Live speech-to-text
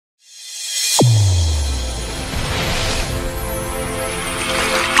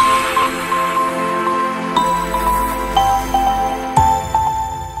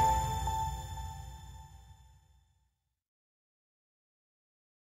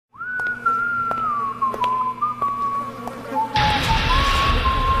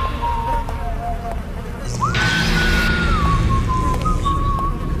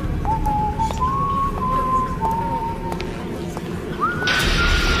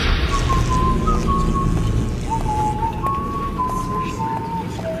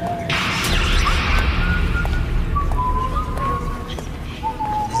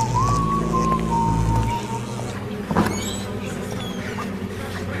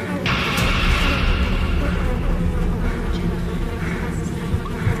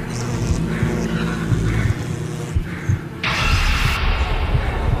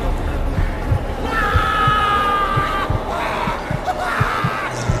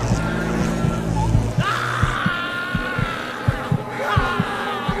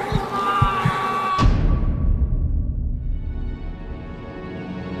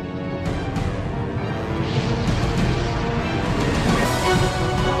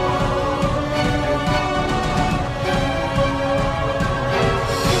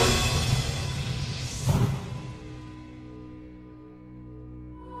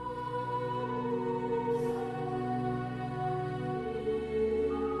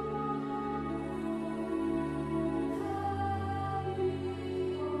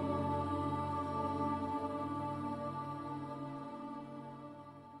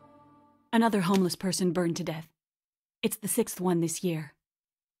Another homeless person burned to death. It's the 6th one this year.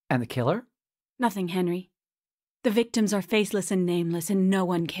 And the killer? Nothing, Henry. The victims are faceless and nameless, and no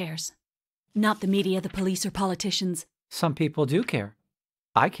one cares. Not the media, the police, or politicians. Some people do care.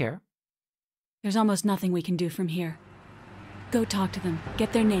 I care. There's almost nothing we can do from here. Go talk to them,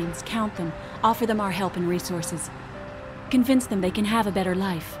 get their names, count them, offer them our help and resources. Convince them they can have a better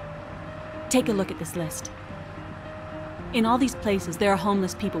life. Take a look at this list. In all these places, there are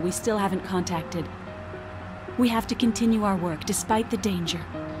homeless people we still haven't contacted. We have to continue our work, despite the danger.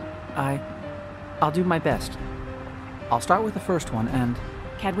 I'll do my best. I'll start with the first one and...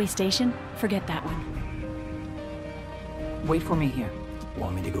 Cadway Station? Forget that one. Wait for me here.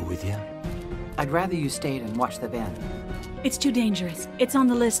 Want me to go with you? I'd rather you stayed and watched the band. It's too dangerous. It's on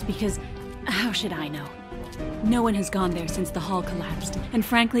the list because... how should I know? No one has gone there since the hall collapsed, and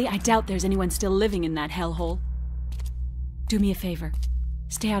frankly, I doubt there's anyone still living in that hellhole. Do me a favor.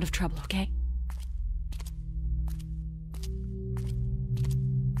 Stay out of trouble, okay?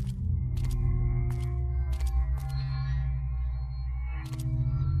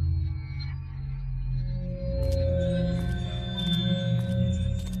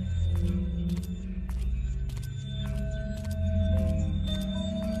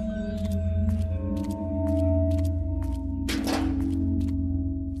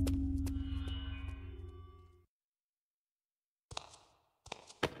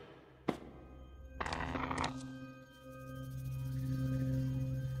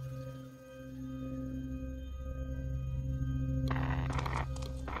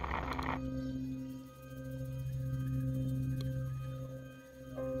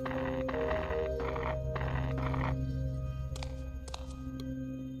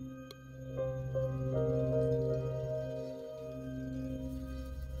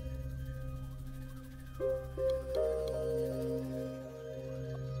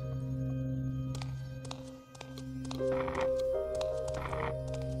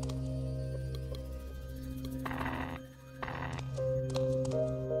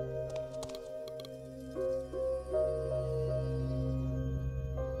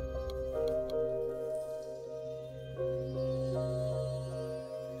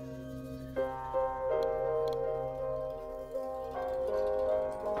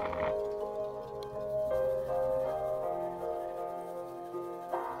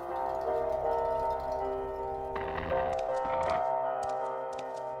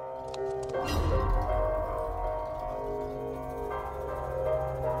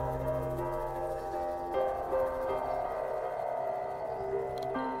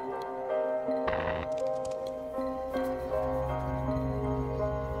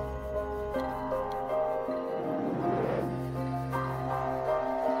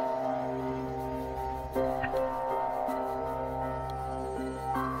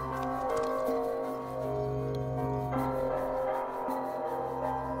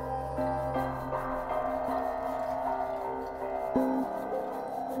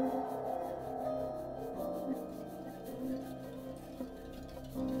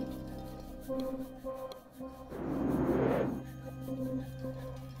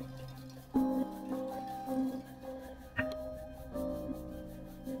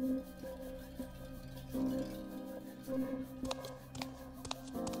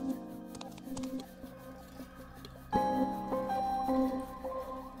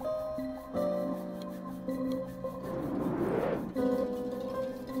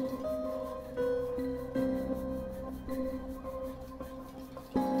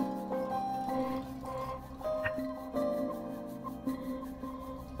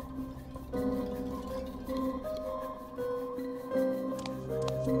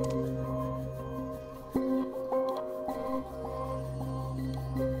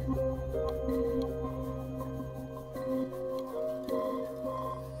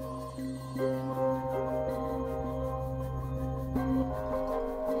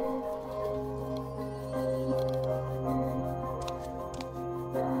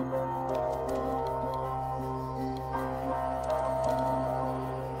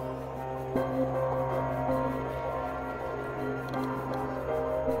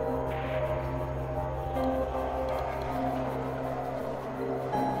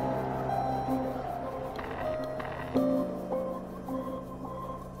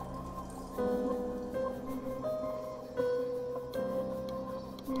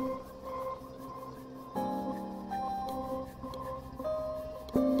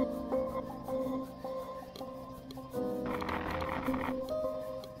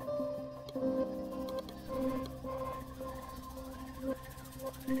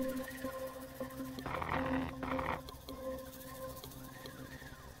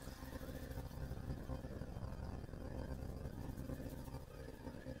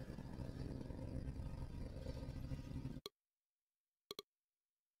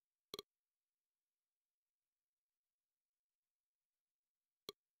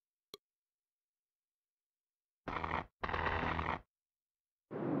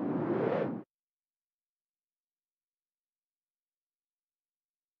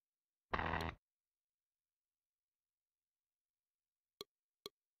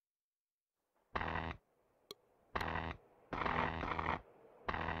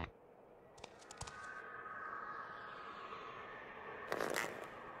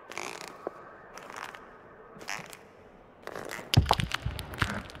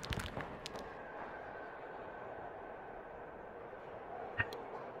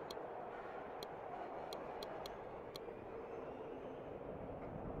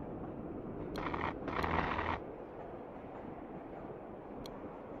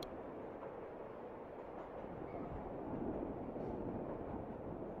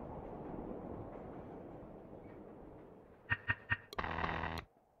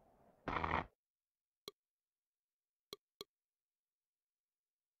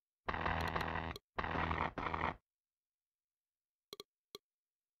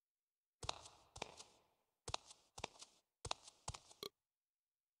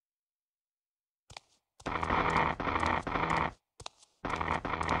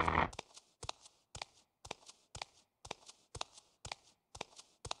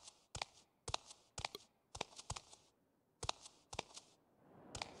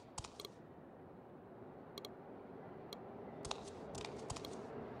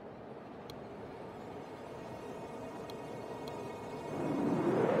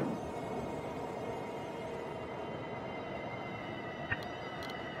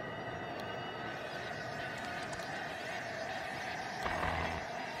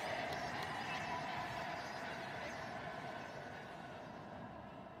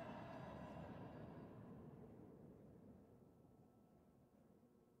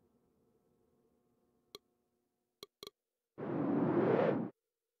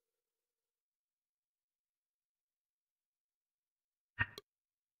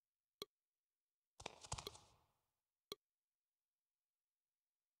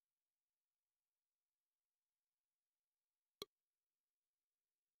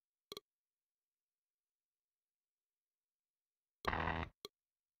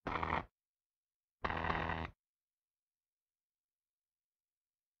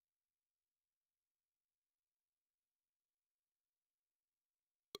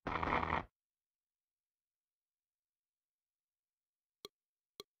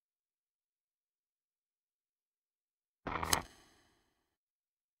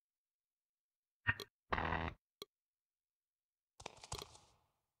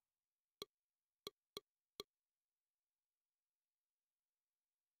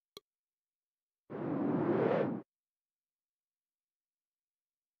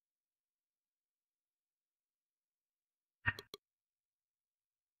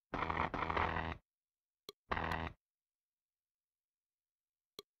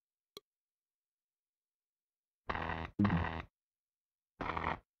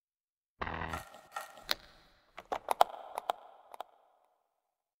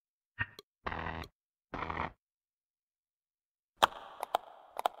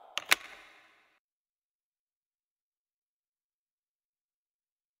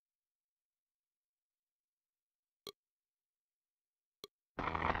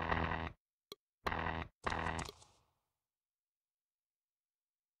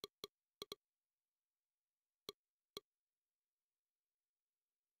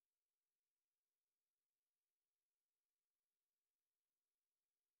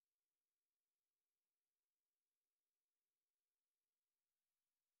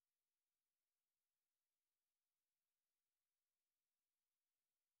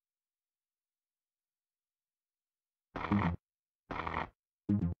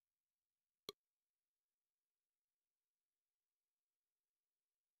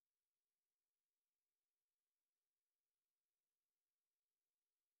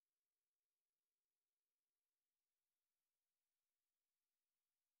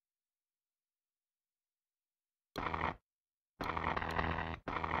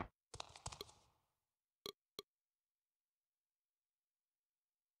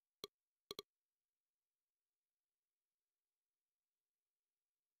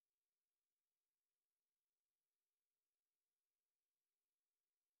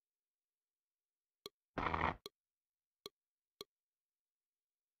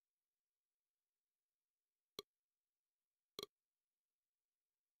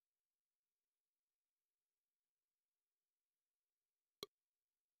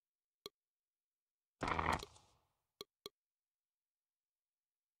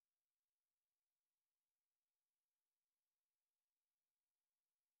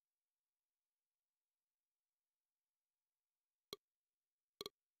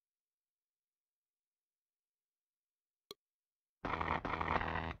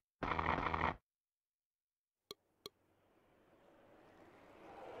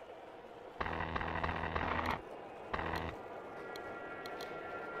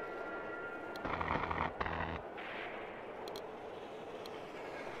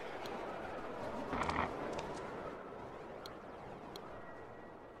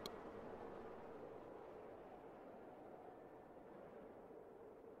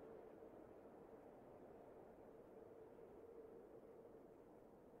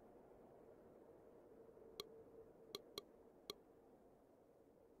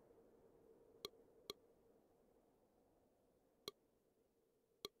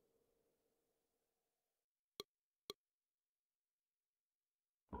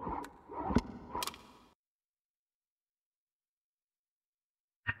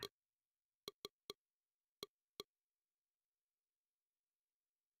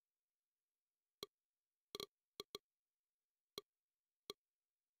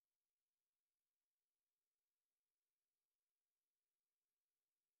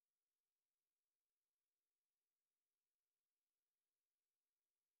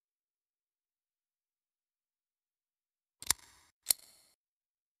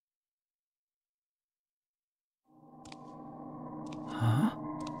 Huh?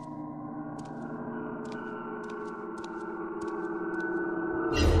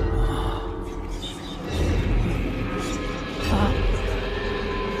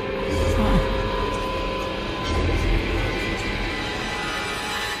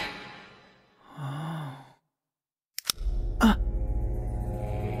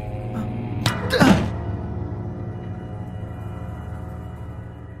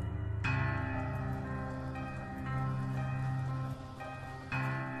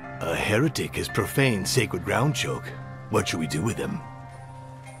 A heretic has profaned sacred ground, Choke. What should we do with him?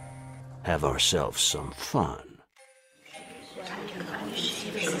 Have ourselves some fun.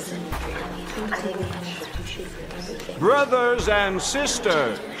 Brothers and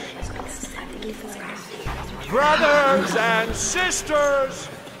sisters! Brothers and sisters!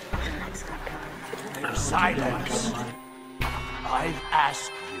 Silence! I've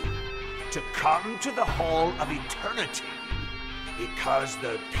asked you to come to the Hall of Eternity because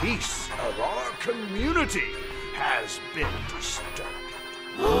the peace of our community has been disturbed.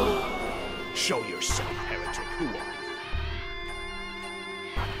 Show yourself, heretic. Who are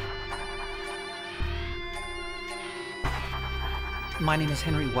you? My name is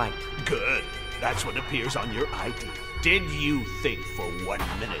Henry White. Good. That's what appears on your ID. Did you think for 1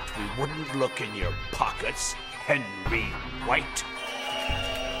 minute we wouldn't look in your pockets, Henry White?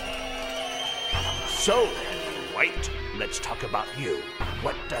 So, Henry White, let's talk about you.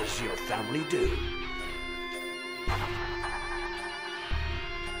 What does your family do?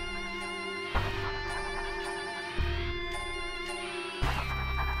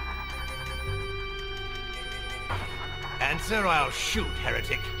 Answer, I'll shoot,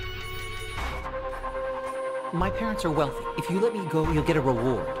 heretic. My parents are wealthy. If you let me go, you'll get a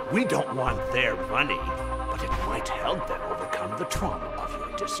reward. We don't want their money, but it might help them overcome the trauma of your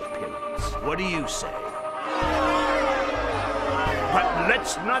disappearance. What do you say? But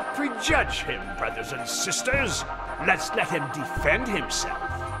let's not prejudge him, brothers and sisters. Let's let him defend himself.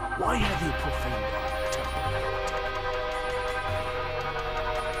 Why have you profaned our temple?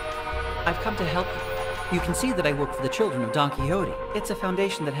 I've come to help you. You can see that I work for the children of Don Quixote. It's a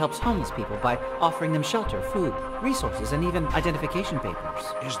foundation that helps homeless people by offering them shelter, food, resources, and even identification papers.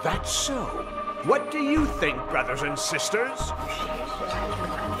 Is that so? What do you think, brothers and sisters?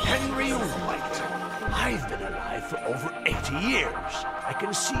 Henry White, I've been alive for over 80 years. I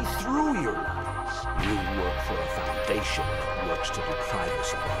can see through your lies. You work for a foundation that works to deprive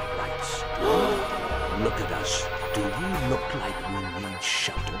us of our rights. Look at us. Do we look like we need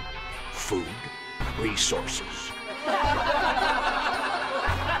shelter, food, resources?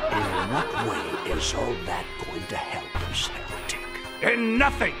 In what way is all that going to help us, heretic? In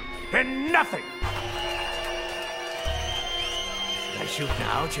nothing! In nothing! Should I shoot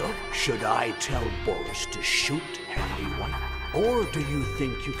now, Joe? Should I tell Boris to shoot Henry White? Or do you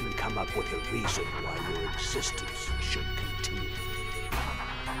think you can come up with a reason why your existence should continue?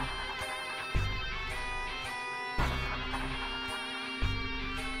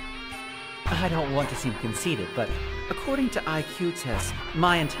 I don't want to seem conceited, but according to IQ tests,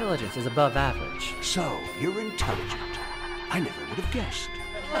 my intelligence is above average. So, you're intelligent. I never would have guessed.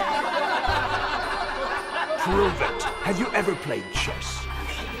 Prove it. Have you ever played chess?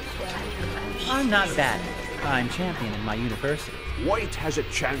 I'm not bad. I'm champion in my university. White has a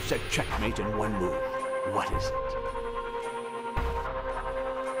chance at checkmate in one move. What is it?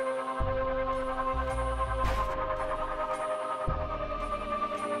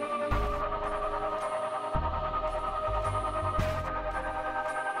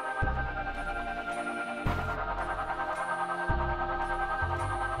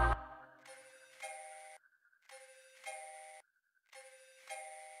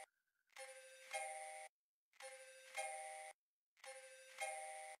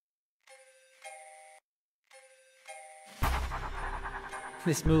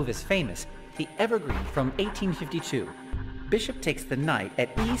 This move is famous. The evergreen from 1852. Bishop takes the knight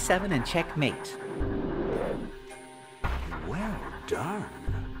at e7 and checkmate. Well done.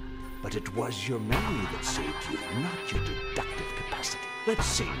 But it was your memory that saved you, not your deductive capacity. Let's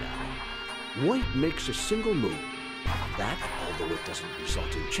see now. White makes a single move. That, although it doesn't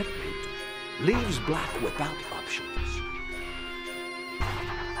result in checkmate, leaves black without options.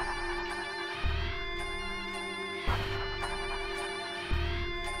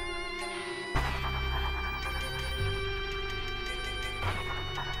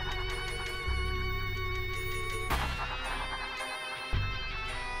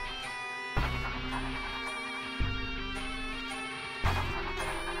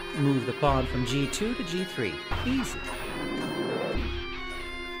 Move the pawn from g2 to g3. Easy.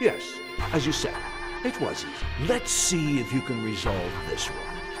 Yes, as you said, it was easy. Let's see if you can resolve this one.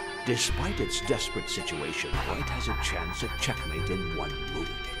 Despite its desperate situation, White has a chance at checkmate in one move.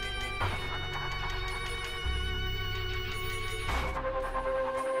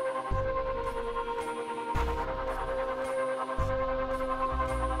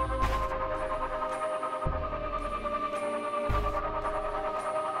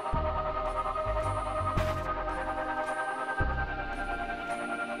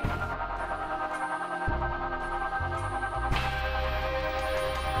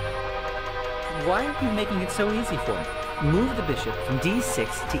 Why are you making it so easy for me? Move the bishop from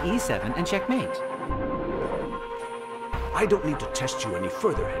d6 to e7 and checkmate. I don't need to test you any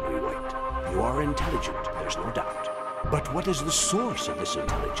further, Henry White. You are intelligent, there's no doubt. But what is the source of this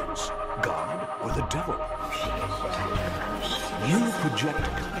intelligence? God or the devil? You project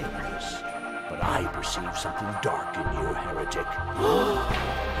kindness, but I perceive something dark in you, heretic.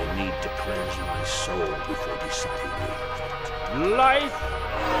 I need to cleanse my soul before deciding your fate. Life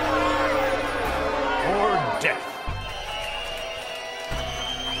or death.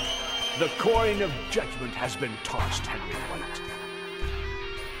 The coin of judgment has been tossed, Henry White.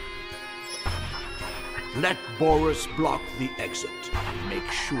 Let Boris block the exit and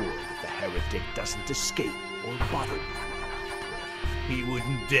make sure that the heretic doesn't escape or bother you. He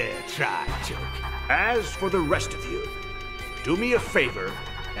wouldn't dare try, Joke. As for the rest of you, do me a favor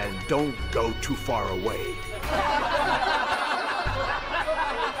and don't go too far away.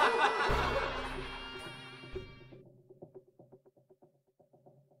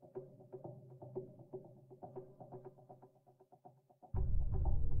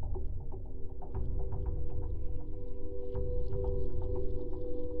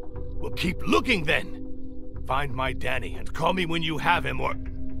 Well, keep looking then. Find my Danny and call me when you have him or...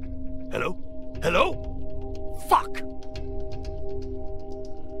 Hello? Hello? Fuck!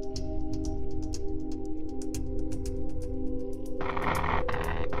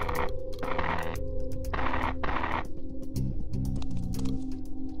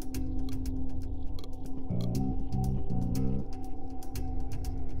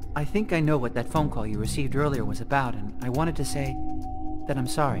 I think I know what that phone call you received earlier was about, and I wanted to say that I'm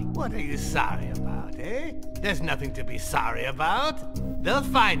sorry. What are you sorry about, eh? There's nothing to be sorry about. They'll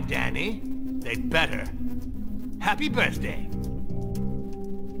find Danny. They'd better. Happy birthday.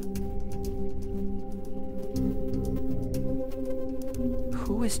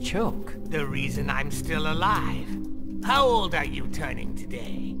 Who is Choke? The reason I'm still alive. How old are you turning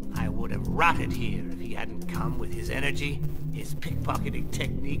today? I would have rotted here if he hadn't come with his energy, his pickpocketing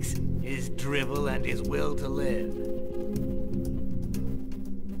techniques, his drivel, and his will to live.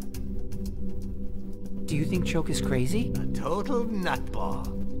 Do you think Choke is crazy? A total nutball.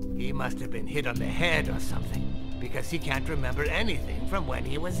 He must have been hit on the head or something, because he can't remember anything from when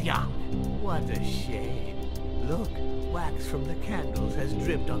he was young. What a shame. Look, wax from the candles has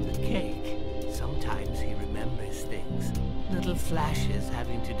dripped on the cake. Sometimes he remembers things. Little flashes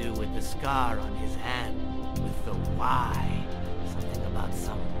having to do with the scar on his hand, with the why. Something about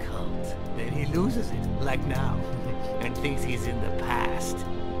some cult. Then he loses it, like now, and thinks he's in the past.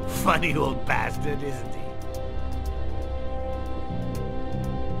 Funny old bastard, isn't he?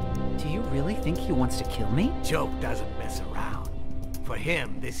 Do you really think he wants to kill me? Choke doesn't mess around. For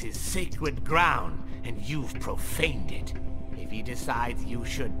him, this is sacred ground, and you've profaned it. If he decides you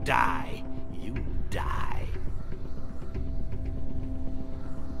should die, you die.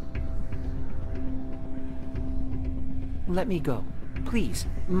 Let me go. Please.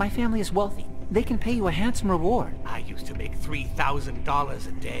 My family is wealthy. They can pay you a handsome reward. I used to make $3,000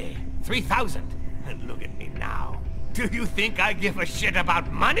 a day. 3,000! And look at me now. Do you think I give a shit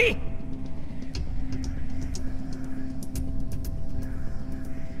about money?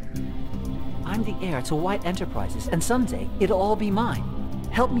 I'm the heir to White Enterprises, and someday it'll all be mine.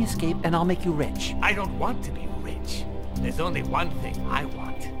 Help me escape and I'll make you rich. I don't want to be rich. There's only one thing I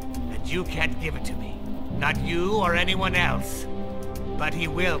want, and you can't give it to me. Not you or anyone else. But he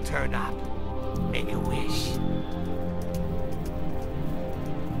will turn up. Make a wish.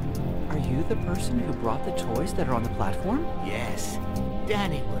 Are you the person who brought the toys that are on the platform? Yes.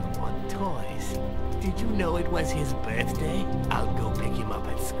 Danny will want toys. Did you know it was his birthday? I'll go pick him up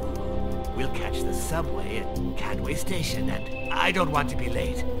at school. We'll catch the subway at Cadway Station, and I don't want to be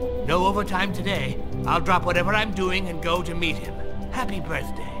late. No overtime today. I'll drop whatever I'm doing and go to meet him. Happy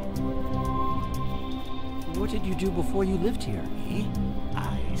birthday. What did you do before you lived here? Me?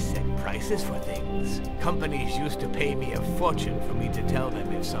 I set prices for things. Companies used to pay me a fortune for me to tell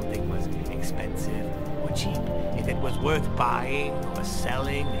them if something was expensive or cheap, if it was worth buying or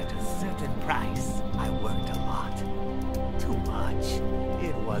selling at a certain price. I worked a lot. Too much.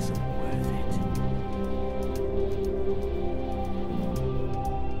 It wasn't worth it.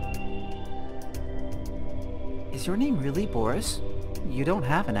 Is your name really Boris? You don't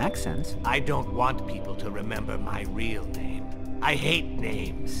have an accent. I don't want people to remember my real name. I hate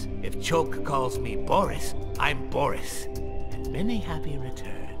names. If Choke calls me Boris, I'm Boris. And many happy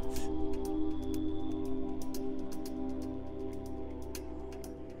returns.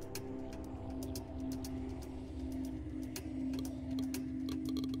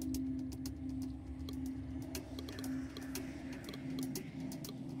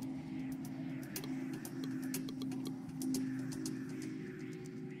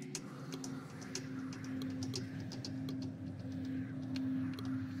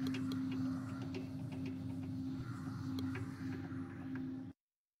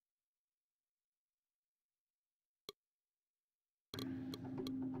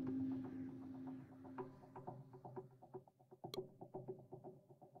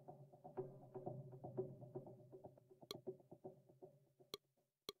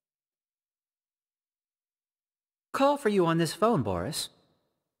 Call for you on this phone, Boris.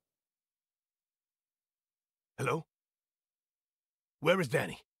 Hello? Where is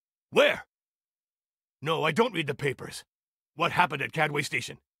Danny? Where? No, I don't read the papers. What happened at Cadway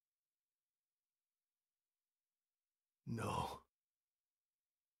Station? No.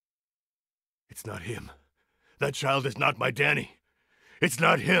 It's not him. That child is not my Danny. It's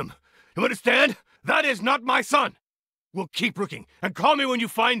not him. You understand? That is not my son! We'll keep looking, and call me when you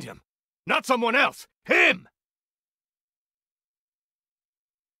find him. Not someone else. Him!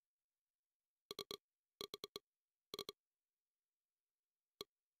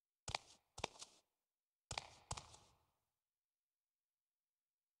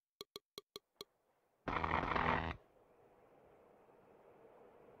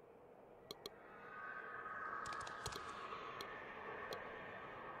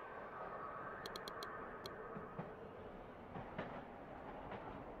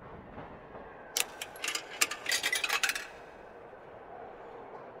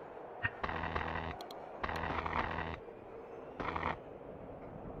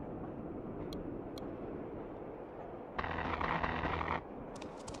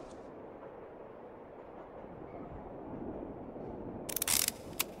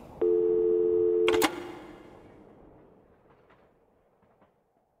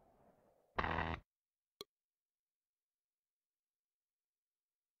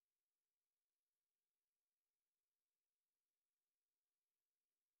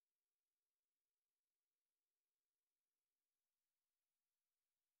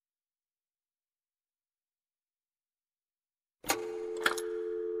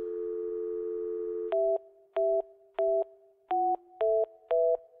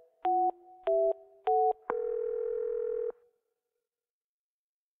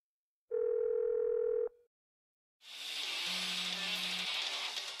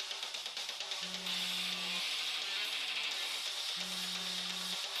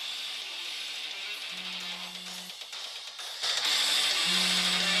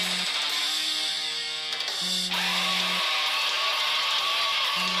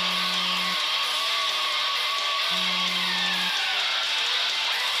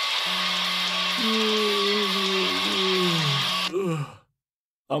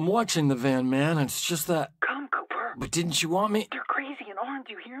 I'm watching the van, man. It's just that... Come, Cooper. But didn't you want me? They're crazy and armed,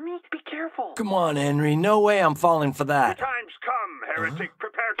 you hear me? Be careful. Come on, Henry. No way I'm falling for that. The time's come, heretic.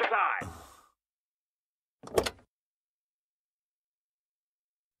 Prepare to die.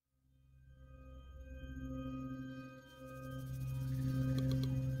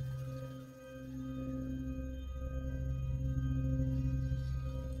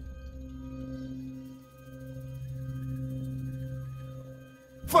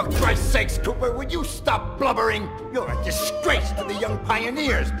 For Christ's sakes, Cooper, would you stop blubbering? You're a disgrace to the young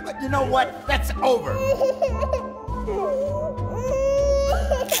pioneers. But you know what? That's over.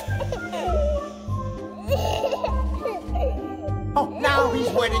 Oh, now he's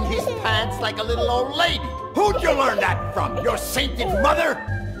wetting his pants like a little old lady. Who'd you learn that from? Your sainted mother?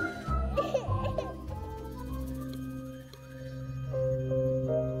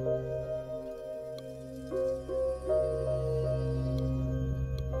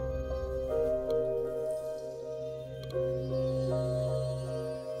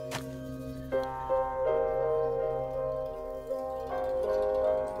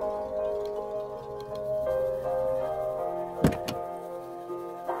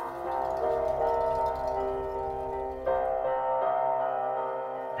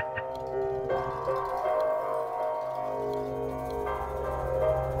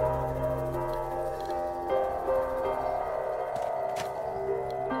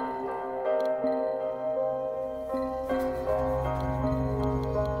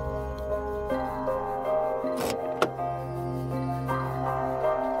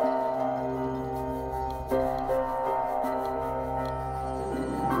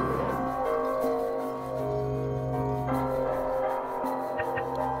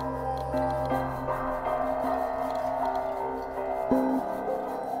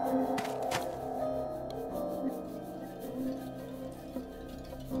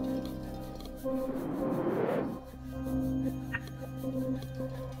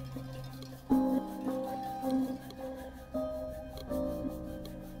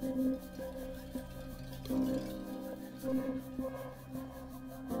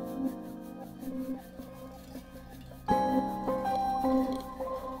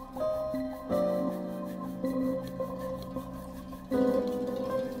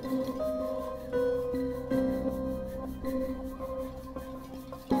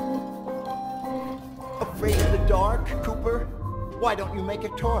 Afraid of the dark, Cooper? Why don't you make a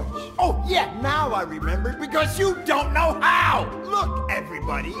torch? Oh, yeah, now I remembered, because you don't know how! Look,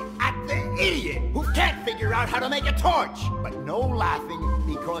 everybody, at the idiot who can't figure out how to make a torch! But no laughing,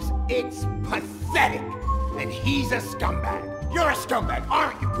 because it's pathetic! And he's a scumbag. You're a scumbag,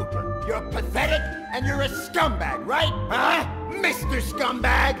 aren't you, Cooper? You're pathetic, and you're a scumbag, right? Huh? Mr.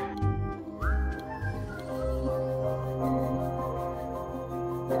 Scumbag!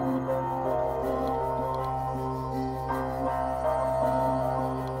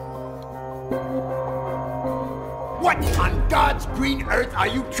 What on God's green earth are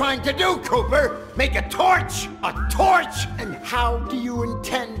you trying to do, Cooper? Make a torch? A torch? And how do you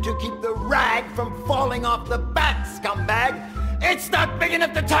intend to keep the rag from falling off the bat, scumbag? It's not big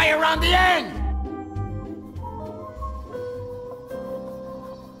enough to tie around the end!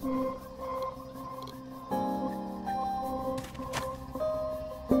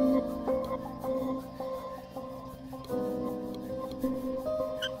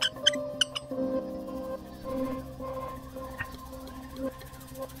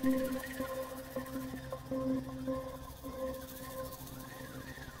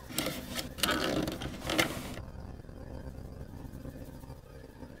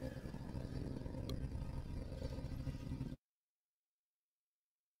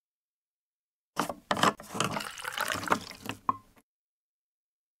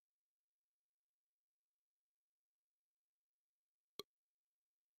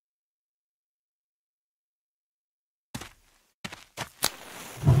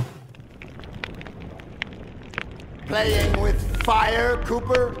 Playing with fire,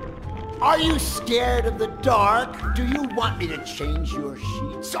 Cooper? Are you scared of the dark? Do you want me to change your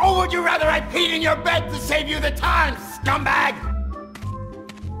sheets? Or would you rather I peed in your bed to save you the time, scumbag?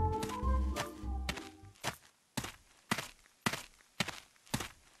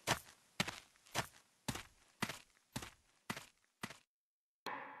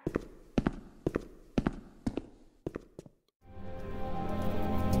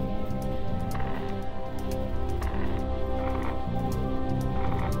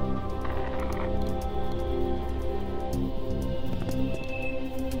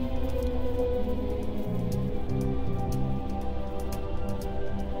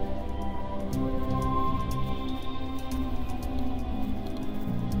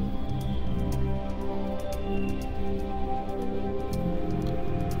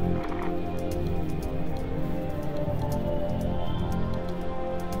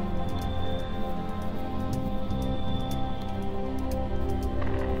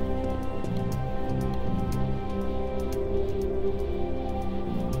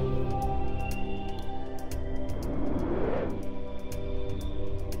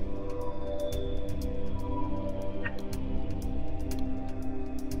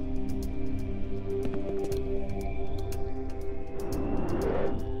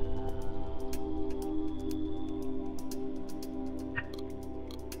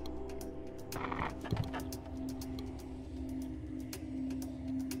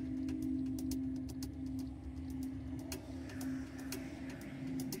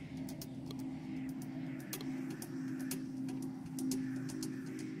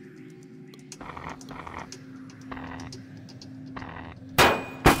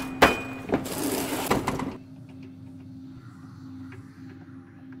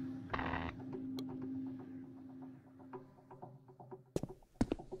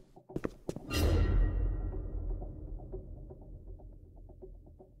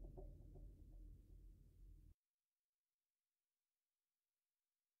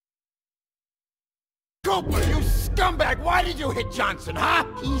 Cooper, you scumbag! Why did you hit Johnson, huh?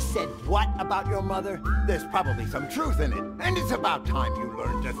 He said what about your mother? There's probably some truth in it. And it's about time you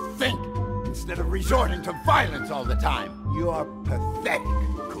learned to think, instead of resorting to violence all the time. You are pathetic,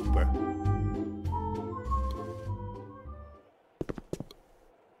 Cooper.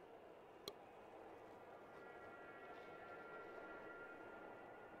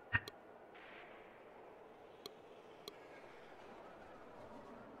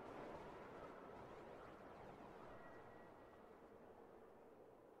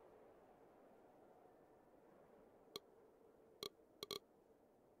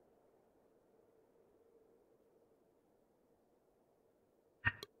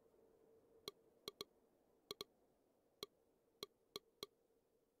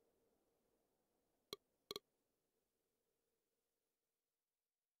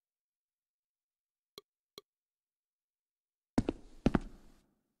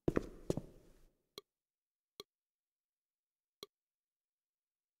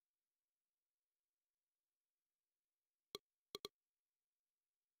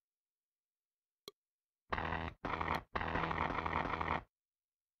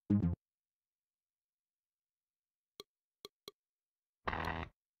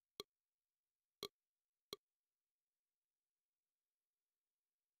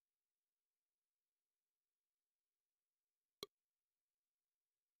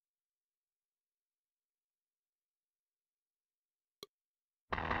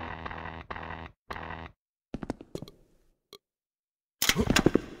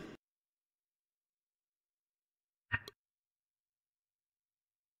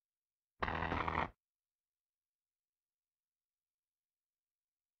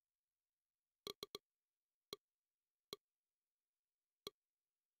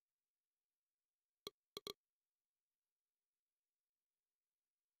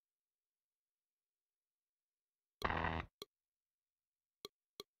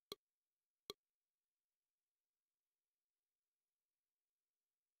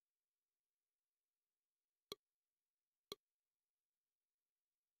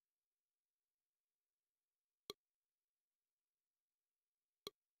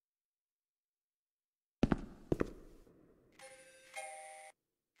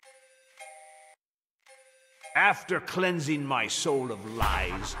 After cleansing my soul of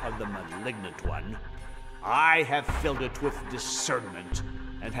lies of the malignant one, I have filled it with discernment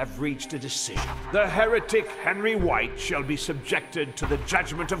and have reached a decision. The heretic Henry White shall be subjected to the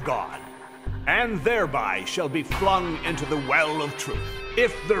judgment of God, and thereby shall be flung into the well of truth.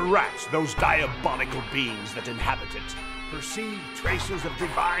 If the rats, those diabolical beings that inhabit it, perceive traces of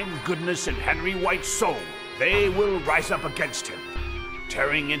divine goodness in Henry White's soul, they will rise up against him,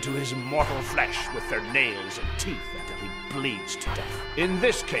 tearing into his mortal flesh with their nails and teeth until he bleeds to death. In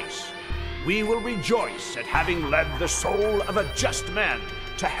this case, we will rejoice at having led the soul of a just man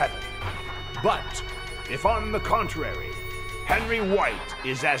to heaven. But if on the contrary, Henry White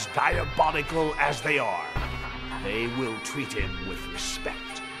is as diabolical as they are, they will treat him with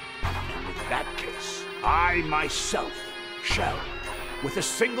respect. And in that case, I myself shall, with a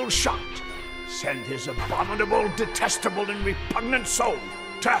single shot, send his abominable, detestable, and repugnant soul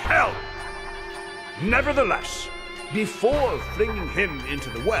to hell. Nevertheless, before flinging him into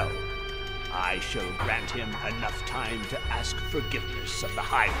the well, I shall grant him enough time to ask forgiveness of the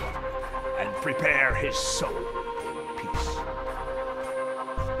High One and prepare his soul in peace.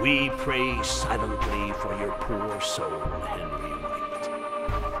 We pray silently for your poor soul, Henry White.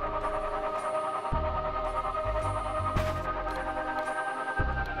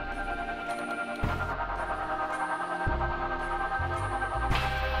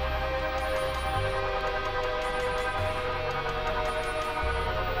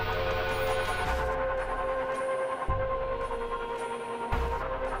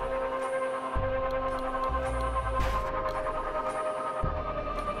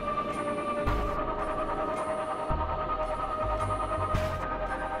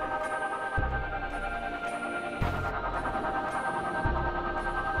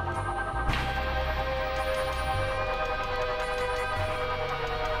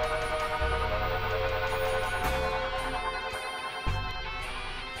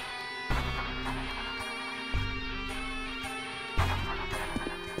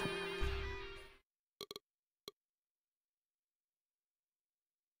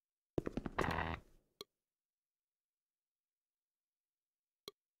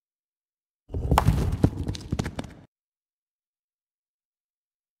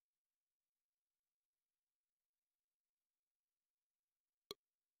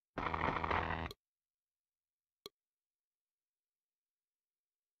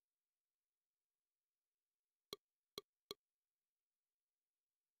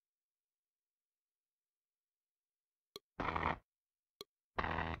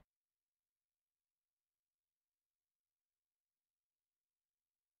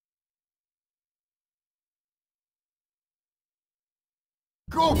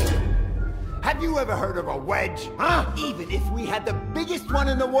 Goofy! Have you ever heard of a wedge, huh? Even if we had the biggest one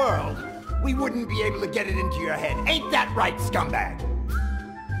in the world, we wouldn't be able to get it into your head. Ain't that right, scumbag?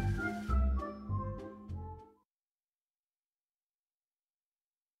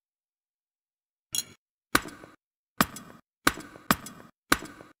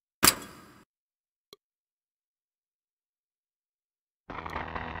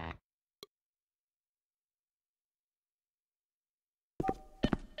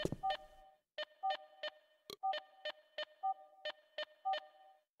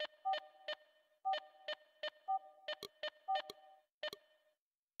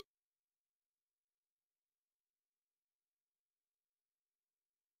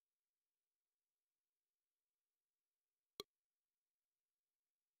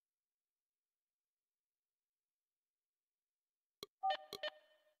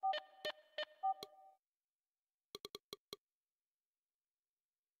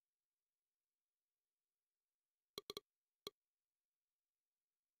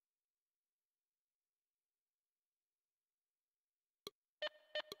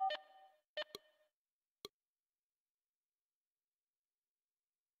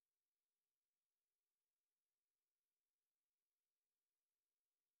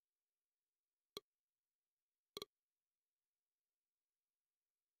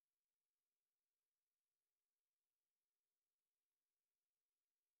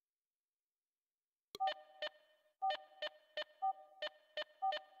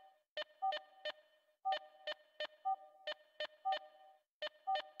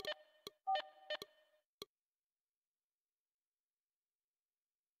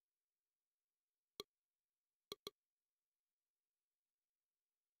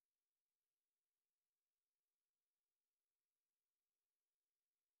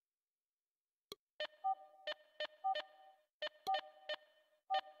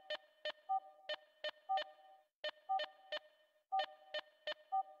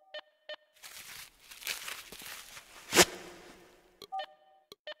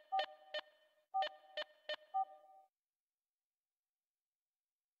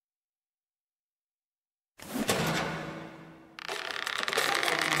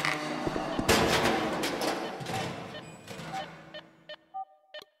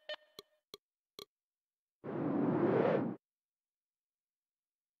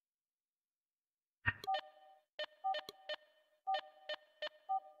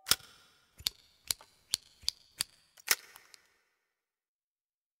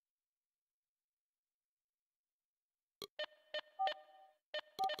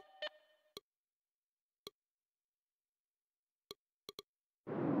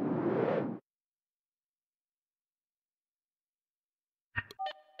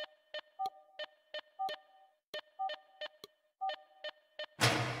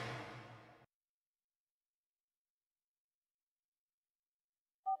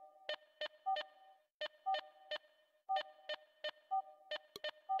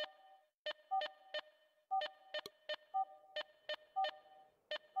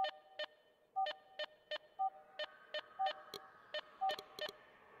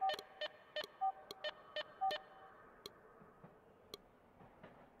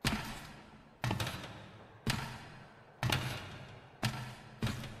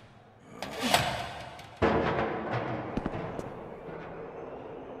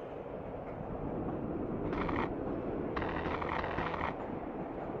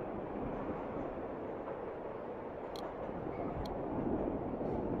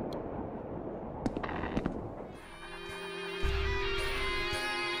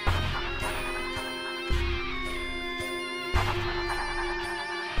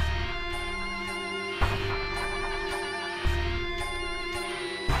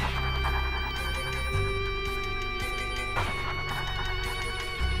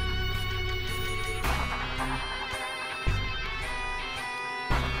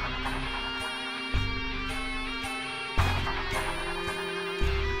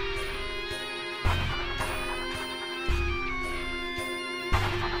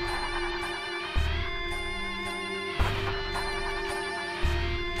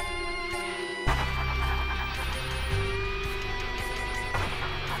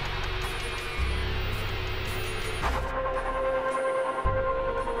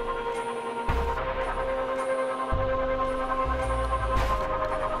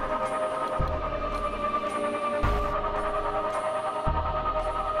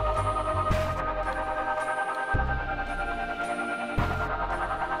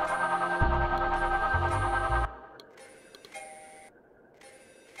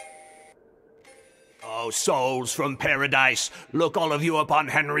 souls from paradise, look all of you upon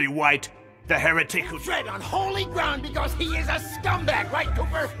Henry White, the heretic who... Tread on holy ground because he is a scumbag, right,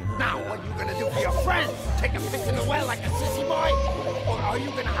 Cooper? Now, what are you gonna do for your friends? Take a piss in the well like a sissy boy? Or are you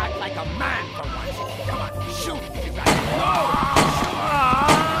gonna act like a man for once? Come on, shoot! You got to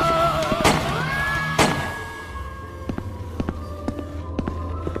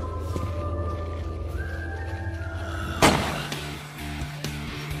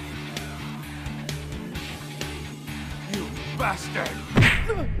You bastard!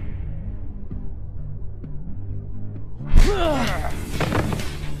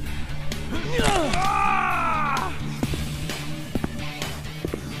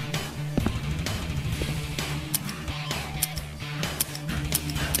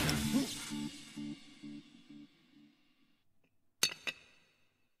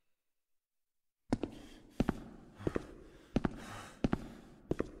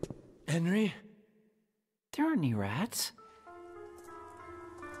 Henry? There aren't any rats.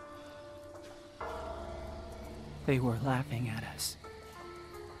 They were laughing at us.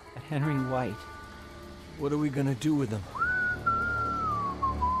 At Henry White. What are we gonna do with them?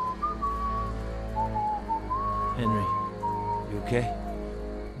 Henry, you okay?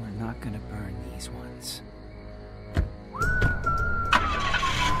 We're not gonna burn these ones.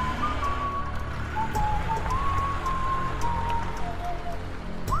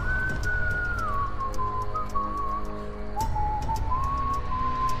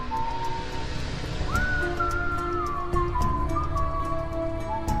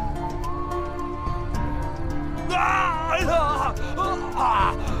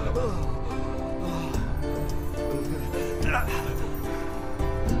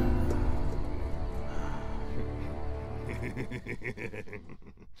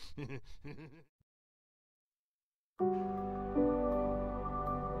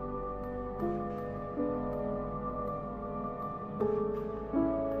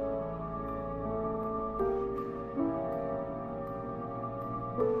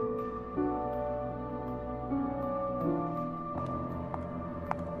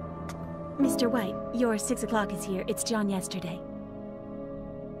 Mr. White, your 6 o'clock is here. It's John yesterday.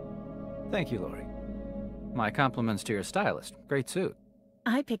 Thank you, Lori. My compliments to your stylist. Great suit.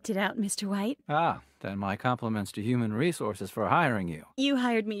 I picked it out, Mr. White. Ah, then my compliments to Human Resources for hiring you. You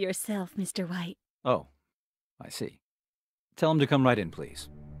hired me yourself, Mr. White. Oh, I see. Tell him to come right in, please.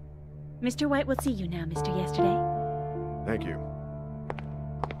 Mr. White will see you now, Mr. Yesterday. Thank you.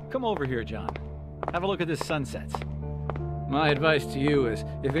 Come over here, John. Have a look at this sunset. My advice to you is,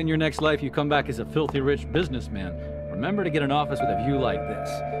 if in your next life you come back as a filthy rich businessman, remember to get an office with a view like this.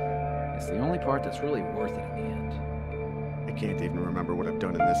 It's the only part that's really worth it in the end. I can't even remember what I've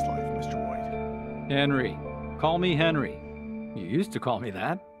done in this life, Mr. White. Henry. Call me Henry. You used to call me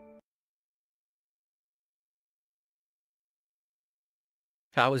that.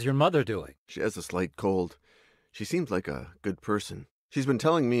 How is your mother doing? She has a slight cold. She seems like a good person. She's been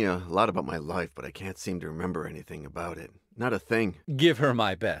telling me a lot about my life, but I can't seem to remember anything about it. Not a thing. Give her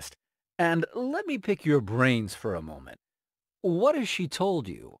my best. And let me pick your brains for a moment. What has she told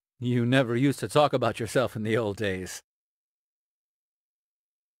you? You never used to talk about yourself in the old days.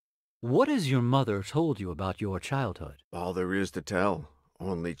 What has your mother told you about your childhood? All there is to tell.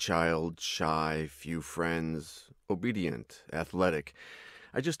 Only child, shy, few friends, obedient, athletic.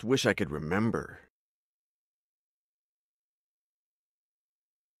 I just wish I could remember.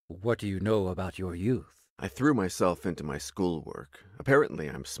 What do you know about your youth? I threw myself into my schoolwork. Apparently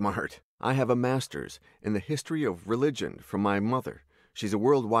I'm smart. I have a master's in the history of religion from my mother. She's a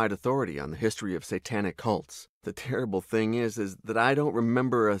worldwide authority on the history of satanic cults. The terrible thing is that I don't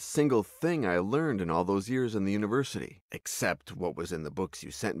remember a single thing I learned in all those years in the university, except what was in the books you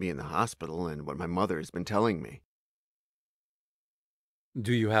sent me in the hospital and what my mother has been telling me.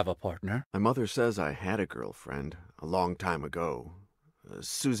 Do you have a partner? My mother says I had a girlfriend a long time ago.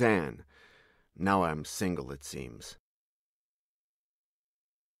 Suzanne. Now I'm single, it seems.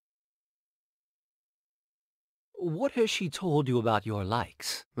 What has she told you about your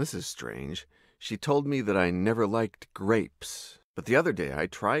likes? This is strange. She told me that I never liked grapes, but the other day I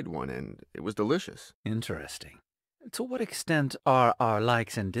tried one and it was delicious. Interesting. To what extent are our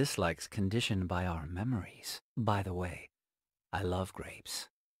likes and dislikes conditioned by our memories? By the way, I love grapes.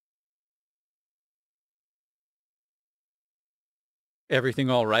 Everything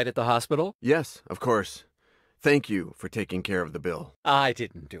all right at the hospital? Yes, of course. Thank you for taking care of the bill. I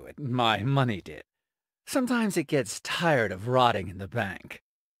didn't do it. My money did. Sometimes it gets tired of rotting in the bank.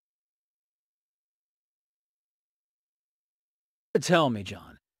 Tell me,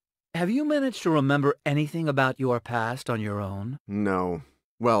 John, have you managed to remember anything about your past on your own? No.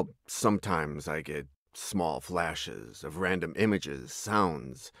 Well, sometimes I get small flashes of random images,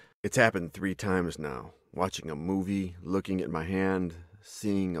 sounds. It's happened 3 times now. Watching a movie, looking at my hand,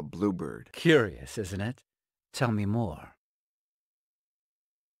 seeing a bluebird. Curious, isn't it? Tell me more.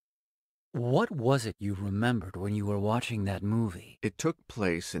 What was it you remembered when you were watching that movie? It took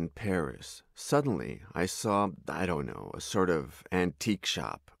place in Paris. Suddenly, I saw, I don't know, a sort of antique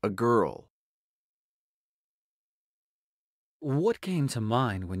shop, a girl. What came to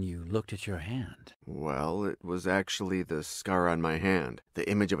mind when you looked at your hand? Well, it was actually the scar on my hand. The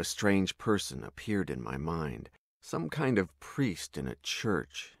image of a strange person appeared in my mind. Some kind of priest in a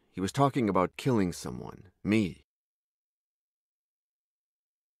church. He was talking about killing someone, me.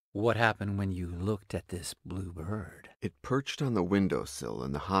 What happened when you looked at this blue bird? It perched on the windowsill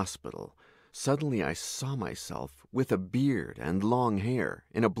in the hospital. Suddenly I saw myself with a beard and long hair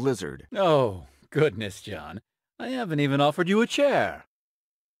in a blizzard. Oh, goodness, John. I haven't even offered you a chair.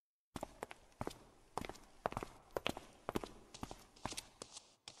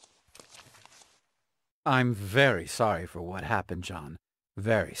 I'm very sorry for what happened, John.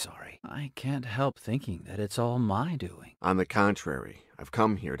 Very sorry. I can't help thinking that it's all my doing. On the contrary, I've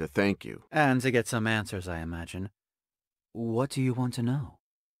come here to thank you. And to get some answers, I imagine. What do you want to know?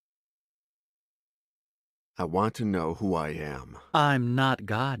 I want to know who I am. I'm not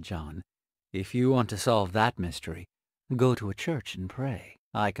God, John. If you want to solve that mystery, go to a church and pray.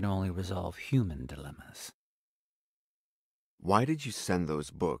 I can only resolve human dilemmas. Why did you send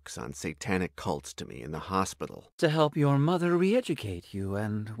those books on satanic cults to me in the hospital? To help your mother re-educate you,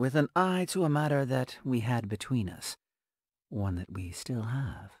 and with an eye to a matter that we had between us. One that we still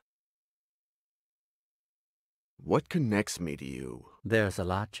have. What connects me to you? There's a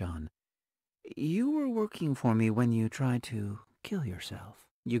lot, John. You were working for me when you tried to kill yourself.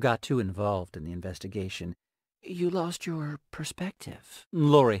 You got too involved in the investigation. You lost your perspective.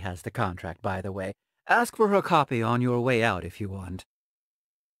 Lori has the contract, by the way. Ask for her copy on your way out if you want.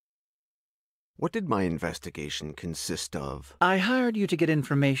 What did my investigation consist of? I hired you to get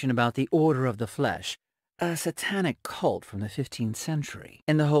information about the Order of the Flesh, a satanic cult from the 15th century,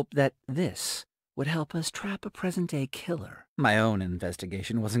 in the hope that this would help us trap a present-day killer. My own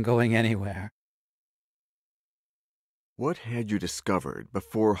investigation wasn't going anywhere. What had you discovered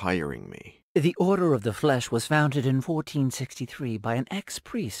before hiring me? The Order of the Flesh was founded in 1463 by an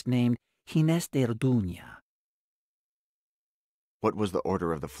ex-priest named Ginés de Orduña. What was the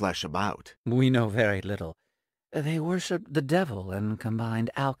Order of the Flesh about? We know very little. They worshipped the devil and combined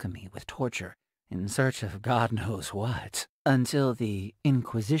alchemy with torture in search of God knows what, until the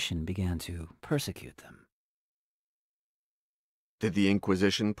Inquisition began to persecute them. Did the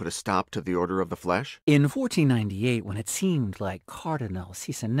Inquisition put a stop to the Order of the Flesh? In 1498, when it seemed like Cardinal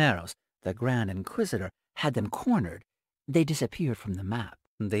Cisneros, the Grand Inquisitor, had them cornered, they disappeared from the map.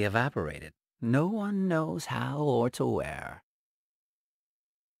 They evaporated. No one knows how or to where.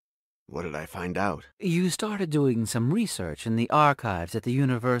 What did I find out? You started doing some research in the archives at the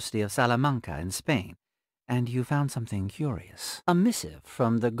University of Salamanca in Spain, and you found something curious. A missive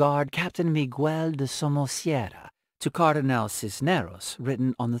from the guard Captain Miguel de Somosierra to Cardinal Cisneros,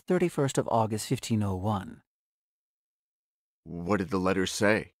 written on the 31st of August, 1501. What did the letter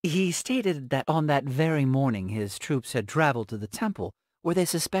say? He stated that on that very morning his troops had traveled to the temple where they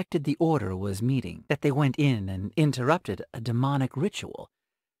suspected the order was meeting, that they went in and interrupted a demonic ritual,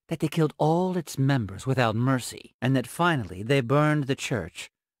 that they killed all its members without mercy, and that finally they burned the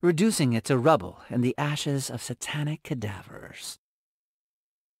church, reducing it to rubble and the ashes of satanic cadavers.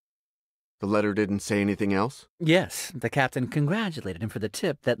 The letter didn't say anything else? Yes, the captain congratulated him for the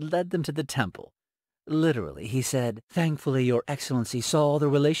tip that led them to the temple. Literally, he said, "Thankfully, Your Excellency saw the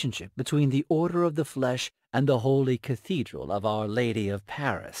relationship between the Order of the Flesh and the Holy Cathedral of Our Lady of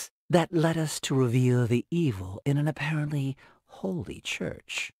Paris. That led us to reveal the evil in an apparently holy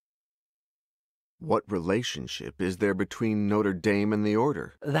church." What relationship is there between Notre Dame and the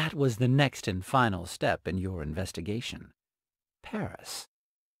Order? That was the next and final step in your investigation. Paris.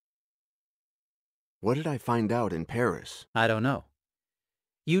 What did I find out in Paris? I don't know.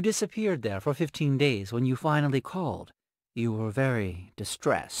 You disappeared there for 15 days. When you finally called, you were very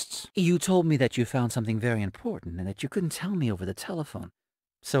distressed. You told me that you found something very important and that you couldn't tell me over the telephone.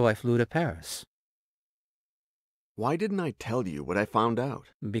 So I flew to Paris. Why didn't I tell you what I found out?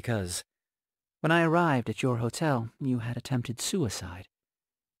 Because when I arrived at your hotel, you had attempted suicide.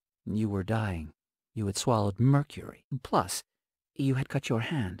 You were dying. You had swallowed mercury. Plus, you had cut your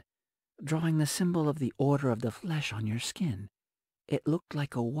hand, drawing the symbol of the Order of the Flesh on your skin. It looked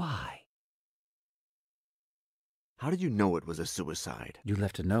like a Y. How did you know it was a suicide? You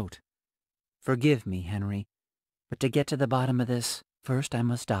left a note. Forgive me, Henry, but to get to the bottom of this, first I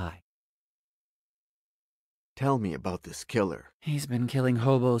must die. Tell me about this killer. He's been killing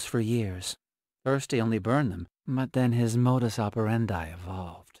hobos for years. First he only burned them, but then his modus operandi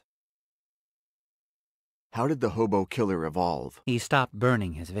evolved. How did the hobo killer evolve? He stopped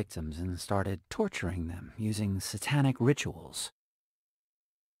burning his victims and started torturing them using satanic rituals.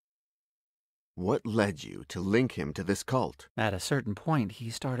 What led you to link him to this cult? At a certain point,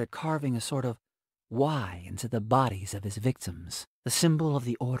 he started carving a sort of Y into the bodies of his victims, the symbol of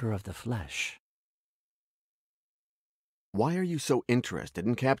the Order of the Flesh. Why are you so interested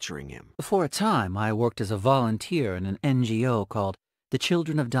in capturing him? For a time, I worked as a volunteer in an NGO called the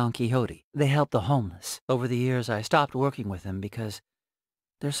Children of Don Quixote. They help the homeless. Over the years, I stopped working with them because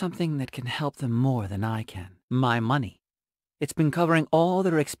there's something that can help them more than I can. My money. It's been covering all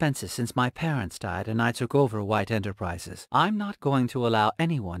their expenses since my parents died and I took over White Enterprises. I'm not going to allow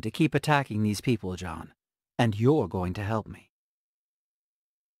anyone to keep attacking these people, John. And you're going to help me.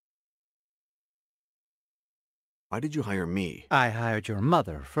 Why did you hire me? I hired your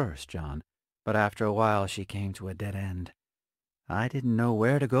mother first, John. But after a while, she came to a dead end. I didn't know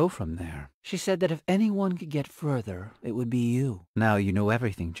where to go from there. She said that if anyone could get further, it would be you. Now you know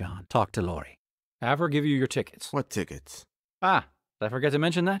everything, John. Talk to Lori. Have her give you your tickets. What tickets? Ah, did I forget to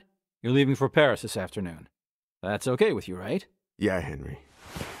mention that? You're leaving for Paris this afternoon. That's okay with you, right? Yeah, Henry.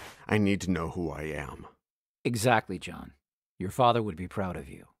 I need to know who I am. Exactly, John. Your father would be proud of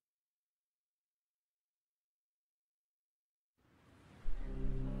you.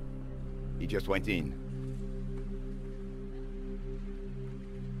 He just went in.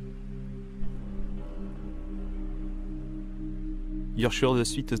 You're sure the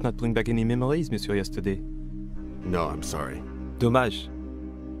suite does not bring back any memories, Monsieur Yesterday? No, I'm sorry. Dommage.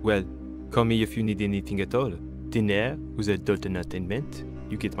 Well, call me if you need anything at all. Dinner with adult entertainment.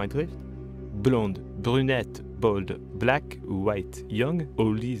 You get my drift? Blonde, brunette, bald, black, white, young,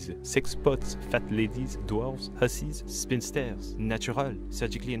 oldies, sex pots, fat ladies, dwarves, hussies, spinsters, natural,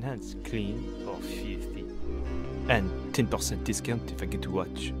 surgically enhanced, clean, or filthy. And 10% discount if I get to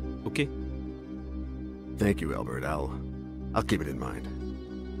watch. Okay? Thank you, Albert. I'll keep it in mind.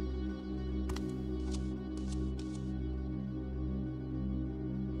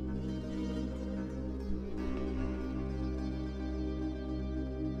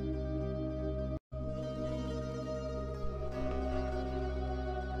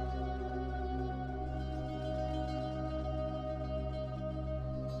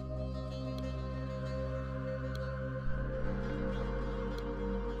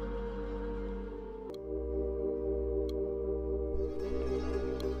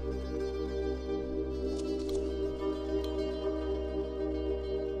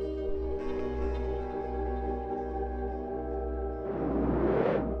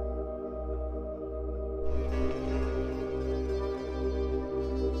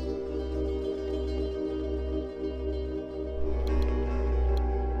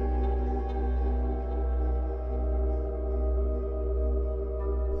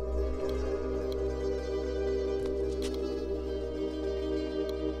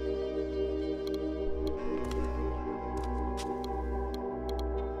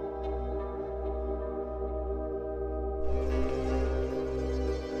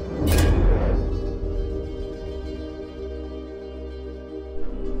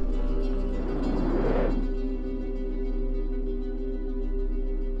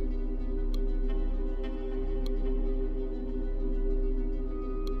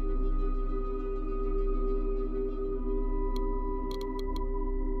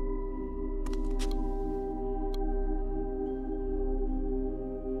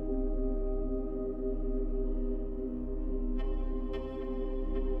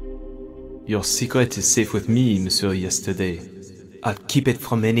 Your secret is safe with me, Monsieur Yesterday. I'll keep it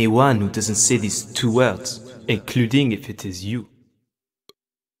from anyone who doesn't say these 2 words, including if it is you.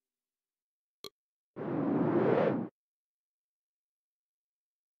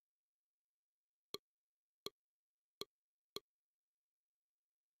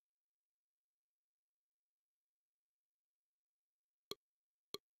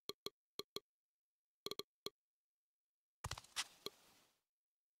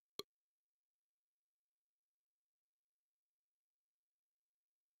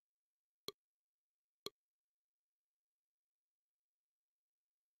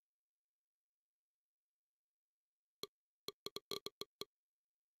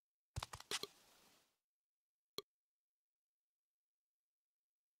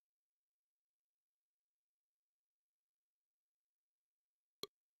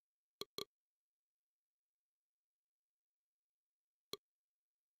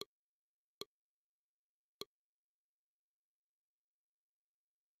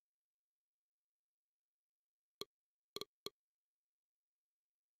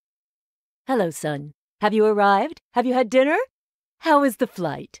 Hello, son. Have you arrived? Have you had dinner? How is the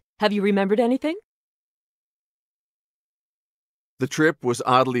flight? Have you remembered anything? The trip was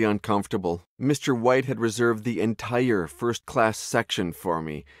oddly uncomfortable. Mr. White had reserved the entire first-class section for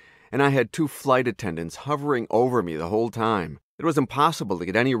me, and I had 2 flight attendants hovering over me the whole time. It was impossible to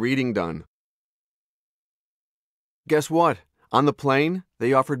get any reading done. Guess what? On the plane,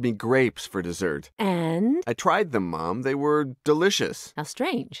 they offered me grapes for dessert. And? I tried them, Mom. They were delicious. How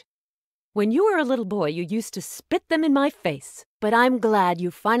strange. When you were a little boy, you used to spit them in my face. But I'm glad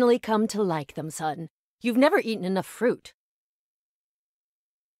you've finally come to like them, son. You've never eaten enough fruit.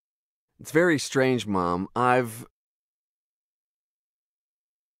 It's very strange, Mom. I've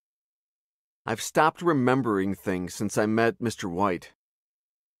stopped remembering things since I met Mr. White.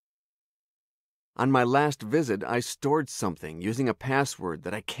 On my last visit, I stored something using a password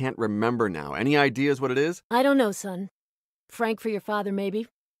that I can't remember now. Any ideas what it is? I don't know, son. Frank for your father, maybe.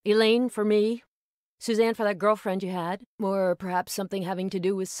 Elaine for me. Suzanne for that girlfriend you had. Or perhaps something having to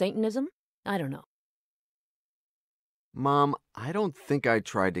do with Satanism? I don't know. Mom, I don't think I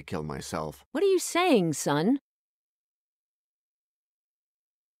tried to kill myself. What are you saying, son?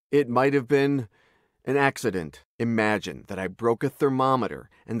 It might have been an accident. Imagine that I broke a thermometer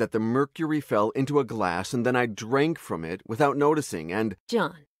and that the mercury fell into a glass and then I drank from it without noticing and...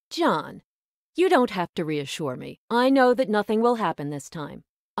 John, you don't have to reassure me. I know that nothing will happen this time.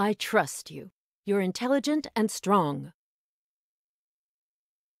 I trust you. You're intelligent and strong.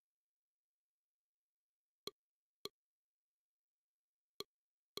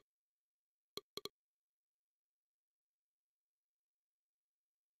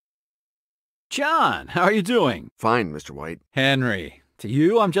 John, how are you doing? Fine, Mr. White. Henry. To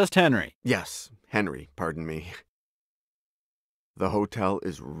you, I'm just Henry. Yes, Henry, pardon me. The hotel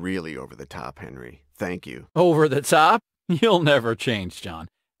is really over the top, Henry. Thank you. Over the top? You'll never change, John.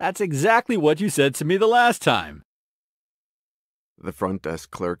 That's exactly what you said to me the last time. The front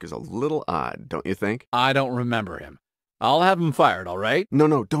desk clerk is a little odd, don't you think? I don't remember him. I'll have him fired, all right?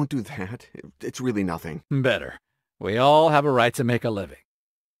 No, don't do that. It's really nothing. Better. We all have a right to make a living.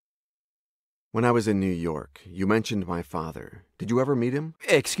 When I was in New York, you mentioned my father. Did you ever meet him?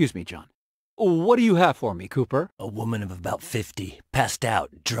 Excuse me, John. What do you have for me, Cooper? A woman of about 50, passed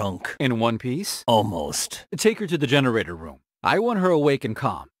out, drunk. In one piece? Almost. Take her to the generator room. I want her awake and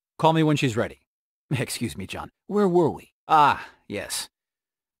calm. Call me when she's ready. Excuse me, John. Where were we? Ah, yes.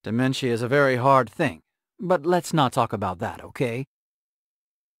 Dementia is a very hard thing. But let's not talk about that, okay?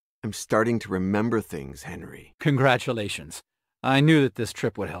 I'm starting to remember things, Henry. Congratulations. I knew that this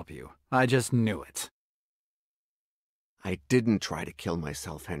trip would help you. I just knew it. I didn't try to kill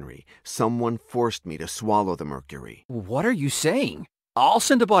myself, Henry. Someone forced me to swallow the mercury. What are you saying? I'll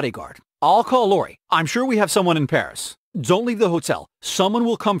send a bodyguard. I'll call Lori. I'm sure we have someone in Paris. Don't leave the hotel. Someone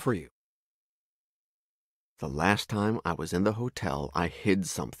will come for you. The last time I was in the hotel, I hid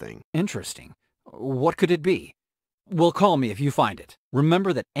something. Interesting. What could it be? Well, call me if you find it.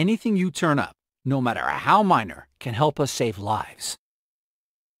 Remember that anything you turn up, no matter how minor, can help us save lives.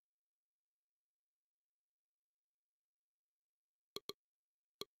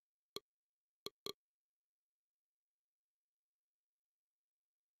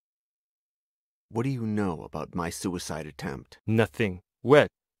 What do you know about my suicide attempt? Nothing. Well,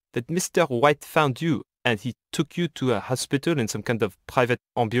 that Mr. White found you and he took you to a hospital in some kind of private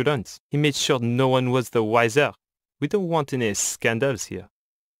ambulance. He made sure no one was the wiser. We don't want any scandals here.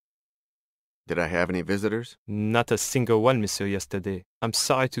 Did I have any visitors? Not a single one, monsieur, yesterday. I'm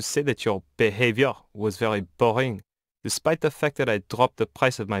sorry to say that your behavior was very boring, despite the fact that I dropped the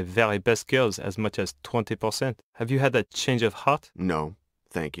price of my very best girls as much as 20%. Have you had a change of heart? No,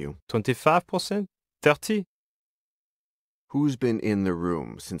 thank you. 25%? 30%? Who's been in the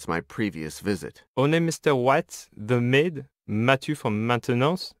room since my previous visit? Only Mr. White, the maid, Mathieu from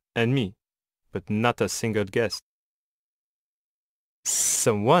maintenance, and me, but not a single guest.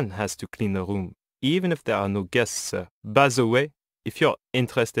 Someone has to clean the room, even if there are no guests, sir. By the way, if you're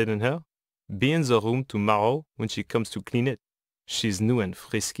interested in her, be in the room tomorrow when she comes to clean it. She's new and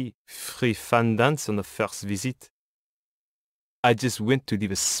frisky. Free fun dance on the first visit. I just went to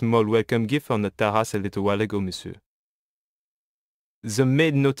leave a small welcome gift on the terrace a little while ago, monsieur. The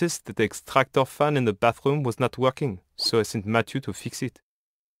maid noticed that the extractor fan in the bathroom was not working, so I sent Mathieu to fix it.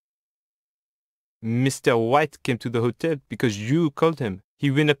 Mr. White came to the hotel because you called him. He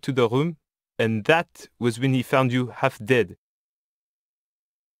went up to the room, and that was when he found you half dead.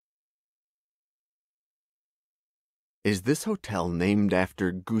 Is this hotel named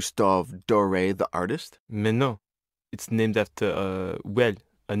after Gustave Doré, the artist? Mais non. It's named after, well,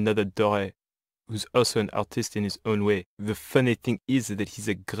 another Doré, who's also an artist in his own way. The funny thing is that he's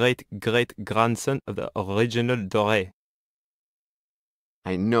a great-great-grandson of the original V.O.R.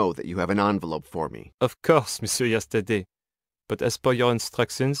 I know that you have an envelope for me. Of course, Monsieur Yesterday. But as per your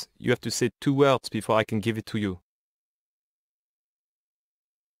instructions, you have to say 2 words before I can give it to you.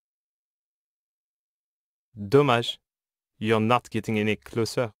 Dommage. You're not getting any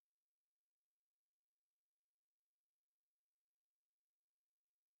closer.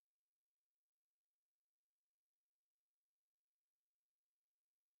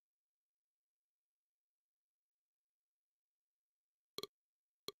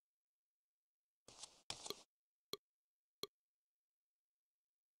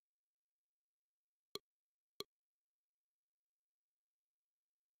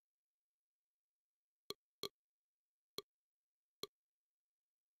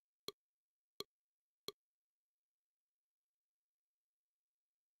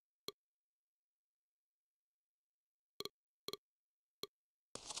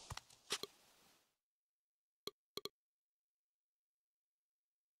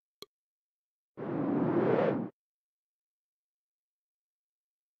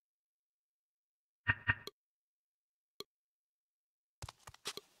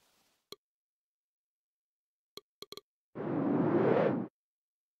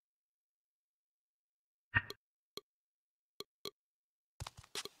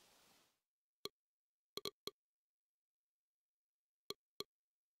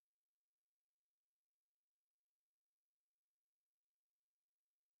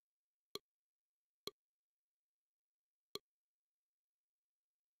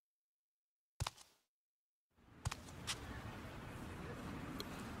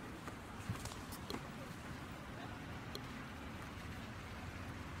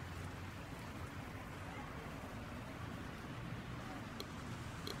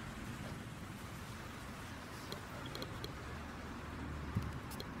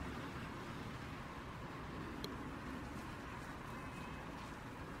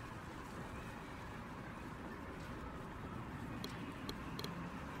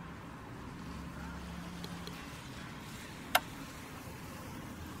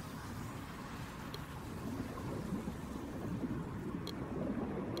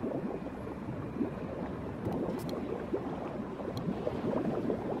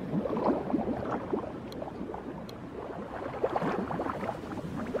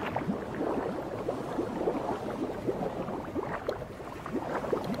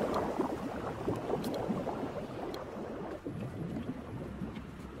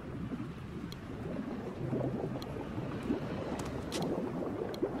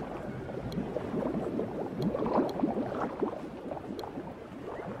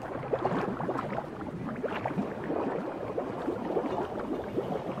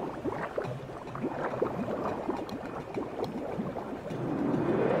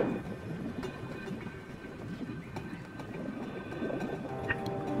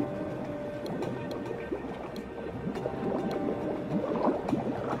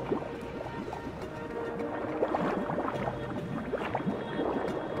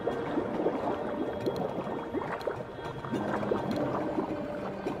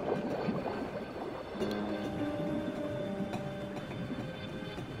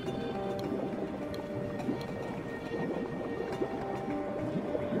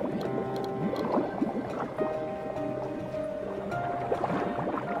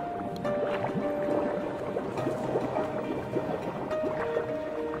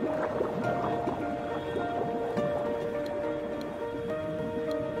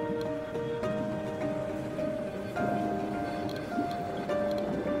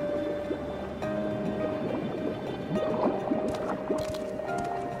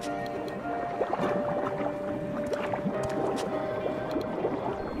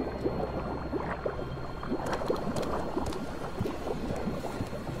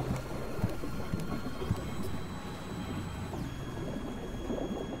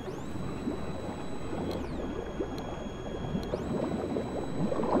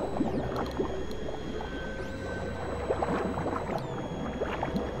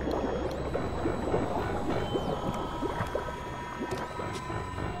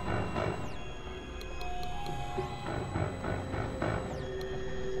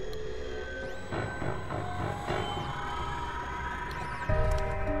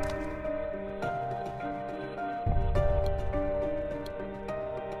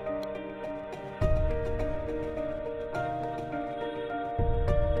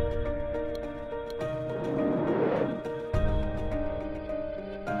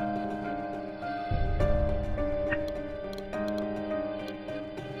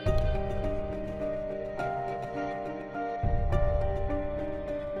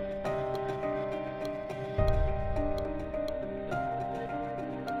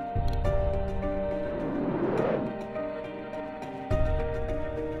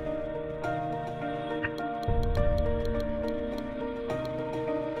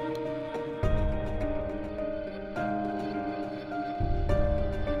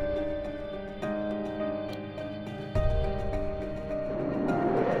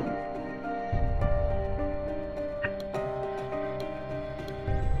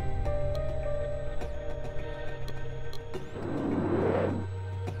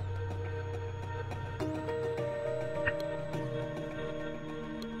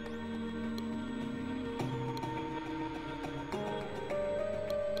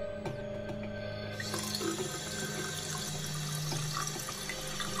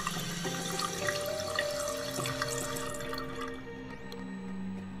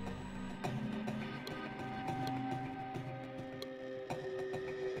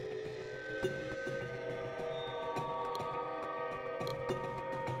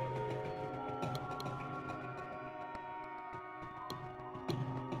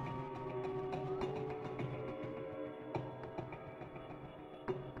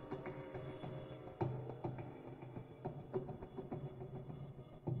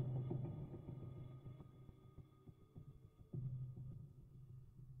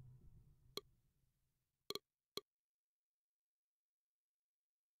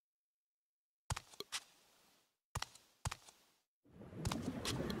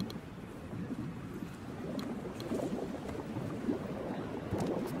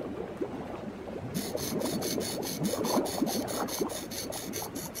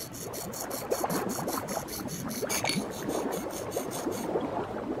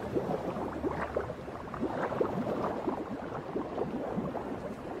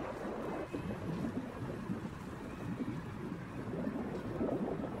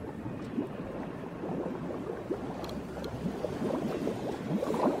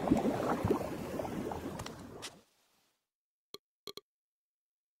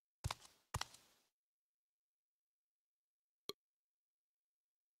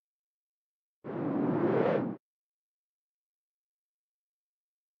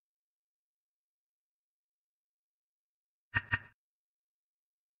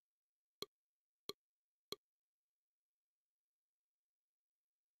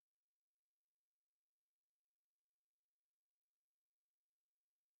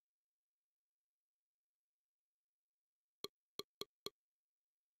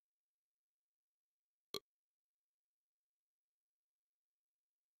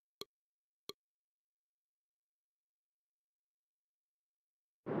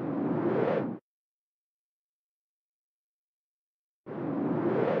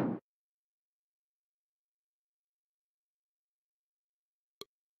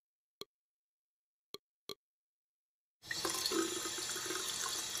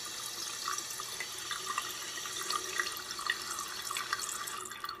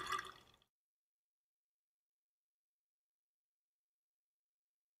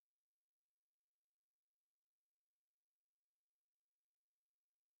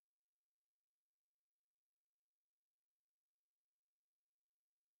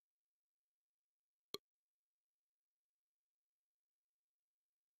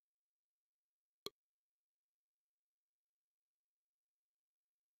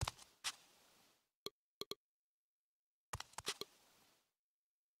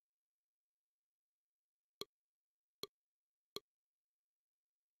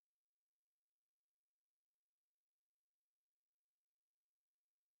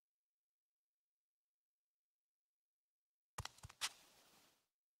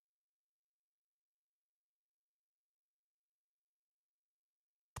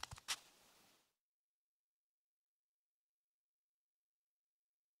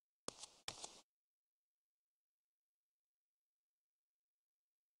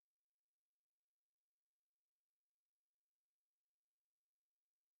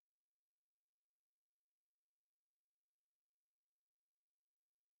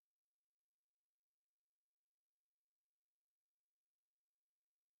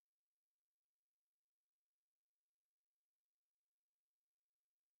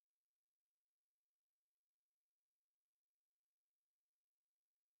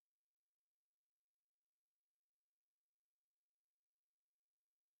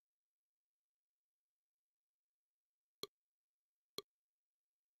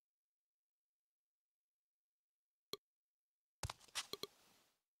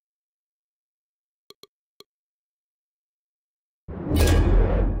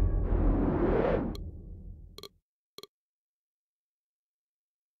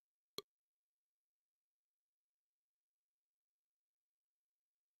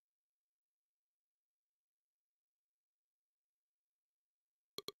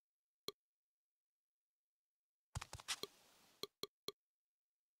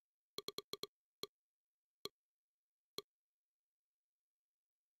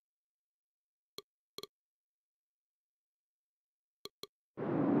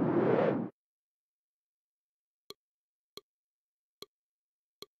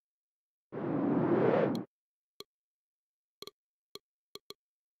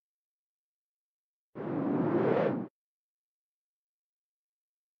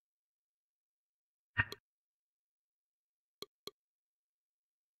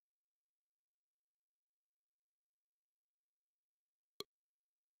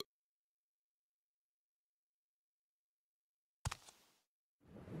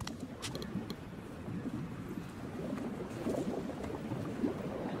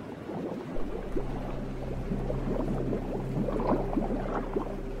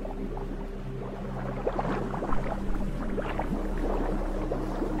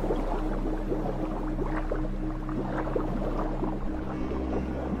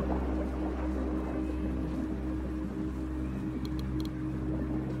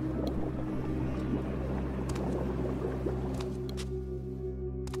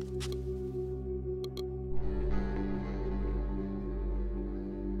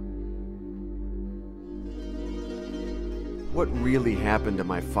 What really happened to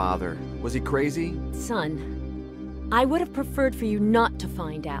my father? Was he crazy? Son, I would have preferred for you not to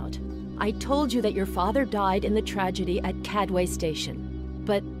find out. I told you that your father died in the tragedy at Cadway Station,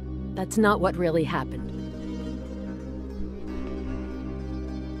 but that's not what really happened.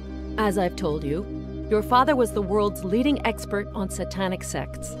 As I've told you, your father was the world's leading expert on satanic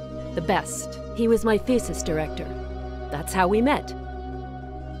sects. The best. He was my thesis director. That's how we met.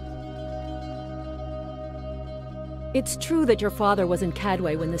 It's true that your father was in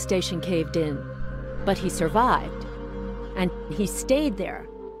Cadway when the station caved in, but he survived. And he stayed there,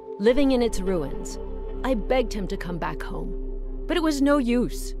 living in its ruins. I begged him to come back home, but it was no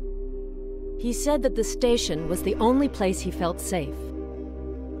use. He said that the station was the only place he felt safe.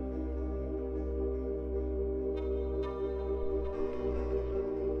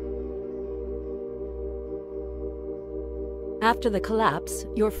 After the collapse,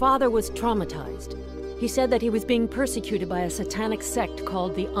 your father was traumatized. He said that he was being persecuted by a satanic sect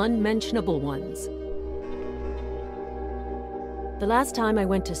called the Unmentionable Ones. The last time I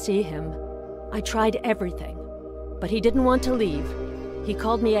went to see him, I tried everything, but he didn't want to leave. He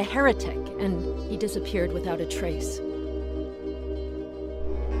called me a heretic, and he disappeared without a trace.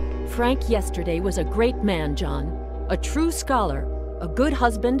 Frank yesterday was a great man, John. A true scholar, a good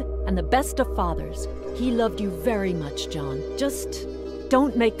husband, and the best of fathers. He loved you very much, John. Just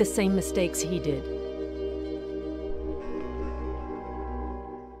don't make the same mistakes he did.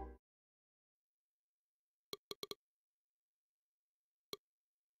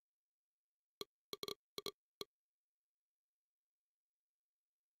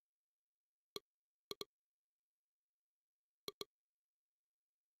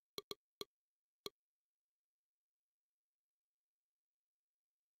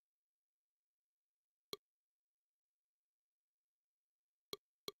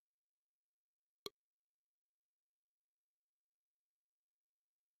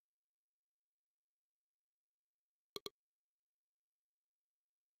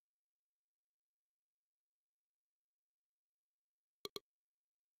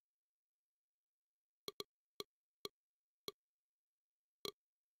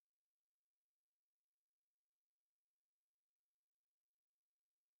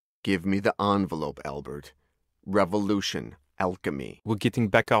 Give me the envelope, Albert. Revolution, alchemy. We're getting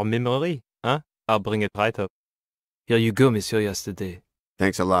back our memory, huh? I'll bring it right up. Here you go, Monsieur Yesterday.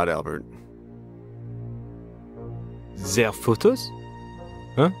 Thanks a lot, Albert. Their photos?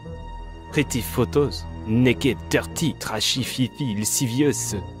 Huh? Pretty photos. Naked, dirty, trashy, fifi,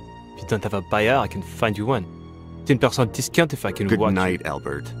 lascivious. If you don't have a buyer, I can find you one. 10% discount if I can watch. Good night,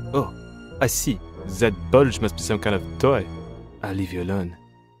 Albert. Oh, I see. That bulge must be some kind of toy. I'll leave you alone.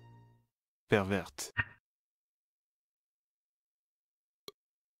 Pervert.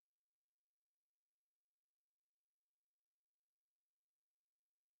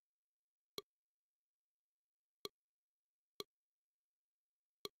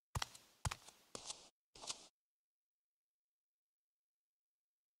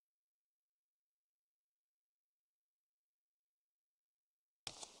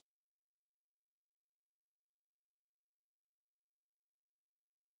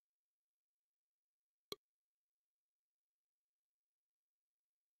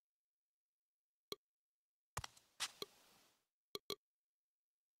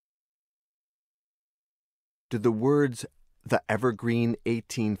 Do the words, the Evergreen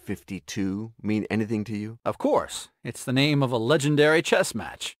 1852, mean anything to you? Of course. It's the name of a legendary chess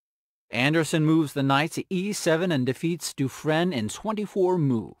match. Anderson moves the knight to e7 and defeats Dufresne in 24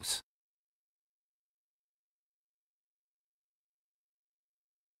 moves.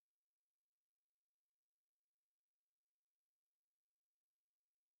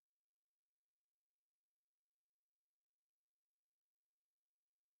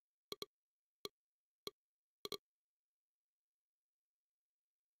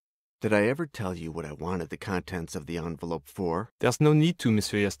 Did I ever tell you what I wanted the contents of the envelope for? There's no need to,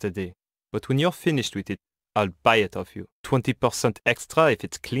 Monsieur Yesterday. But when you're finished with it, I'll buy it off you. 20% extra if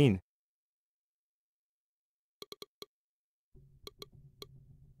it's clean.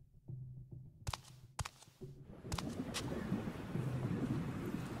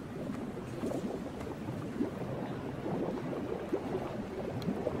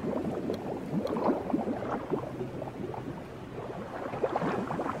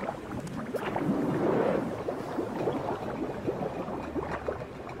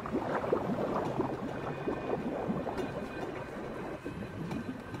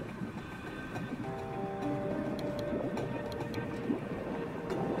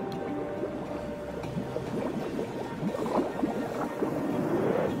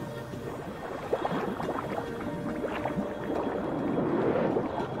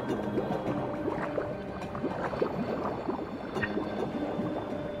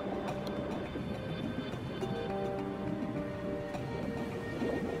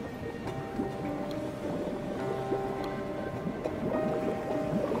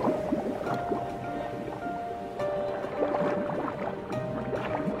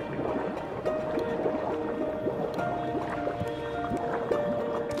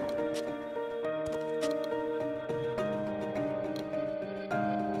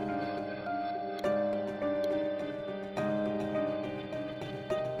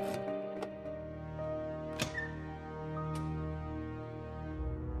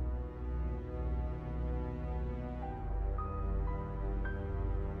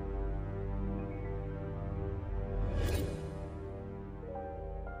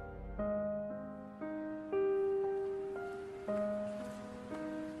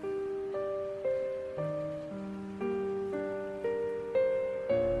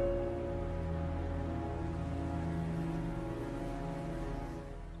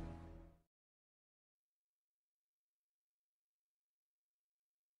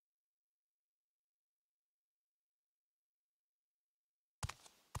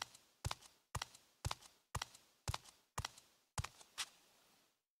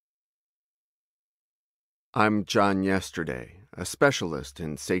 I'm John Yesterday, a specialist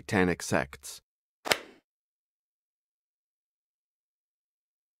in satanic sects.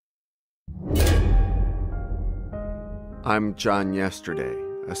 I'm John Yesterday,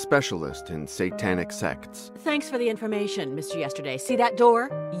 a specialist in satanic sects. Thanks for the information, Mr. Yesterday. See that door?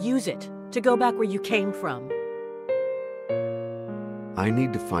 Use it to go back where you came from. I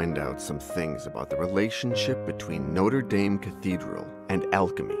need to find out some things about the relationship between Notre Dame Cathedral and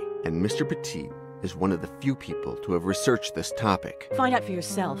alchemy, and Mr. Petit is one of the few people to have researched this topic. Find out for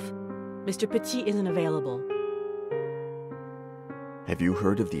yourself. Mr. Petit isn't available. Have you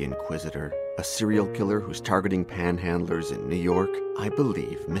heard of the Inquisitor, a serial killer who's targeting panhandlers in New York? I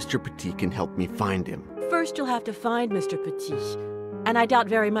believe Mr. Petit can help me find him. First, you'll have to find Mr. Petit, and I doubt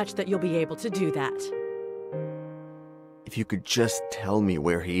very much that you'll be able to do that. If you could just tell me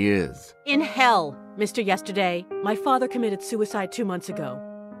where he is. In hell, Mr. Yesterday. My father committed suicide 2 months ago.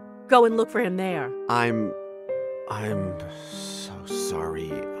 Go and look for him there. I'm so sorry.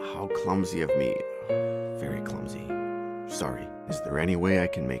 How clumsy of me. Very clumsy. Sorry. Is there any way I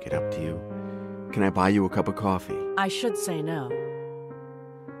can make it up to you? Can I buy you a cup of coffee? I should say no.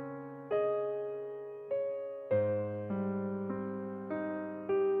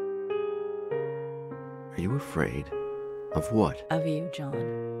 Are you afraid? Of what? Of you, John.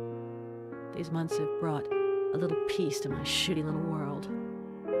 These months have brought a little peace to my shitty little world.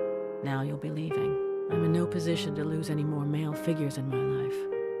 Now you'll be leaving. I'm in no position to lose any more male figures in my life.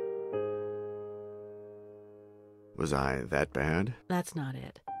 Was I that bad? That's not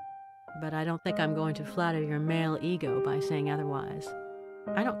it. But I don't think I'm going to flatter your male ego by saying otherwise.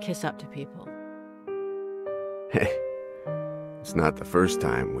 I don't kiss up to people. Hey, it's not the first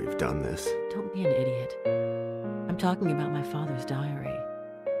time we've done this. Don't be an idiot. I'm talking about my father's diary.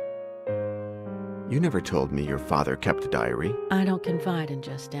 You never told me your father kept a diary. I don't confide in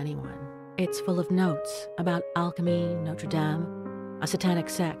just anyone. It's full of notes about alchemy, Notre Dame, a satanic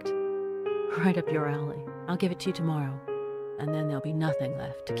sect. Right up your alley. I'll give it to you tomorrow, and then there'll be nothing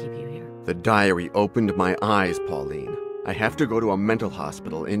left to keep you here. The diary opened my eyes, Pauline. I have to go to a mental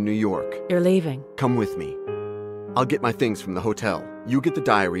hospital in New York. You're leaving. Come with me. I'll get my things from the hotel. You get the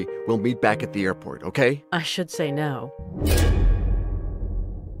diary. We'll meet back at the airport, okay? I should say no.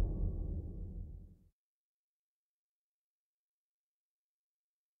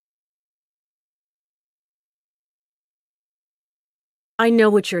 I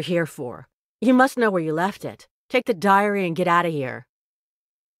know what you're here for. You must know where you left it. Take the diary and get out of here.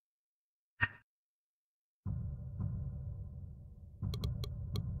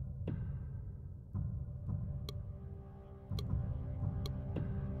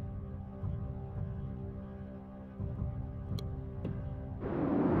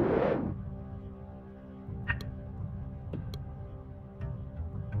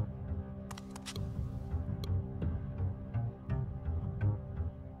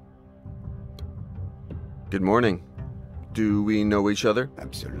 Good morning. Do we know each other?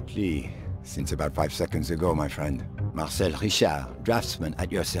 Absolutely. Since about 5 seconds ago, my friend. Marcel Richard, draftsman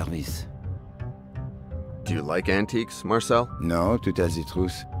at your service. Do you like antiques, Marcel? No, to tell the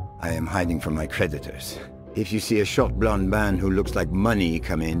truth, I am hiding from my creditors. If you see a short blonde man who looks like money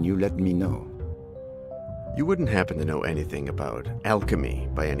come in, you let me know. You wouldn't happen to know anything about alchemy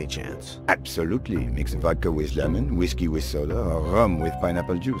by any chance? Absolutely. Mix vodka with lemon, whiskey with soda, or rum with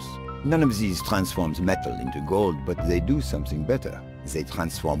pineapple juice. None of these transforms metal into gold, but they do something better. They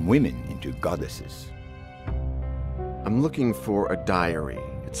transform women into goddesses. I'm looking for a diary.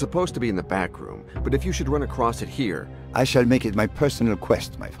 It's supposed to be in the back room, but if you should run across it here... I shall make it my personal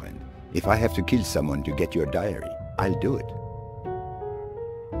quest, my friend. If I have to kill someone to get your diary, I'll do it.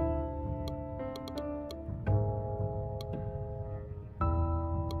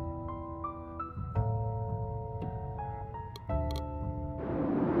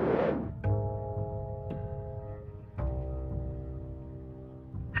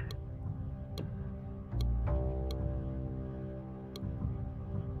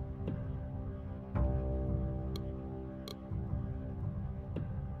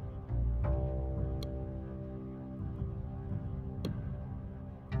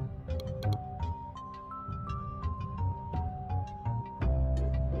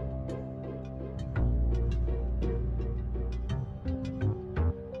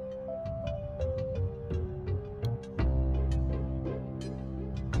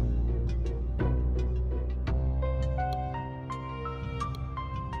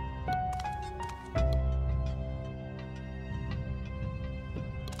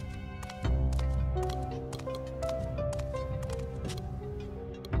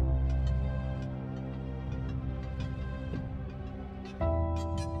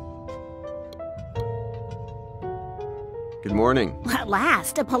 Good morning. At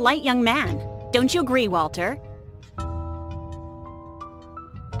last, a polite young man. Don't you agree, Walter?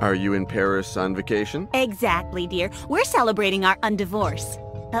 Are you in Paris on vacation? Exactly, dear. We're celebrating our undivorce.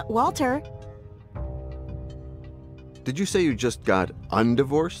 Walter? Did you say you just got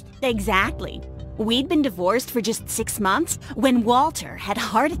undivorced? Exactly. We'd been divorced for just 6 months when Walter had a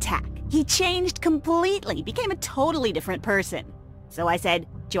heart attack. He changed completely, became a totally different person. So I said,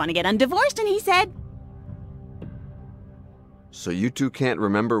 "Do you want to get undivorced?" And he said, So you two can't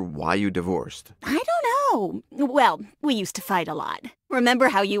remember why you divorced? "I don't know. Well, we used to fight a lot. Remember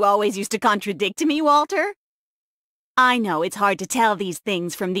how you always used to contradict me, Walter? I know it's hard to tell these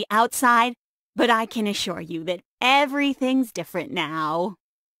things from the outside, but I can assure you that everything's different now."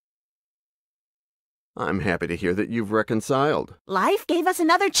 I'm happy to hear that you've reconciled. Life gave us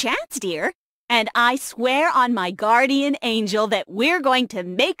another chance, dear. And I swear on my guardian angel that we're going to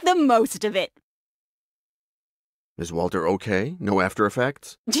make the most of it. Is Walter okay? No after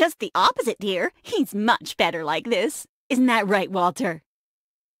effects? Just the opposite, dear. He's much better like this. Isn't that right, Walter?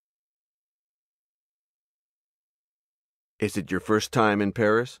 Is it your first time in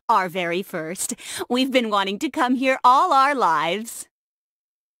Paris? Our very first. We've been wanting to come here all our lives.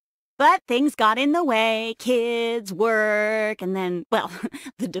 But things got in the way. Kids, work, and then, well,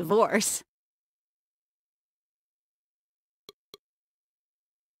 the divorce.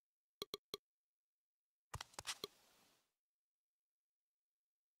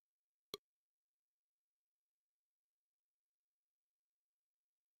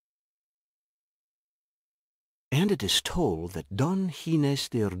 And it is told that Don Gines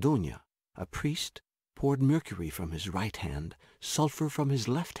de Orduña, a priest, poured mercury from his right hand, sulfur from his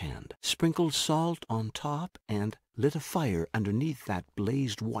left hand, sprinkled salt on top, and lit a fire underneath that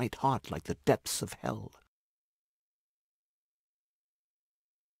blazed white hot like the depths of hell.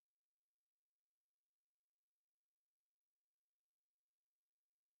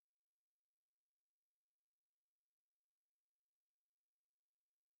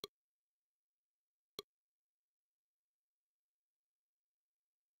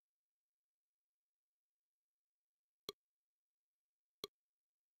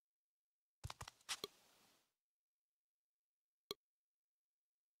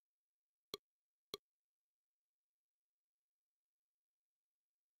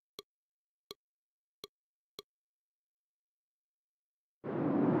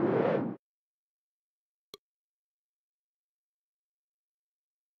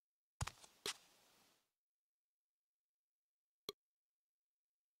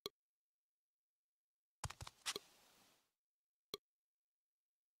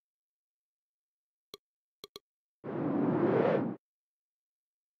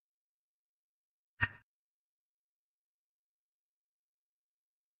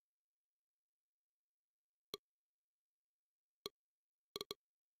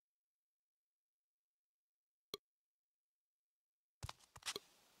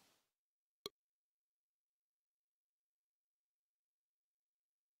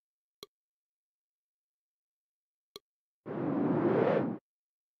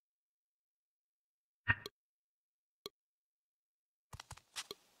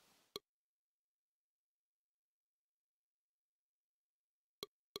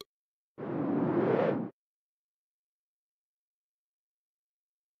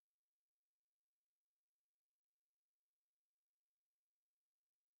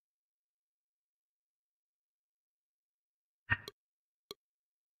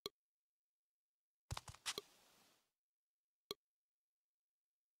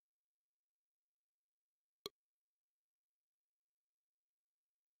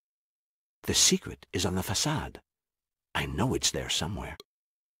 The secret is on the facade. I know it's there somewhere.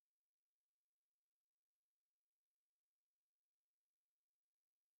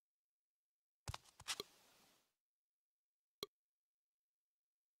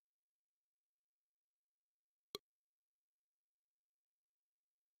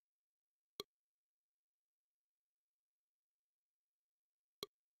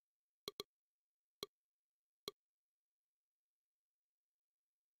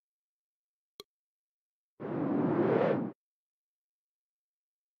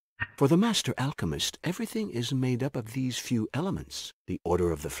 For the master alchemist, everything is made up of these few elements. The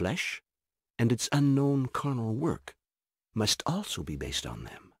order of the flesh and its unknown carnal work must also be based on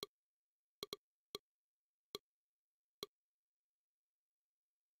them.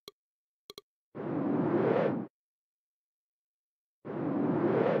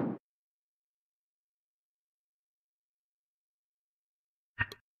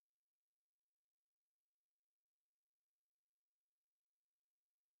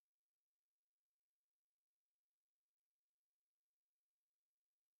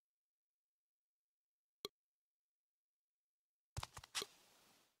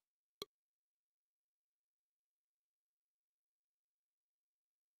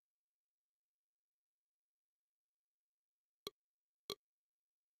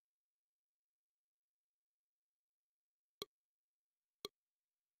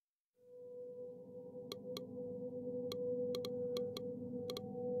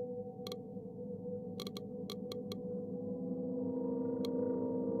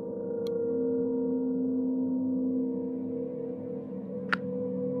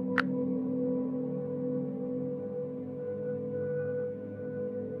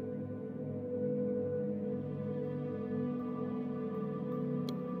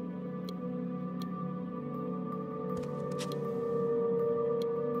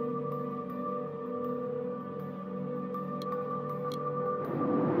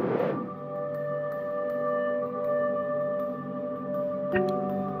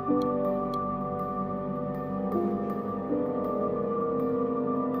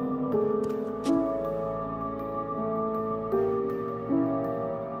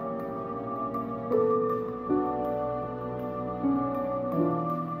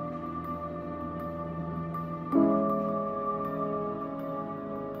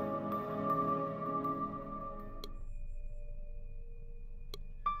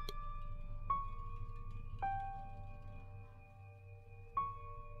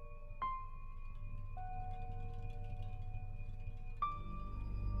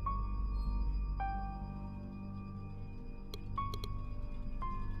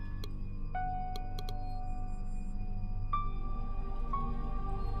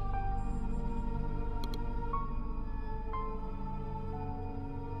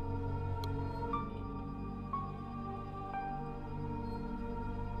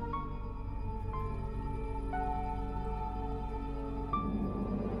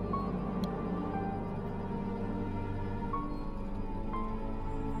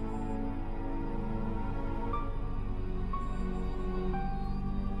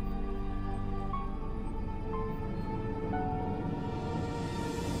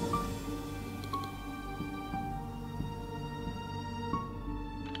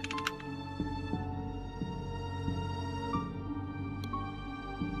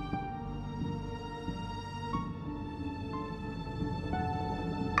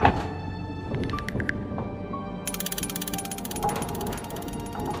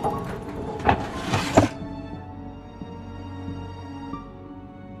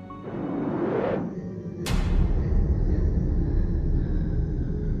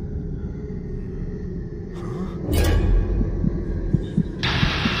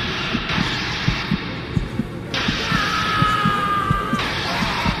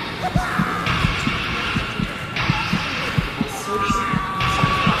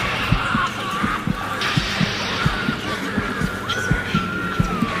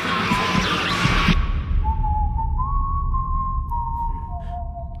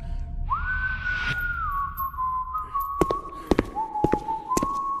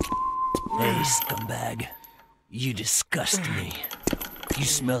 Hey, scumbag. You disgust me. You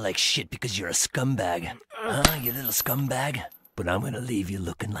smell like shit because you're a scumbag. Huh, you little scumbag? But I'm gonna leave you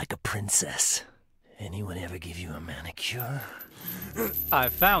looking like a princess. Anyone ever give you a manicure? I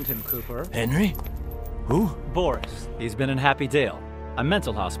found him, Cooper. Henry? Who? Boris. He's been in Happy Dale, a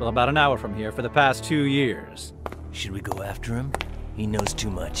mental hospital about an hour from here for the past 2 years. Should we go after him? He knows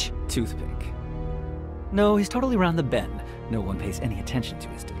too much. Toothpick. No, he's totally round the bend. No one pays any attention to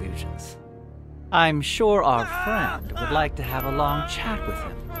his delusions. I'm sure our friend would like to have a long chat with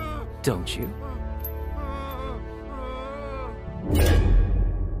him, don't you?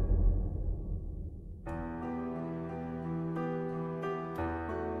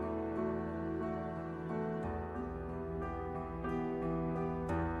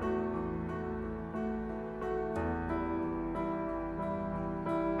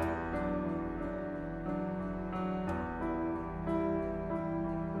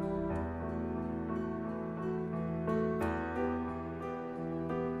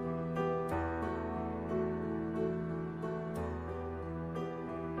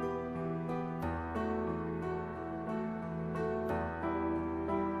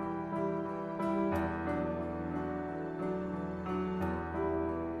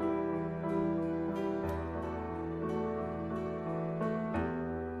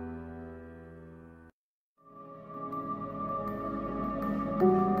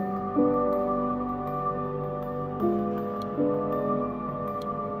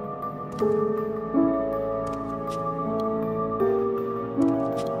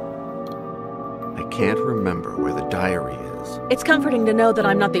 I can't remember where the diary is. It's comforting to know that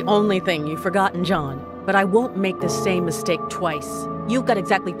I'm not the only thing you've forgotten, John. But I won't make the same mistake twice. You've got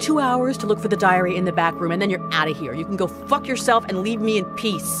exactly 2 hours to look for the diary in the back room, and then you're out of here. You can go fuck yourself and leave me in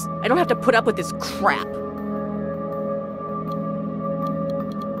peace. I don't have to put up with this crap.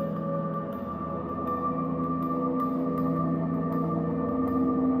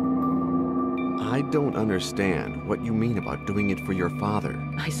 I don't understand what you mean about doing it for your father.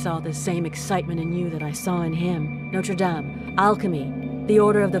 I saw the same excitement in you that I saw in him. Notre Dame, alchemy, the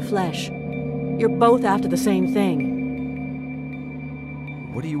Order of the Flesh. You're both after the same thing.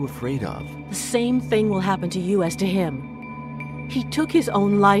 What are you afraid of? The same thing will happen to you as to him. He took his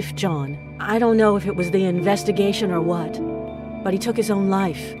own life, John. I don't know if it was the investigation or what, but he took his own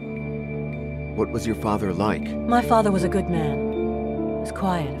life. What was your father like? My father was a good man. He was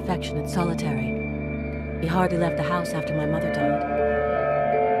quiet, affectionate, solitary. He hardly left the house after my mother died.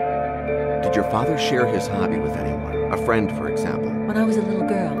 Did your father share his hobby with anyone? A friend, for example? When I was a little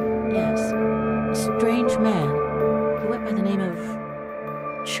girl, yes. A strange man. He went by the name of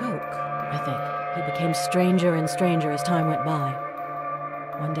Choke, I think. He became stranger and stranger as time went by.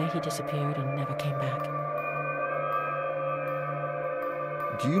 One day he disappeared and never came back.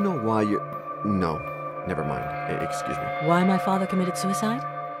 Do you know why you... No, never mind. Excuse me. Why my father committed suicide?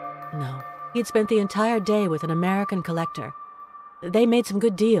 No. He had spent the entire day with an American collector. They made some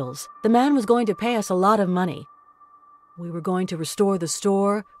good deals. The man was going to pay us a lot of money. We were going to restore the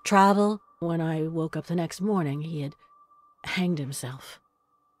store, travel. When I woke up the next morning, he had hanged himself.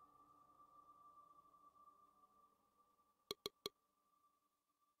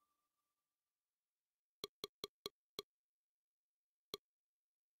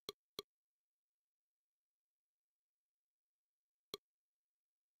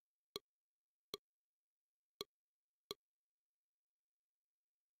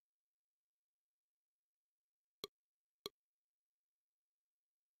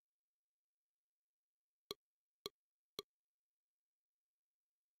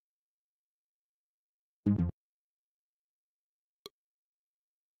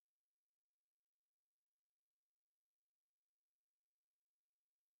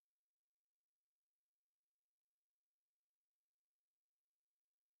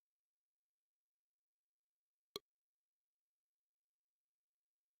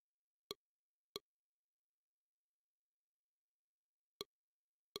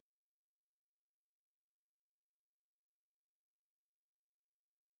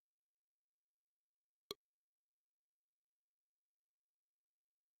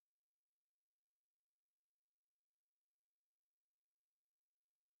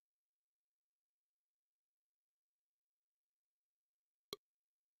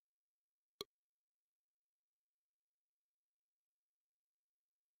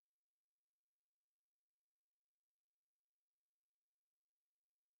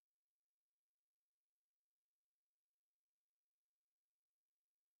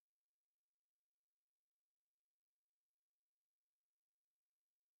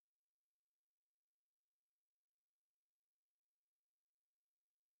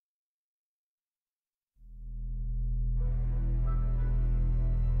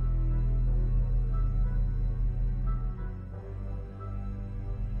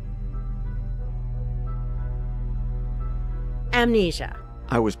 Amnesia.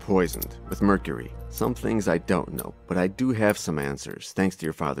 I was poisoned with mercury. Some things I don't know, but I do have some answers, thanks to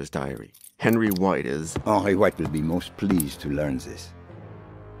your father's diary. Henry White is... Henry White will be most pleased to learn this.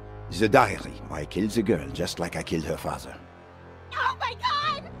 The diary. I killed the girl just like I killed her father. Oh my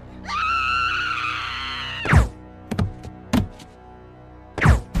god!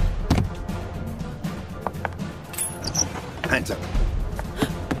 Hands up.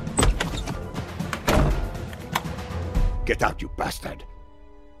 Get out, you bastard.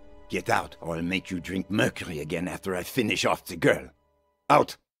 Get out, or I'll make you drink mercury again after I finish off the girl.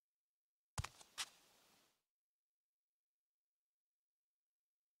 Out!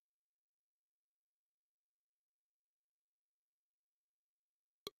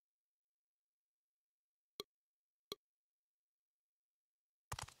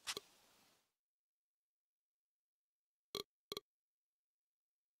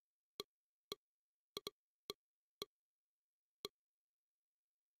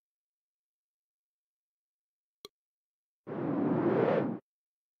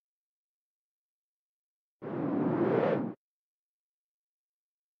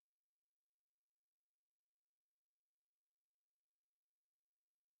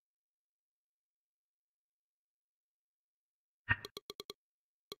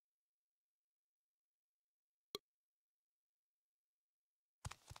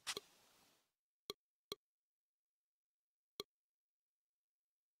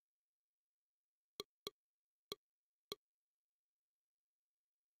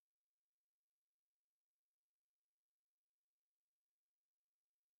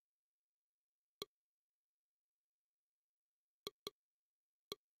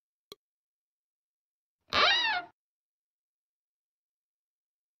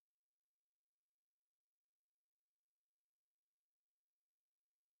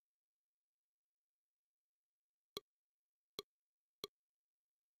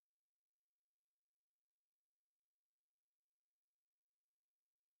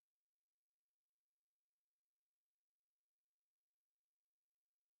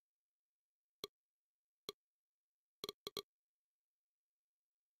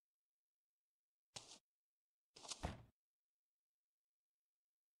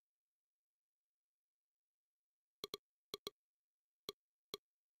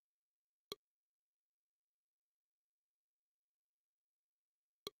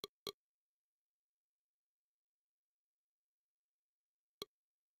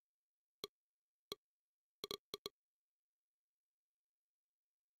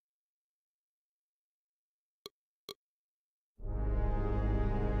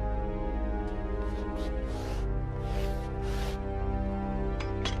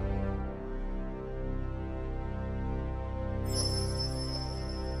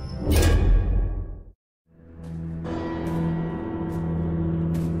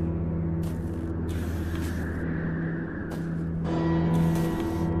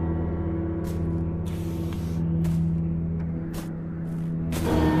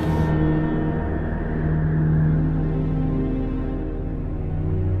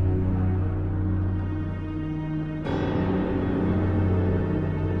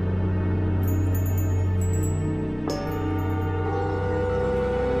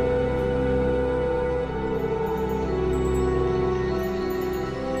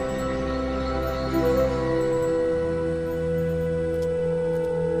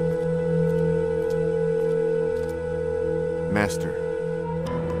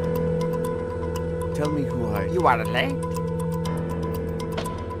 You are late.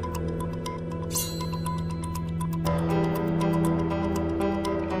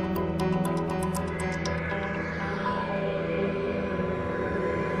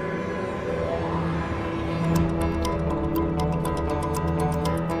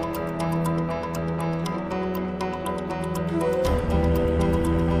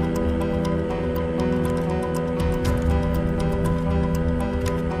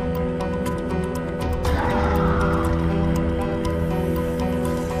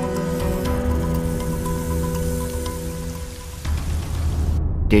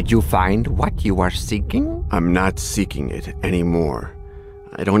 Did you find what you are seeking? I'm not seeking it anymore.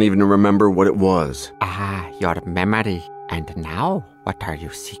 I don't even remember what it was. Ah, your memory. And now, what are you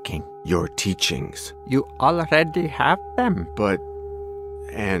seeking? Your teachings. You already have them. But...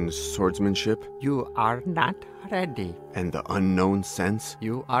 and swordsmanship? You are not ready. And the unknown sense?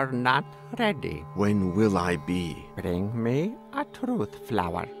 You are not ready. When will I be? Bring me a truth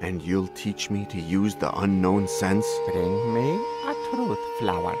flower. And you'll teach me to use the unknown sense? Bring me a truth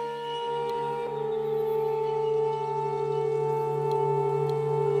flower.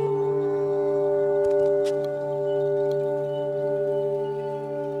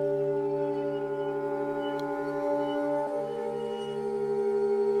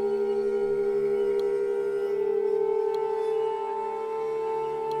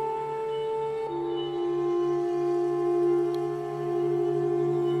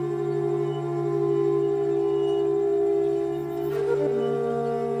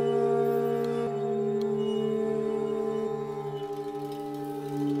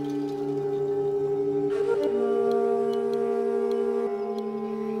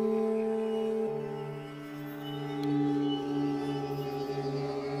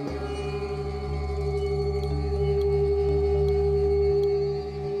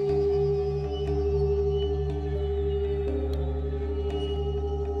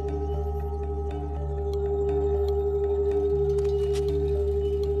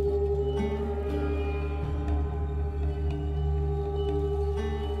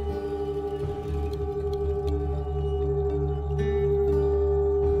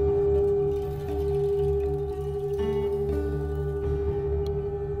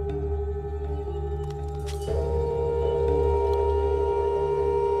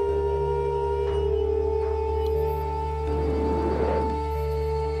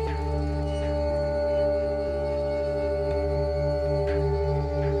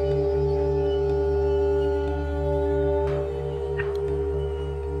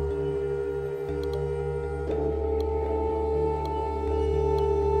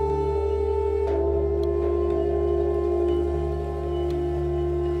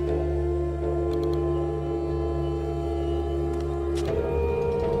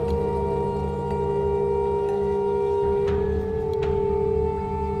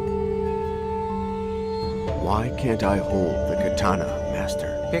 Why can't I hold the katana,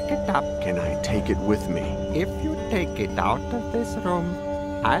 Master? Pick it up. Can I take it with me? If you take it out of this room,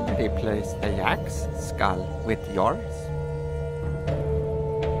 I'll replace the yak's skull with yours.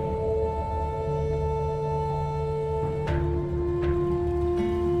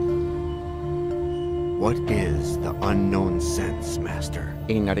 What is the unknown sense, Master?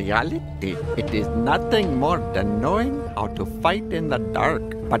 In reality, it is nothing more than knowing how to fight in the dark.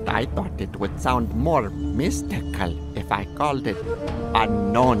 But I thought it would sound more mystical if I called it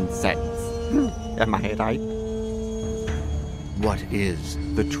unknown sense. Am I right? What is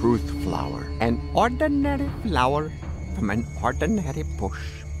the truth flower? An ordinary flower from an ordinary bush.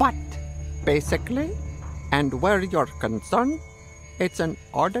 But, basically, and where you're concerned, it's an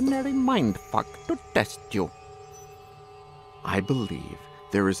ordinary mindfuck to test you. I believe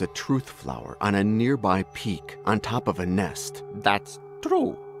there is a truth flower on a nearby peak on top of a nest. That's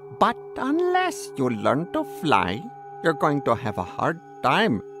true. But unless you learn to fly, you're going to have a hard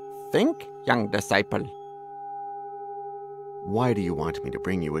time. Think, young disciple. Why do you want me to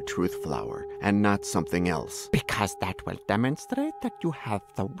bring you a truth flower and not something else? Because that will demonstrate that you have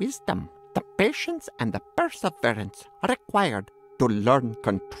the wisdom, the patience, and the perseverance required to learn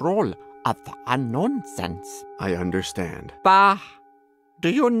control of the unknown sense. I understand. Bah! Do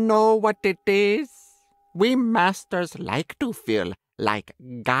you know what it is? We masters like to feel like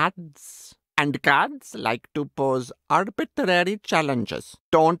gods. And gods like to pose arbitrary challenges.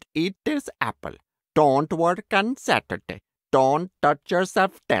 Don't eat this apple. Don't work on Saturday. Don't touch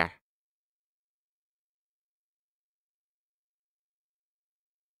yourself there.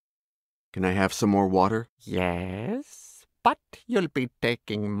 Can I have some more water? Yes, but you'll be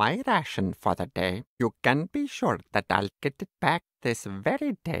taking my ration for the day. You can be sure that I'll get it back this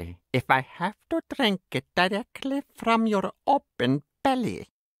very day if I have to drink it directly from your open belly.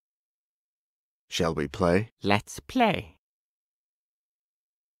 Shall we play? Let's play.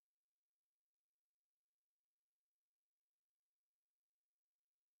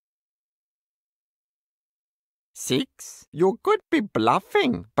 Six? You could be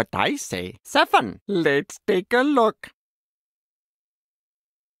bluffing, but I say 7. Let's take a look.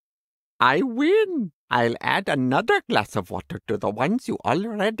 I win. I'll add another glass of water to the ones you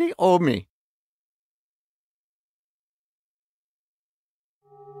already owe me.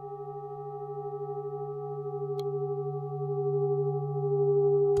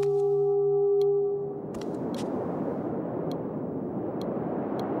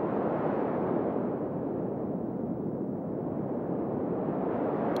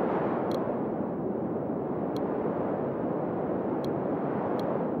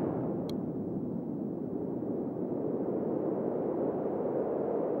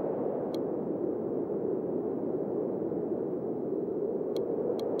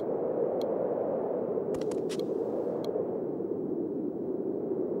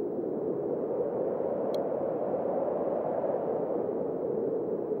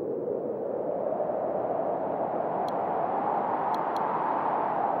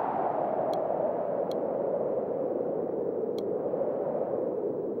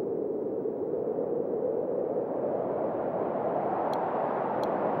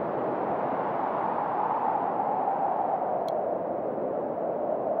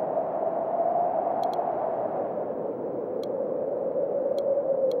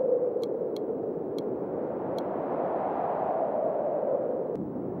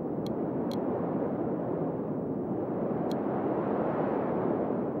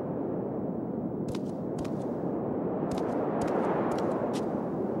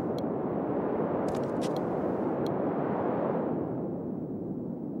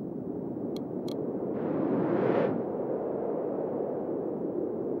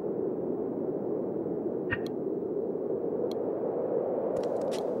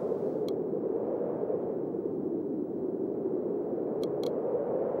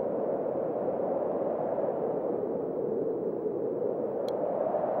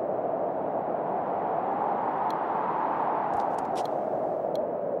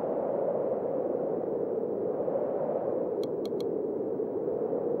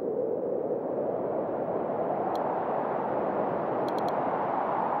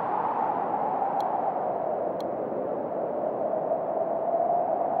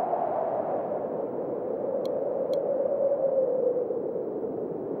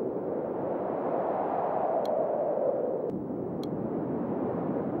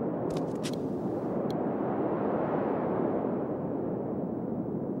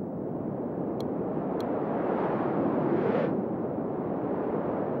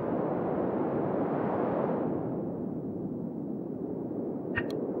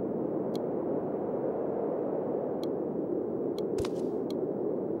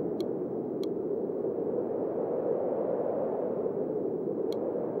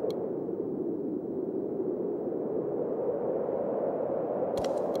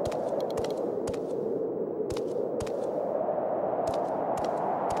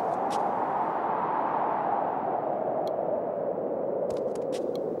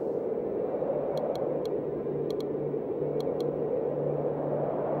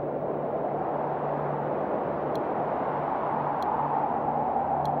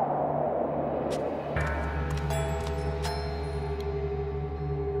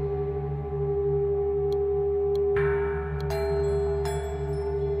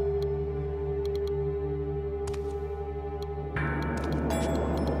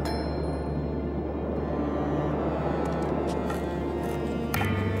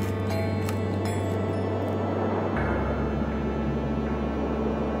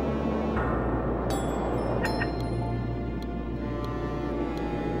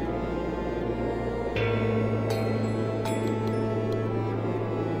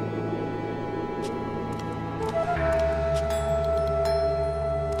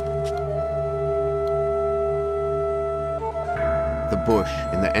 The bush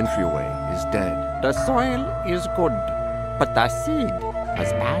in the entryway is dead. The soil is good, but the seed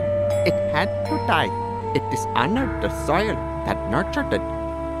was bad. It had to die. It dishonored the soil that nurtured it.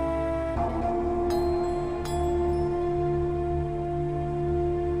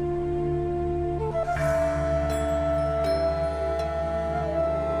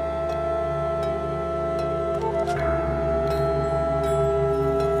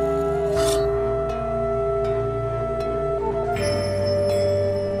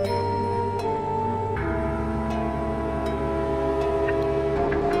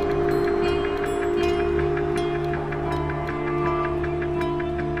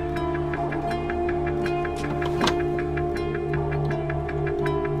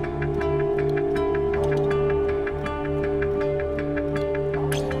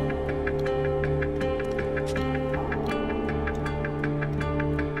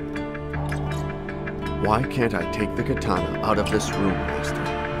 Why can't I take the katana out of this room, Master?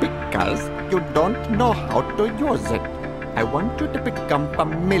 Because you don't know how to use it. I want you to become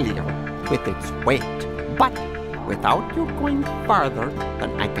familiar with its weight, but without you going farther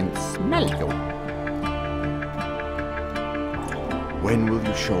than I can smell you. When will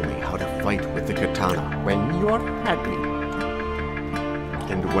you show me how to fight with the katana? When you're ready.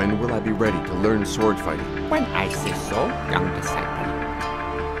 And when will I be ready to learn sword fighting? When I say so, young disciple.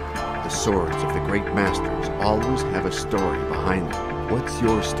 The swords of the great masters always have a story behind them. What's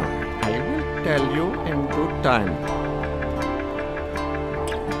your story? I will tell you in due time.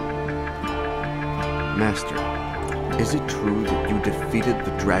 Master, is it true that you defeated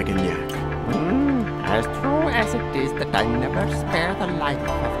the dragon yak? As true as it is that I never spare the life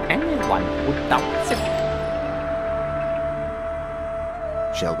of anyone who doubts it.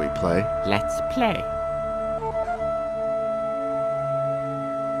 Shall we play? Let's play.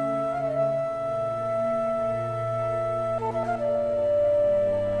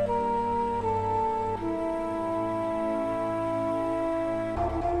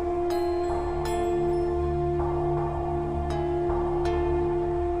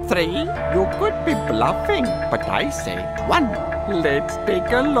 Three, you could be bluffing, but I say one. Let's take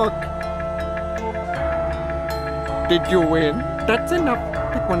a look. Did you win? That's enough.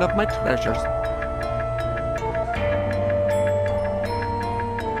 Pick one of my treasures.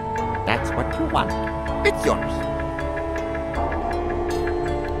 That's what you want. It's yours.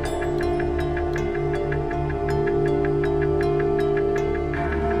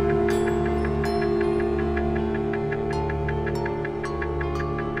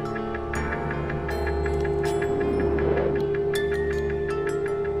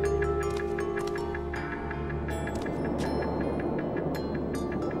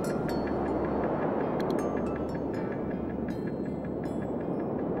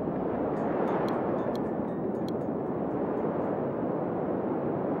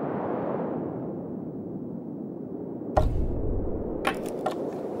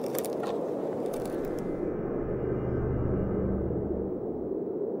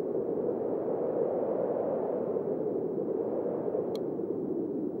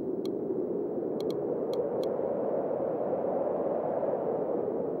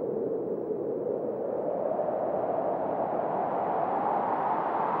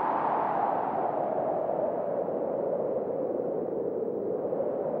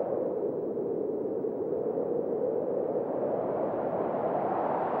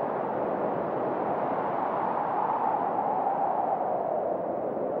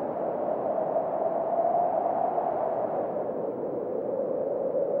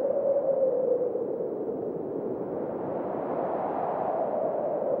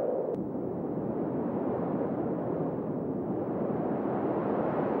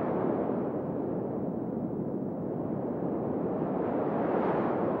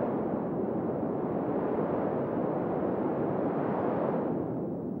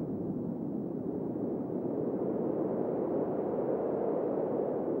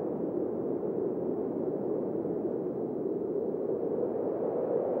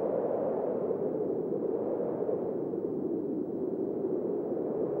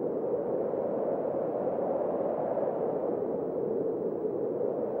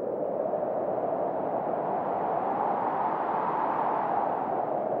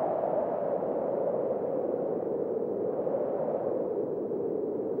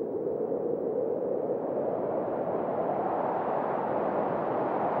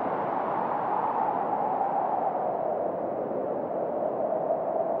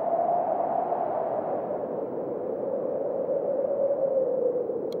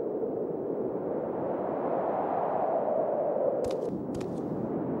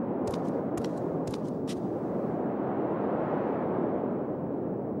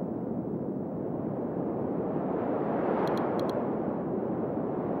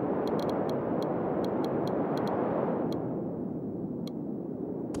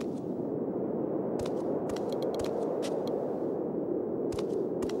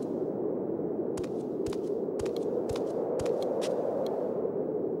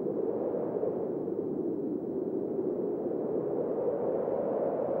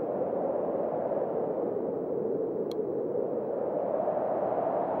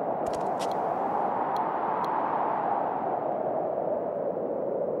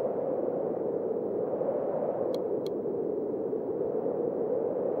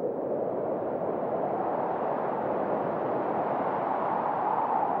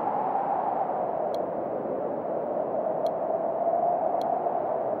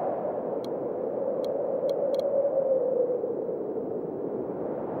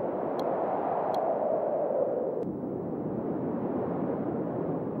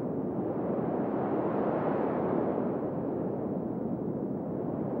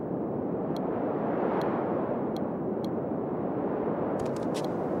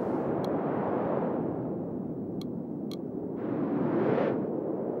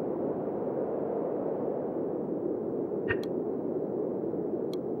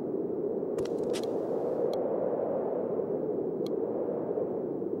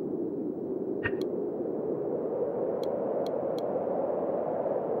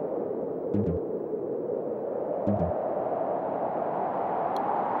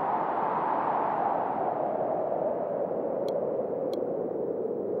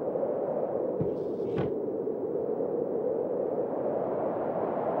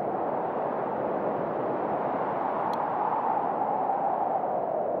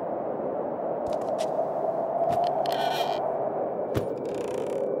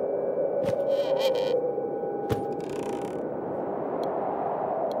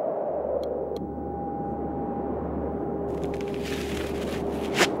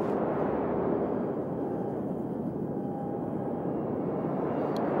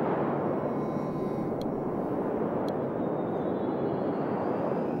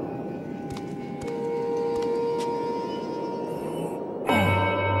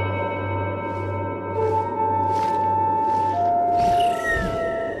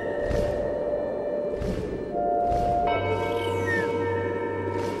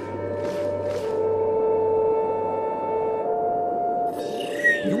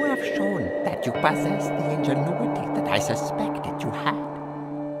 You have shown that you possess the ingenuity that I suspected you had.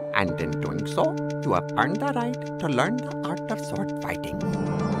 And in doing so, you have earned the right to learn the art of sword fighting.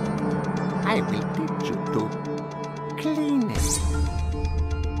 I will teach you to clean it,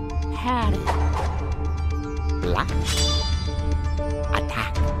 harry, block,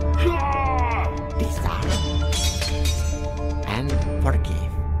 attack, disarm, and forgive.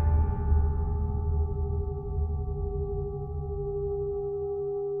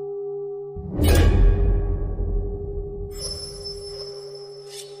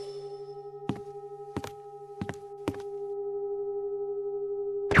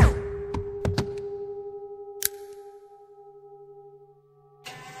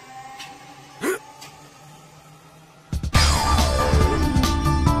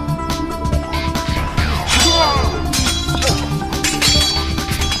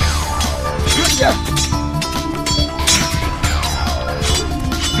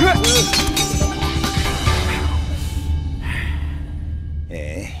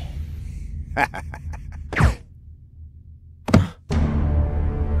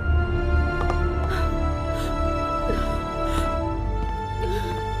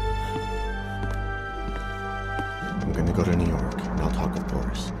 I'm gonna go to New York, and I'll talk with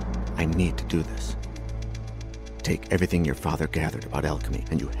Boris. I need to do this. Take everything your father gathered about alchemy,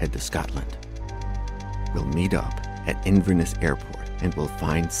 and you head to Scotland. We'll meet up at Inverness Airport, and we'll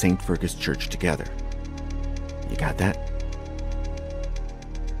find St. Fergus Church together. You got that?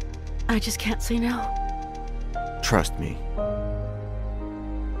 I just can't say no. Trust me.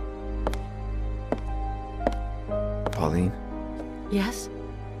 Pauline? Yes?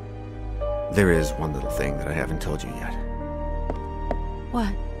 There is one little thing that I haven't told you yet.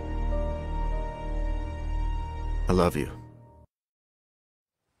 What? I love you.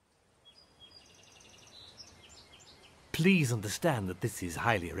 Please understand that this is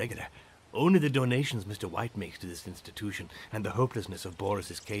highly irregular. Only the donations Mr. White makes to this institution and the hopelessness of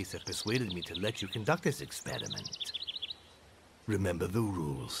Boris's case have persuaded me to let you conduct this experiment. Remember the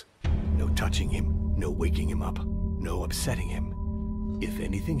rules. No touching him, no waking him up, no upsetting him. If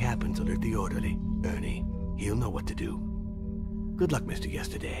anything happens, alert the orderly, Ernie. He'll know what to do. Good luck, Mr.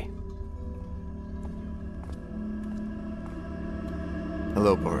 Yesterday.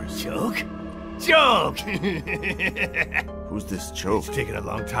 Hello, Boris. Joke? Joke! Who's this joke? It's taken a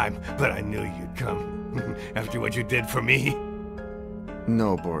long time, but I knew you'd come. After what you did for me.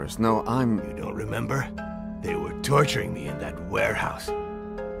 No, Boris, no, You don't remember? They were torturing me in that warehouse.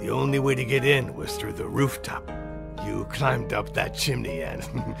 The only way to get in was through the rooftop. You climbed up that chimney and...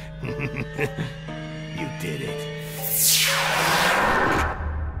 you did it.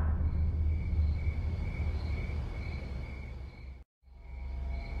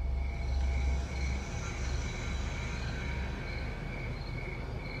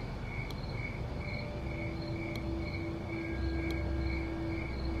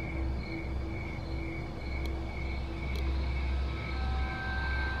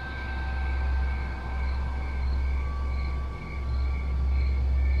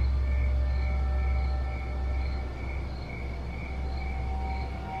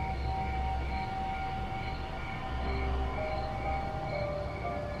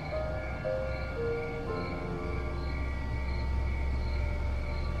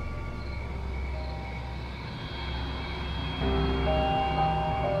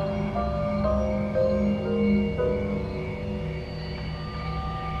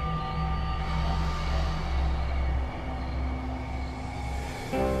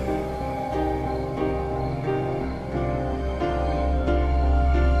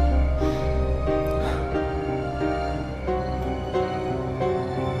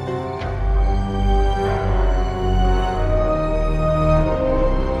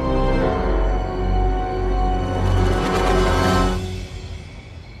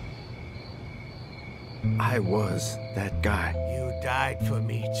 I was that guy. You died for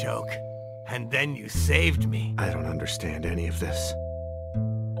me, Choke. And then you saved me. I don't understand any of this.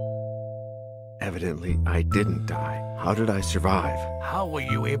 Evidently, I didn't die. How did I survive? How were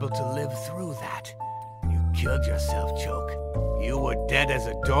you able to live through that? You killed yourself, Choke. You were dead as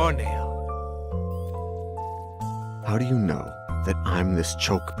a doornail. How do you know that I'm this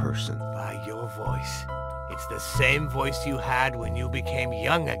Choke person? By your voice. It's the same voice you had when you became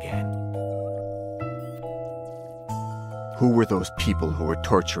young again. Who were those people who were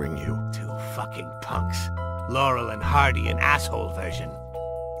torturing you? 2 fucking punks. Laurel and Hardy, an asshole version.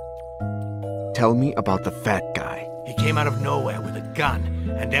 Tell me about the fat guy. He came out of nowhere with a gun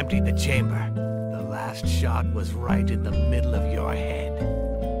and emptied the chamber. The last shot was right in the middle of your head.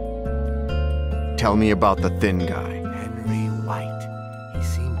 Tell me about the thin guy. Henry White. He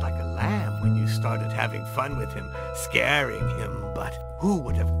seemed like a lamb when you started having fun with him, scaring him, but who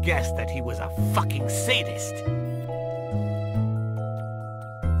would have guessed that he was a fucking sadist?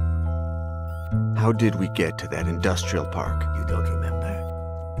 How did we get to that industrial park? You don't remember?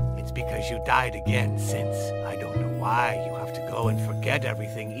 It's because you died again since. I don't know why you have to go and forget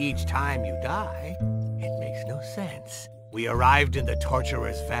everything each time you die. It makes no sense. We arrived in the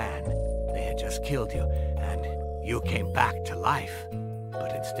torturer's van. They had just killed you, and you came back to life.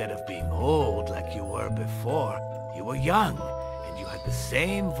 But instead of being old like you were before, you were young, and you had the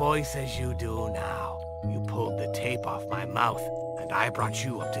same voice as you do now. You pulled the tape off my mouth, and I brought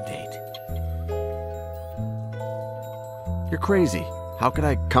you up to date. You're crazy. How could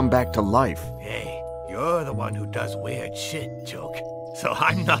I come back to life? Hey, you're the one who does weird shit, Choke. So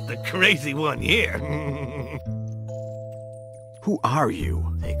I'm not the crazy one here. Who are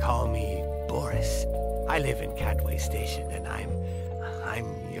you? They call me Boris. I live in Cadway Station, and I'm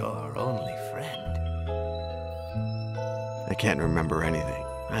your only friend. I can't remember anything.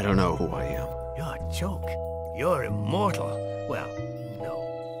 I don't know who I am. You're Choke. You're immortal. Well, no,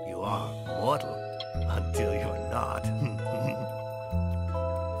 you are mortal. Until you're not.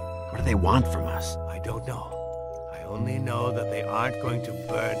 What do they want from us? I don't know. I only know that they aren't going to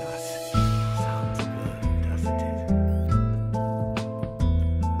burn us. Sounds good, doesn't it?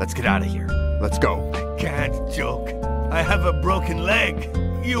 Let's get out of here. Let's go. I can't, Choke. I have a broken leg.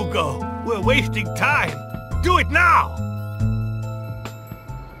 You go. We're wasting time. Do it now!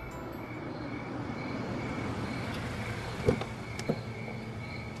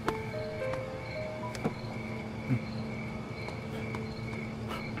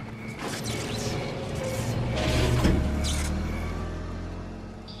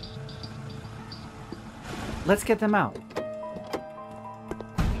 Let's get them out.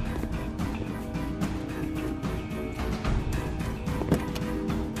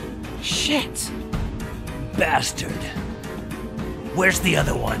 Shit! Bastard. Where's the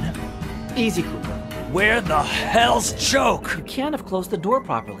other one? Easy, Cooper. Where the hell's Choke? You can't have closed the door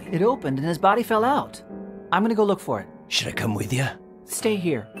properly. It opened and his body fell out. I'm gonna go look for it. Should I come with you? Stay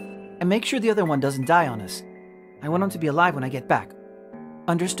here. And make sure the other one doesn't die on us. I want him to be alive when I get back.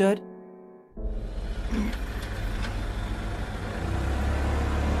 Understood?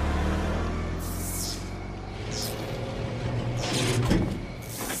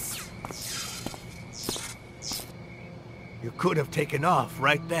 You could have taken off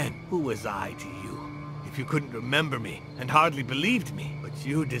right then. Who was I to you? If you couldn't remember me and hardly believed me, but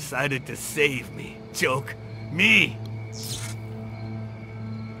you decided to save me. Choke. Me!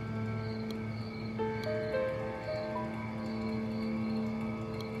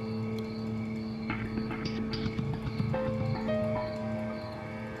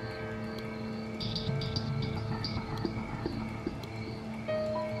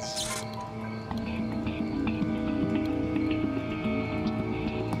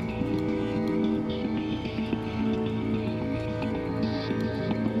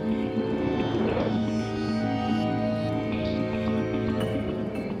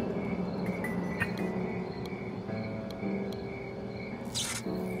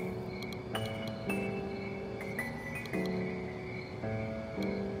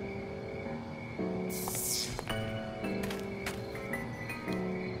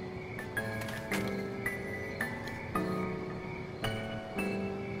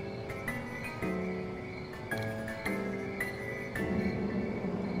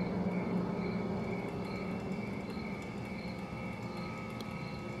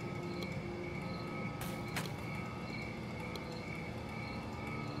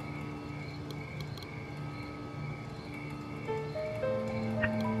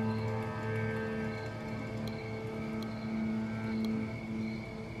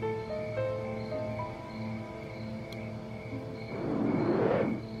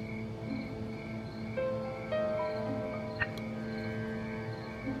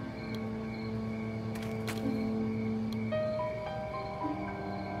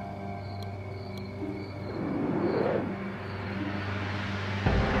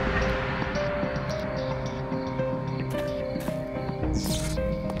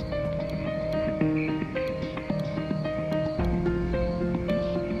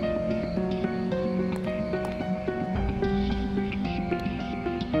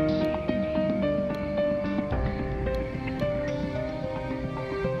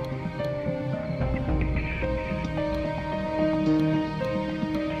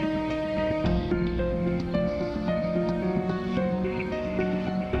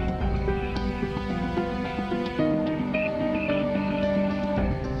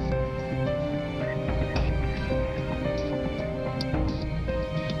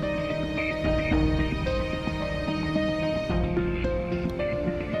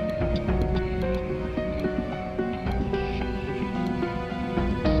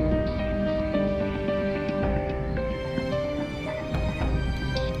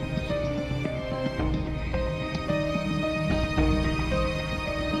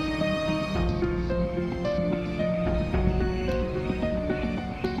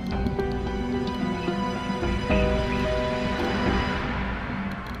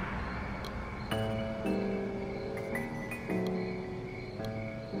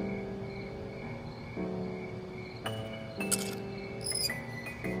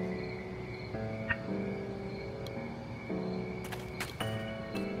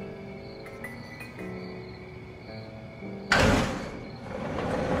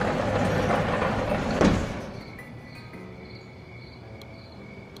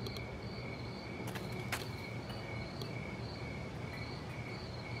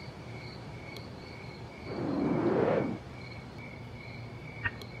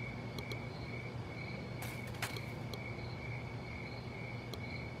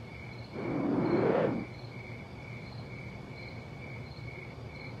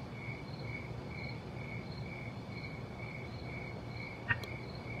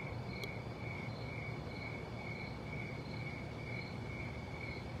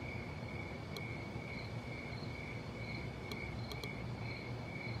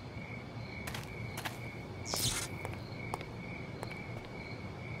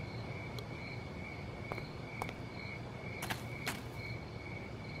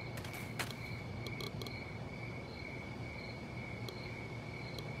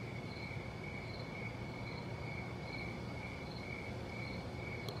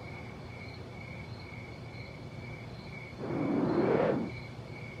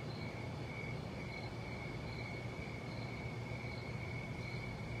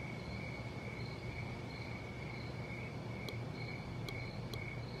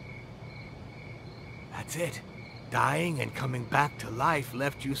 That's it. Dying and coming back to life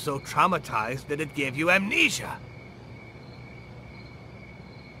left you so traumatized that it gave you amnesia.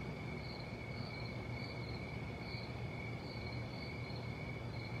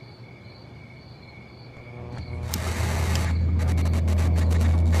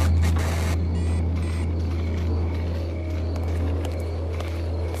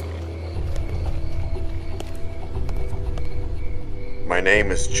 My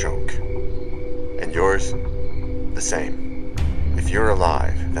name is Choke. And yours? The same. If you're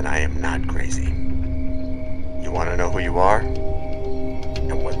alive, then I am not crazy. You want to know who you are?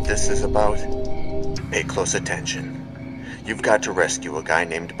 And what this is about? Pay close attention. You've got to rescue a guy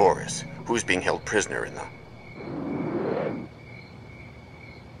named Boris, who's being held prisoner in the...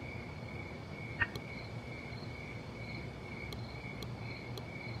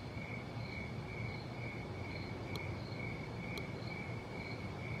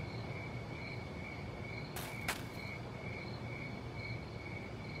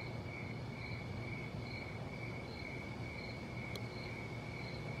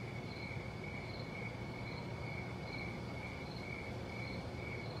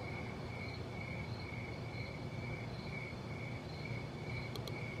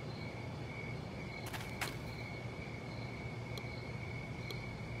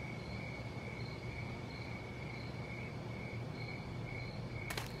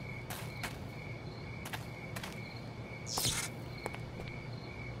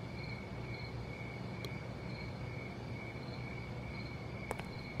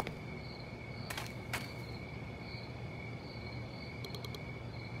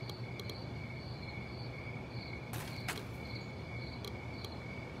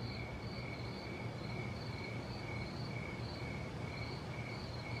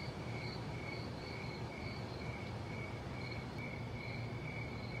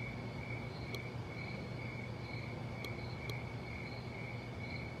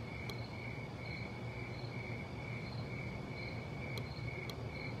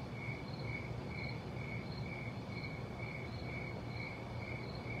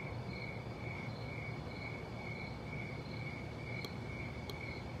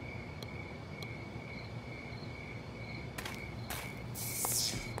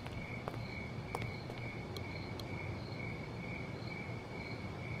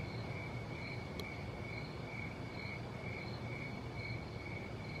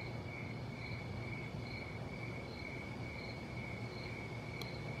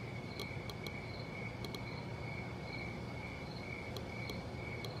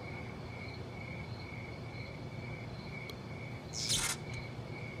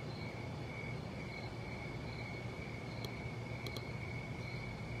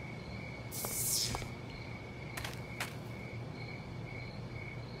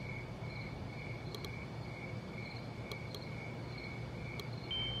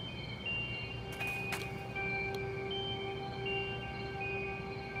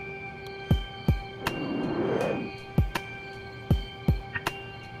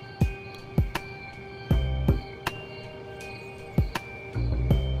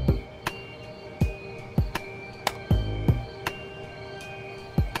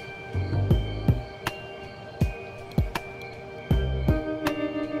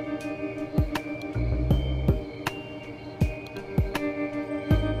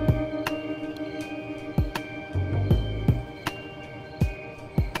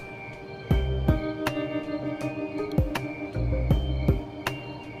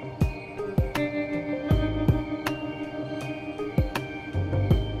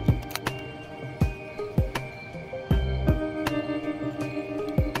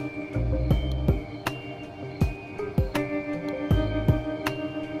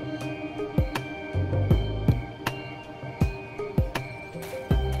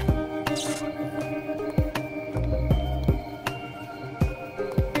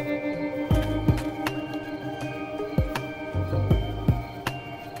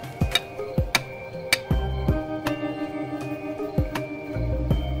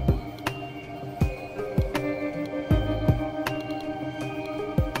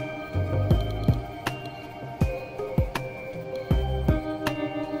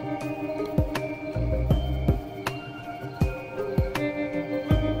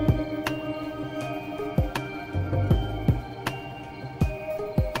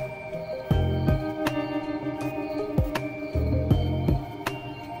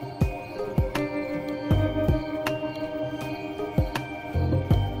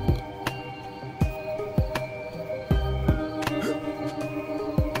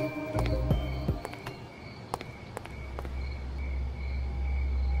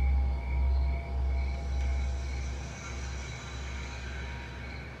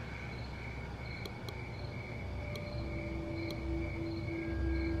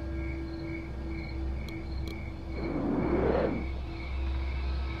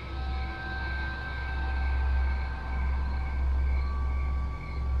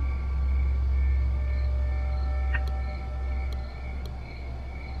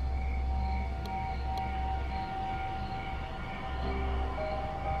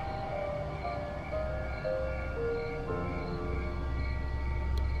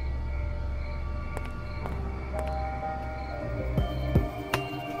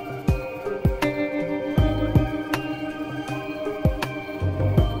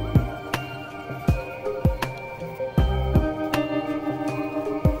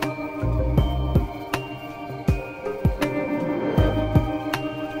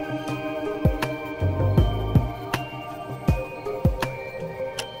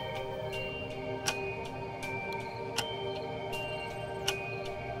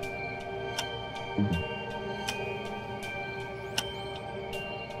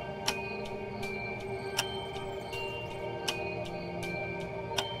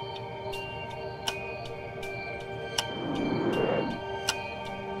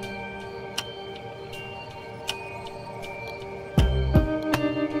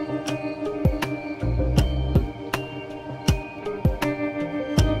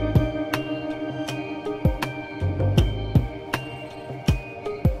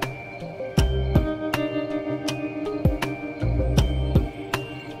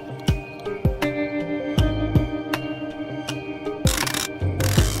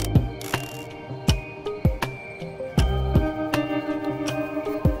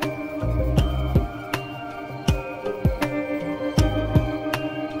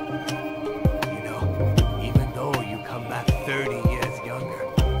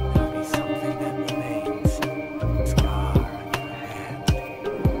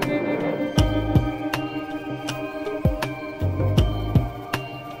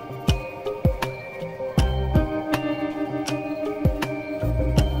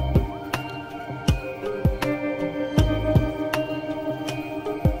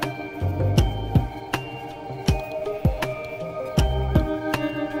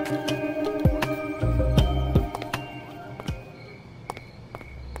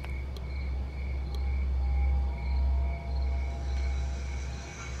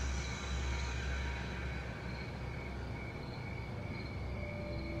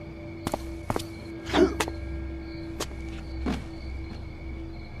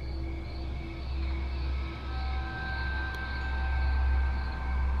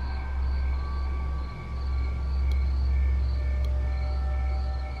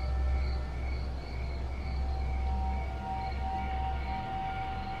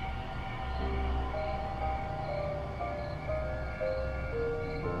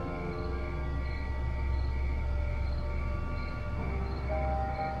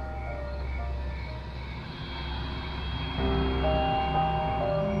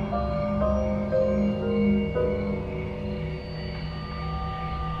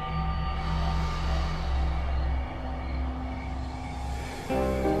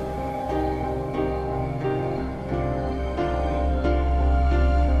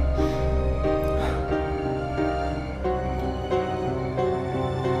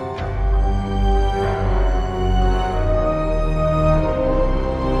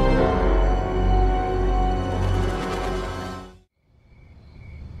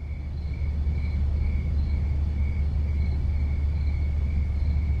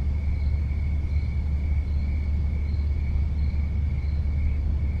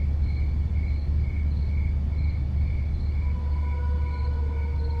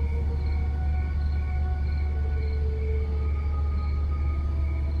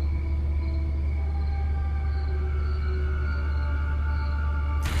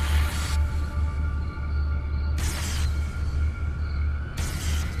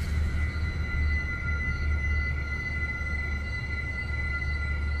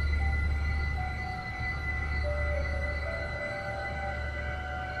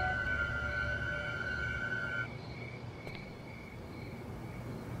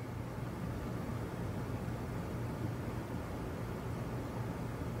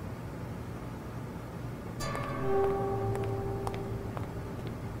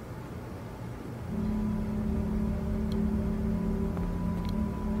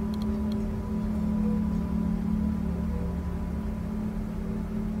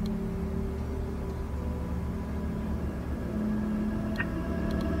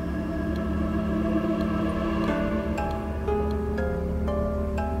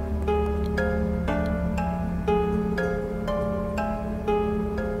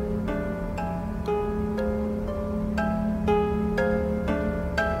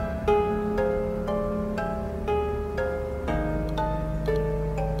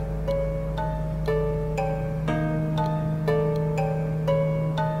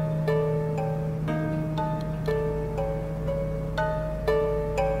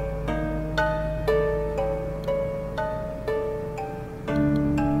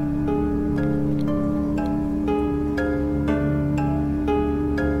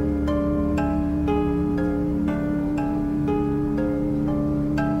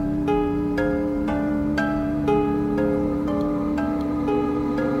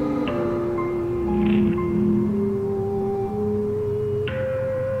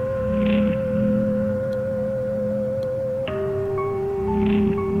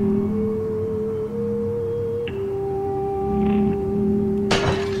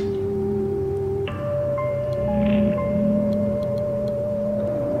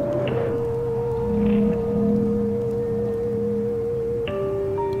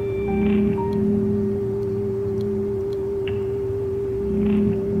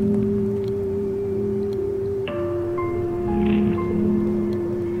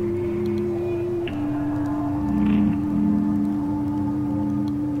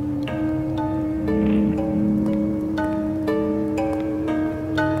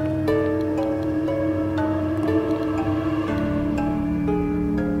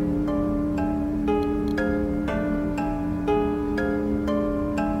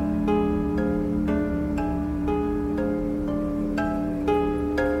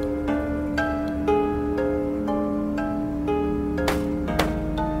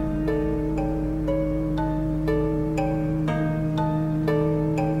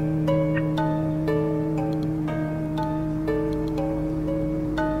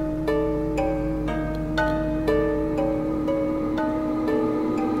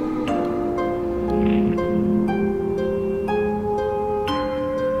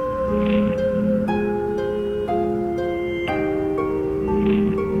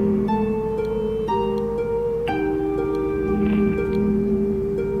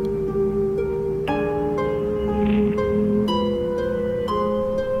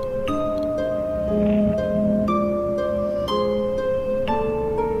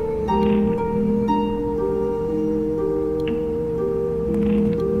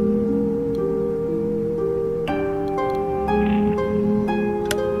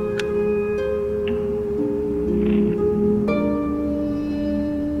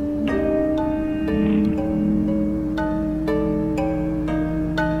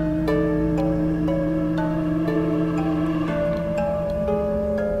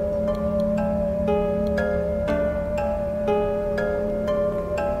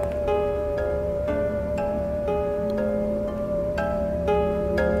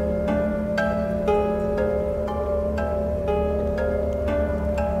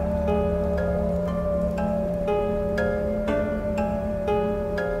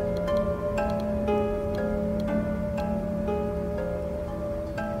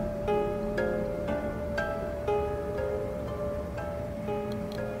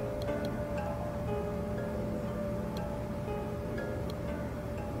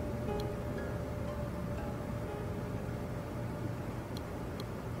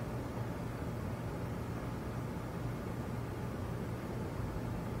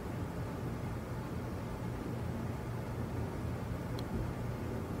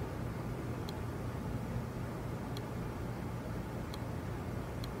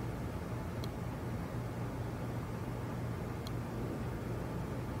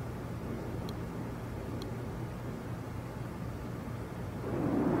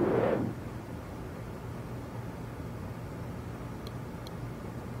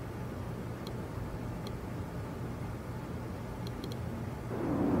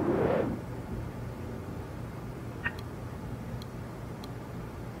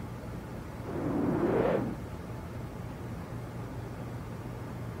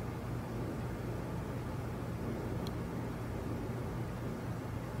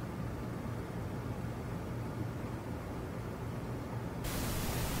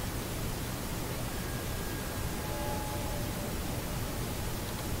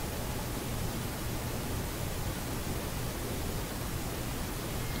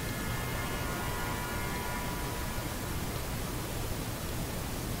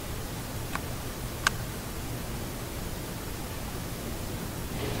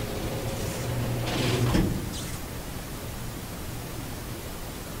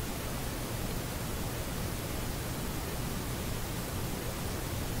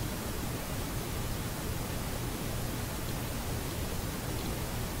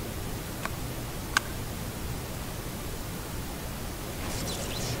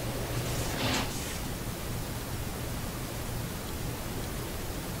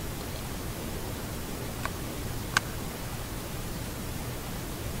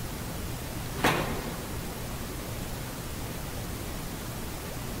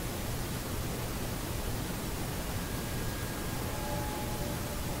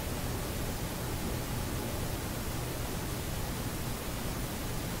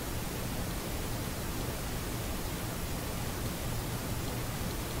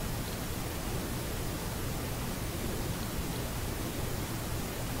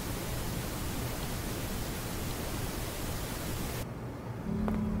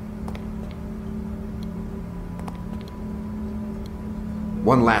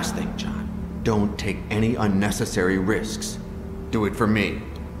 One last thing, John. Don't take any unnecessary risks. Do it for me.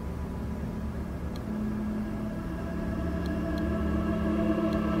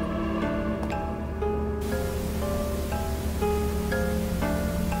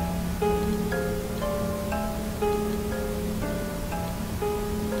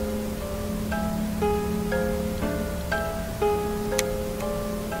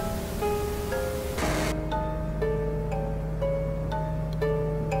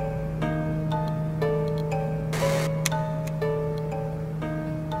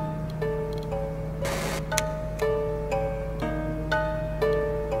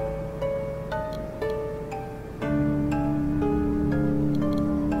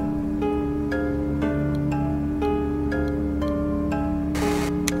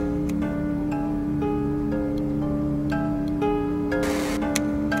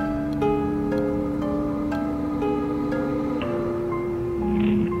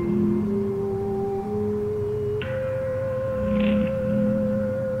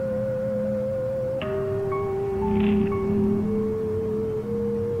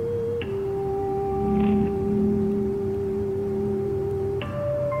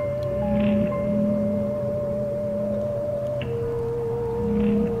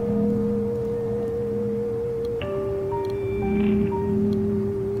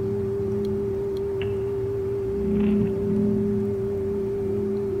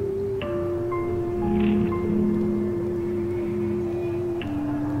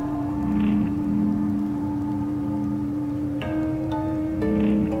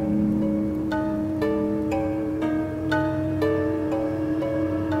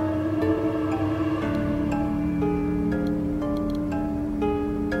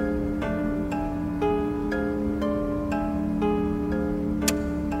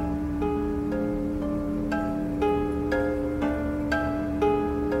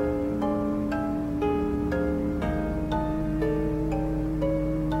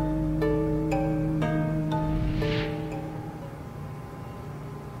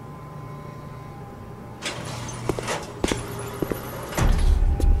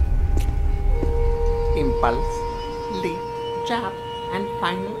 Impulse, leap, jab, and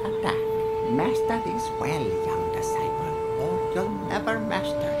final attack. Master this well, young disciple, or you'll never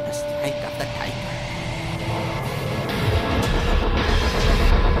master the strike of the tiger.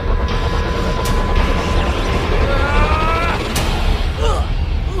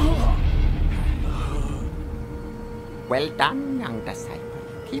 Well done, young disciple.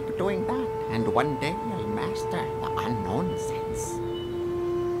 Keep doing that, and one day you'll master the unknown sense.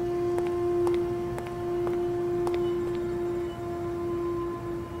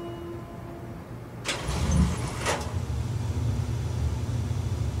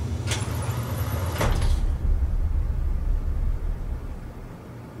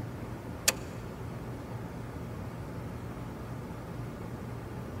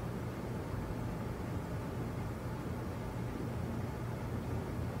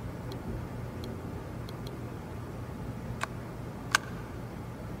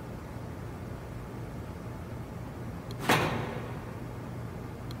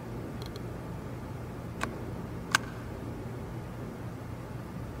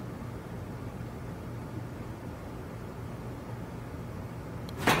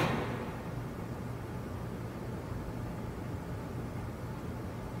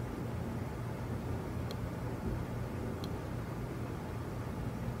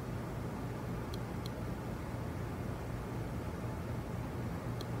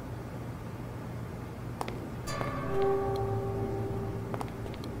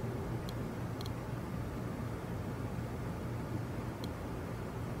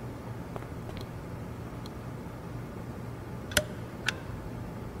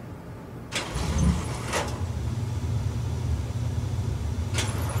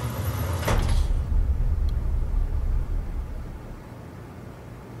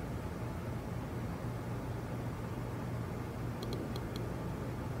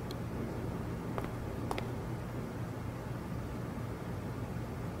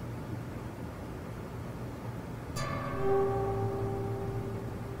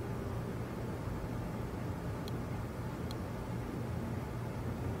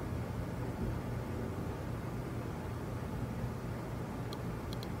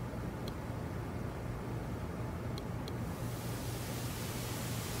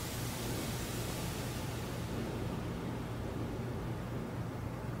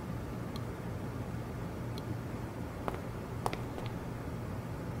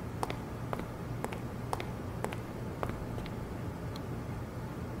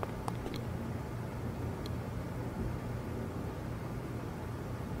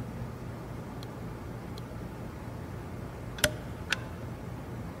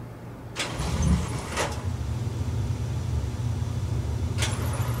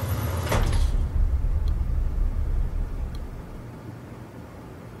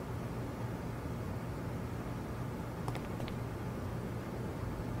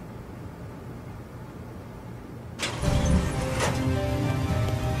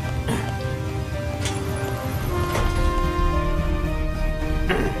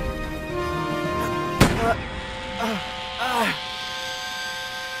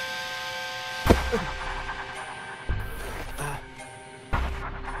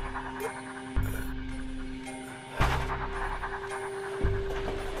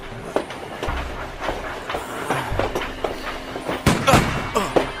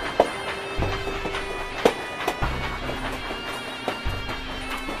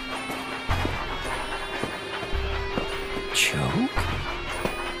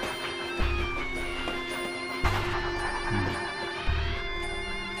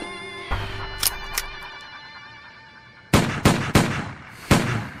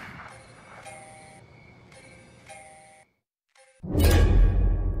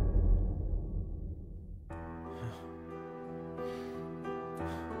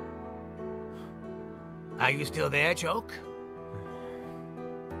 Are you still there, Choke?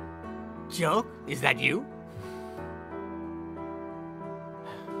 Choke? Is that you?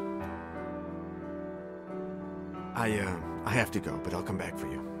 I have to go, but I'll come back for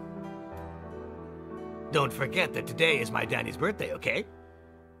you. Don't forget that today is my Danny's birthday, okay?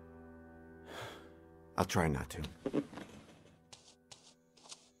 I'll try not to.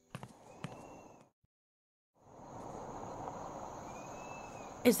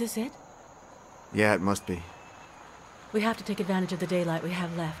 Is this it? Yeah, it must be. We have to take advantage of the daylight we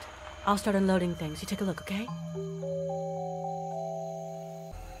have left. I'll start unloading things. You take a look, okay?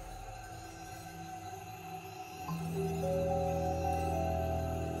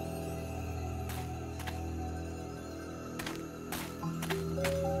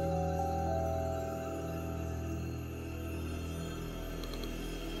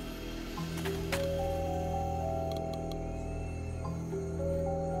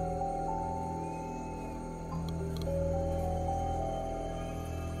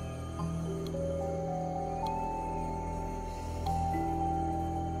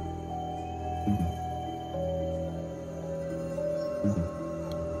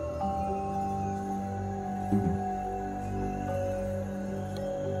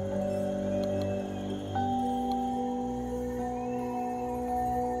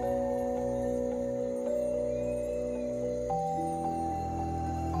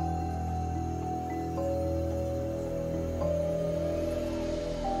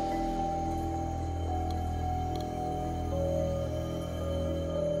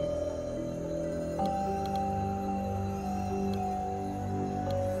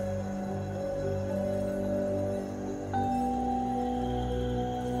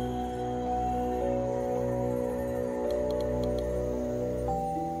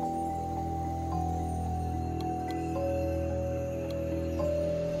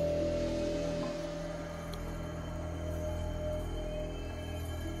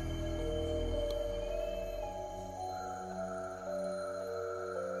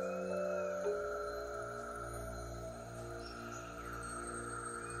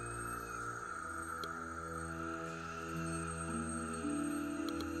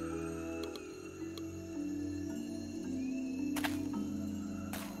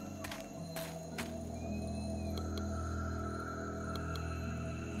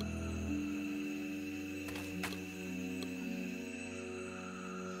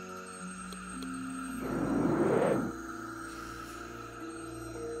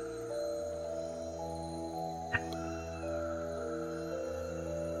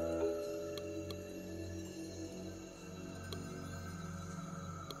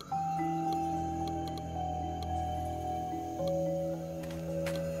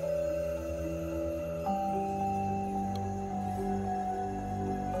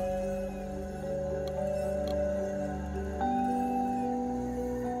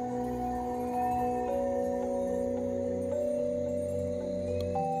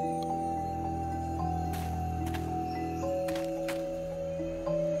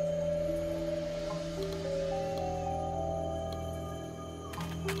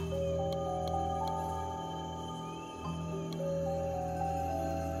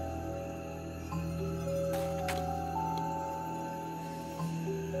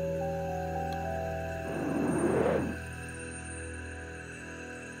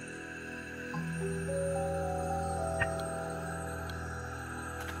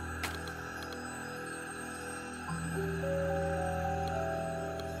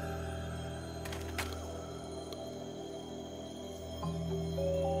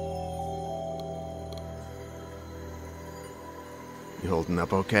 You holding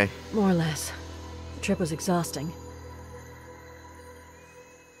up okay? More or less. The trip was exhausting.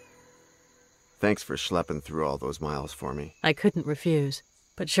 Thanks for schlepping through all those miles for me. I couldn't refuse.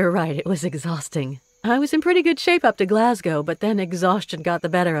 But you're right, it was exhausting. I was in pretty good shape up to Glasgow, but then exhaustion got the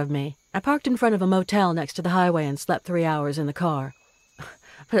better of me. I parked in front of a motel next to the highway and slept 3 hours in the car.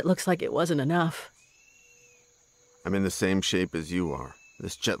 but it looks like it wasn't enough. I'm in the same shape as you are.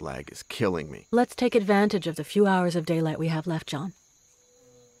 This jet lag is killing me. Let's take advantage of the few hours of daylight we have left, John.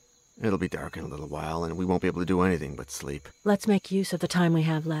 It'll be dark in a little while, and we won't be able to do anything but sleep. Let's make use of the time we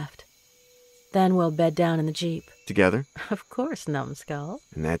have left. Then we'll bed down in the Jeep. Together? Of course, numbskull.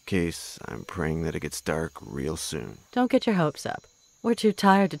 In that case, I'm praying that it gets dark real soon. Don't get your hopes up. We're too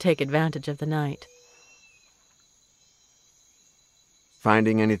tired to take advantage of the night.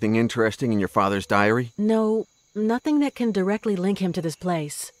 Finding anything interesting in your father's diary? No, nothing that can directly link him to this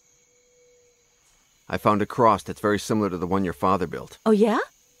place. I found a cross that's very similar to the one your father built. Oh, yeah?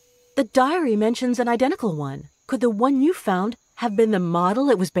 The diary mentions an identical one. Could the one you found have been the model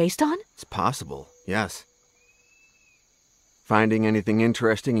it was based on? It's possible, yes. Finding anything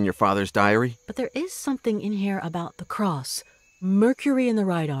interesting in your father's diary? But there is something in here about the cross. Mercury in the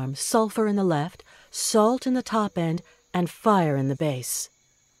right arm, sulfur in the left, salt in the top end, and fire in the base.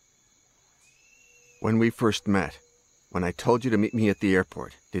 When we first met, when I told you to meet me at the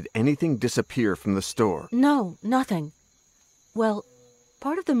airport, did anything disappear from the store? No, nothing. Well,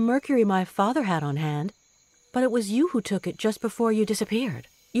 part of the mercury my father had on hand, but it was you who took it just before you disappeared.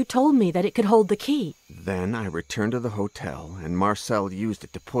 You told me that it could hold the key. Then I returned to the hotel, and Marcel used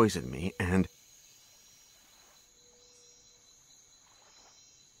it to poison me, and...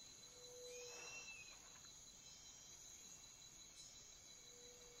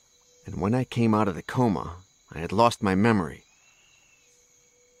 And when I came out of the coma, I had lost my memory.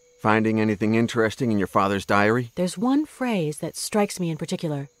 Finding anything interesting in your father's diary? There's one phrase that strikes me in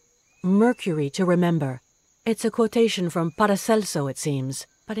particular. Mercury to remember. It's a quotation from Paracelso, it seems.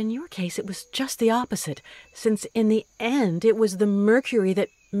 But in your case, it was just the opposite, since in the end, it was the mercury that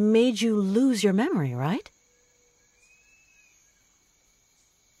made you lose your memory, right?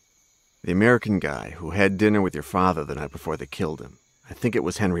 The American guy who had dinner with your father the night before they killed him. I think it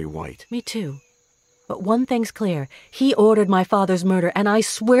was Henry White. Me too. But one thing's clear. He ordered my father's murder, and I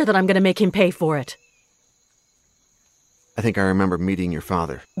swear that I'm going to make him pay for it. I think I remember meeting your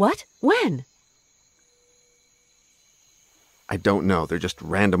father. What? When? I don't know. They're just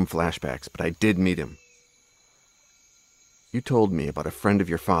random flashbacks, but I did meet him. You told me about a friend of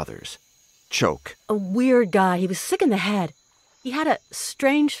your father's, Choke. A weird guy. He was sick in the head. He had a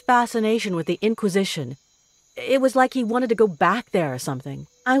strange fascination with the Inquisition. It was like he wanted to go back there or something.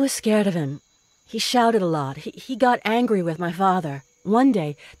 I was scared of him. He shouted a lot. He got angry with my father. One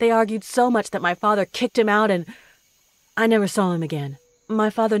day, they argued so much that my father kicked him out, and I never saw him again. My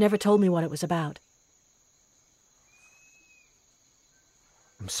father never told me what it was about.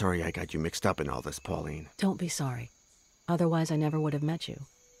 I'm sorry I got you mixed up in all this, Pauline. Don't be sorry. Otherwise, I never would have met you.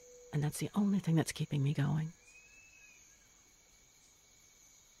 And that's the only thing that's keeping me going.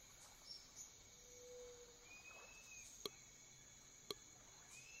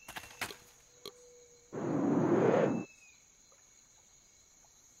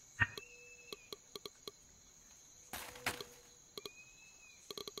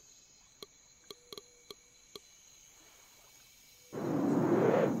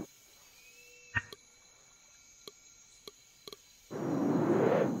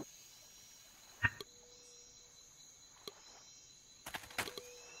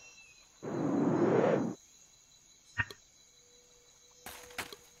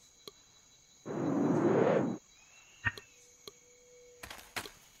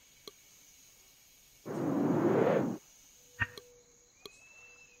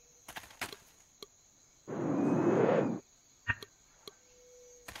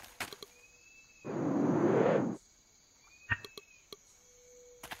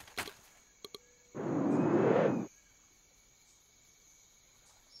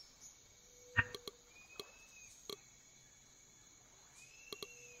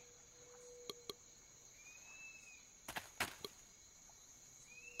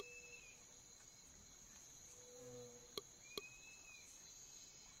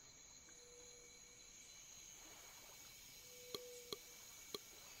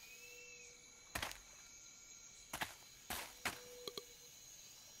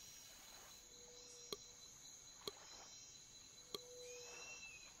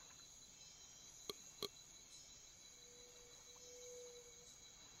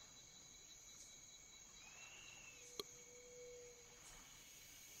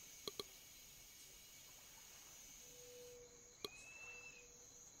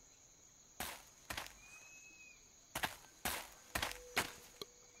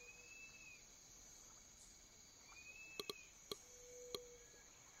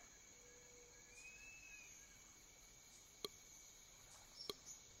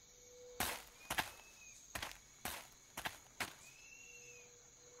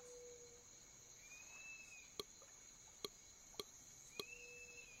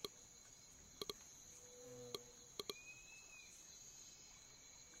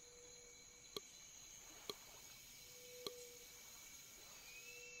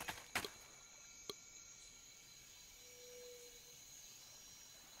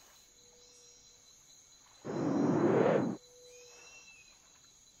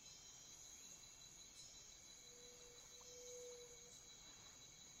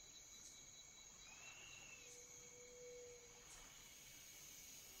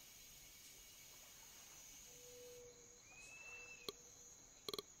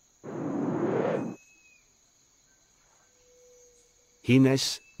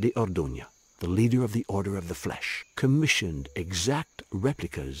 Gines de Orduña, the leader of the Order of the Flesh, commissioned exact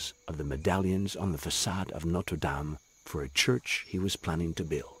replicas of the medallions on the facade of Notre Dame for a church he was planning to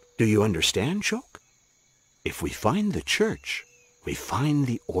build. Do you understand, Shock? If we find the church, we find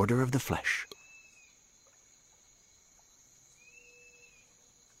the Order of the Flesh.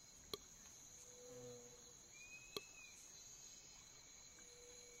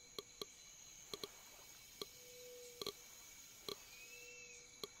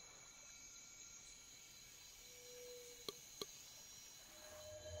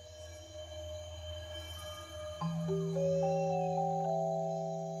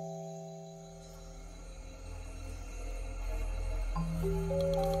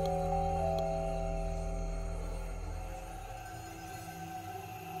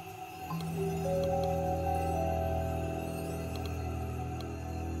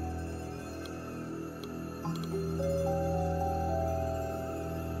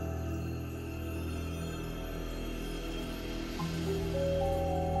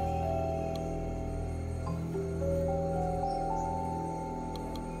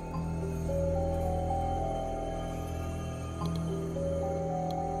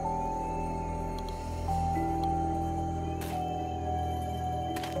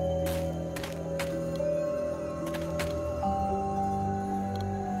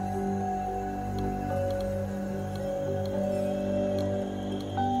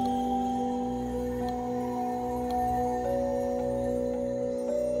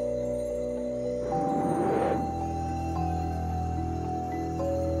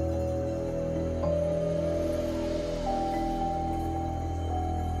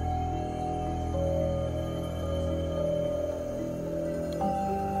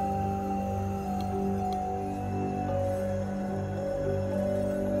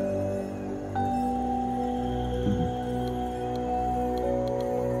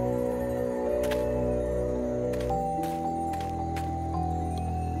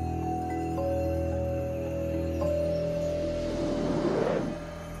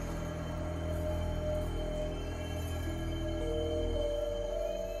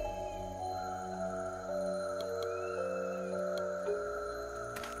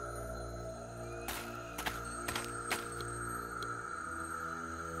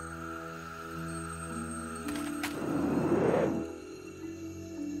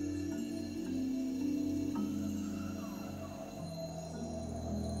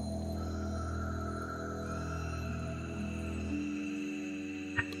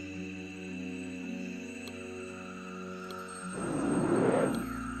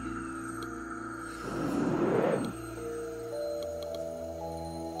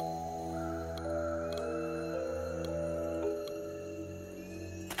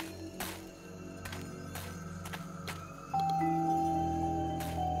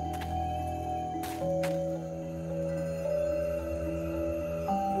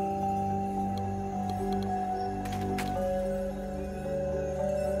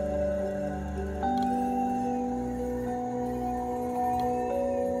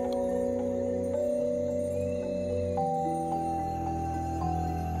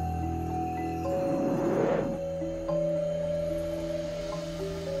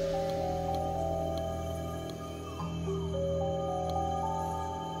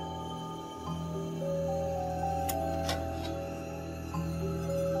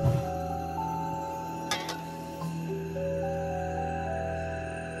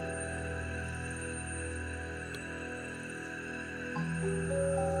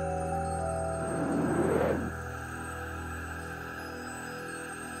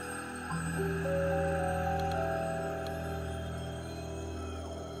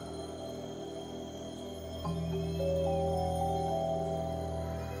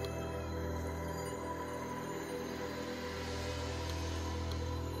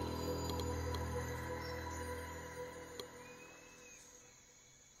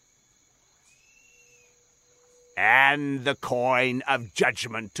 And the coin of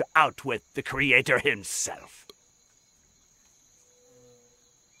judgment to outwit the Creator himself.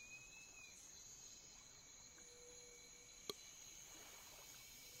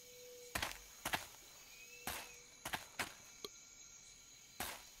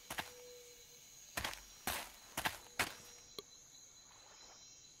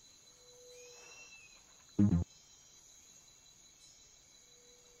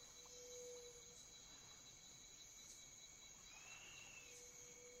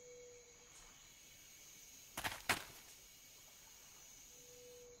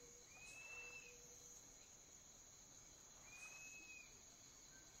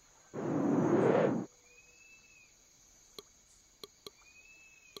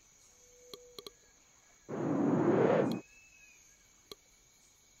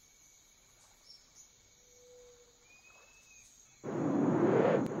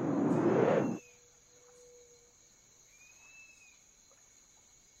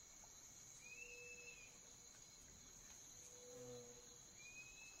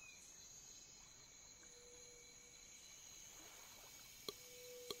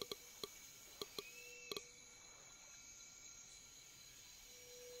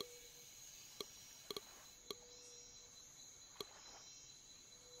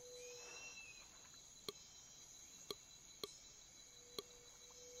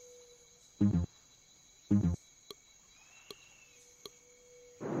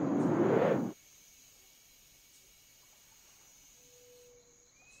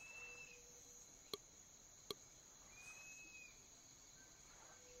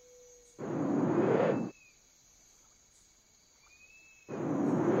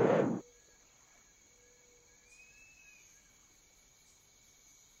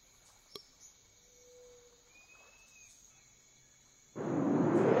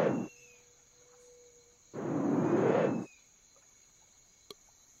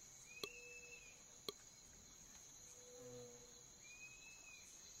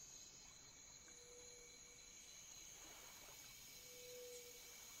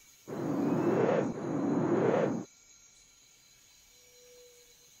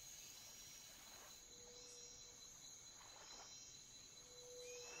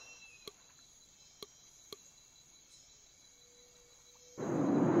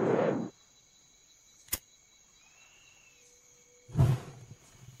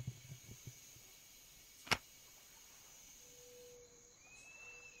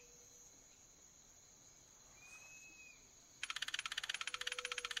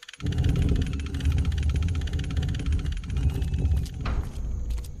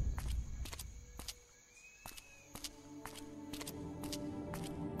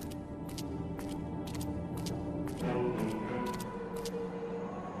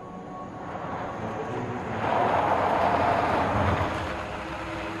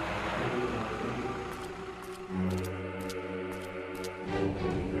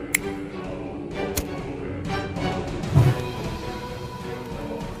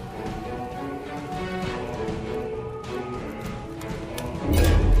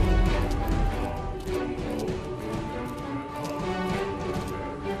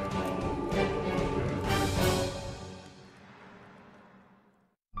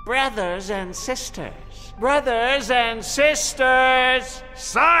 Brothers and sisters. Brothers and sisters!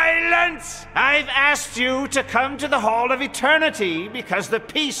 Silence! I've asked you to come to the Hall of Eternity because the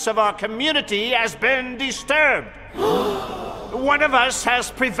peace of our community has been disturbed. One of us has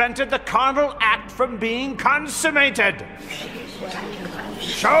prevented the carnal act from being consummated.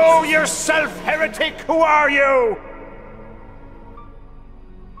 Show yourself, heretic! Who are you?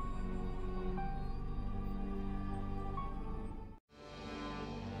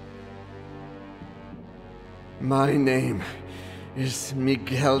 My name is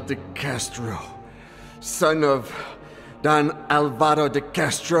Miguel de Castro, son of Don Alvaro de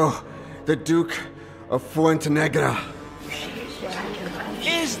Castro, the Duke of Fuentenegra.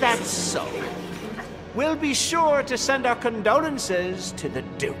 Is that so? We'll be sure to send our condolences to the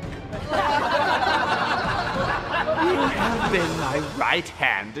Duke. You have been my right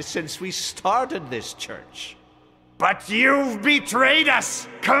hand since we started this church. But you've betrayed us!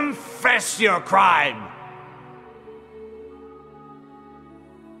 Confess your crime!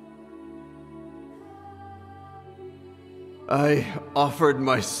 I offered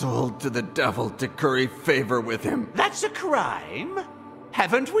my soul to the devil to curry favor with him. That's a crime?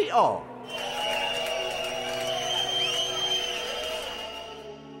 Haven't we all?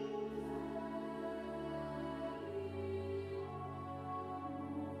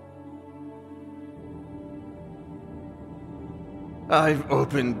 I've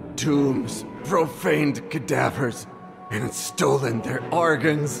opened tombs, profaned cadavers, and stolen their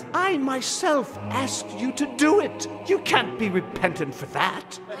organs. I myself asked you to do it. You can't be repentant for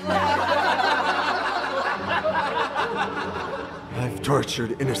that. I've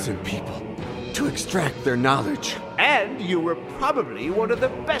tortured innocent people to extract their knowledge. And you were probably one of the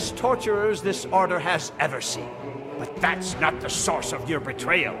best torturers this order has ever seen. But that's not the source of your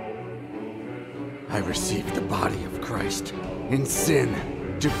betrayal. I received the body of Christ in sin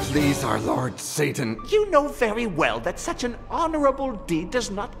to please our Lord Satan. You know very well that such an honorable deed does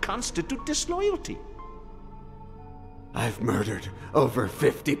not constitute disloyalty. I've murdered over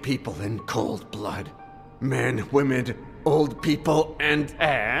 50 people in cold blood. Men, women, old people, and...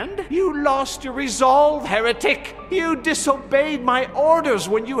 And? You lost your resolve, heretic! You disobeyed my orders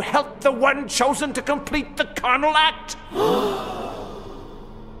when you helped the one chosen to complete the carnal act!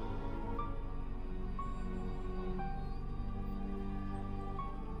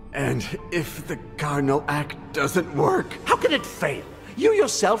 And if the carnal act doesn't work... How can it fail? You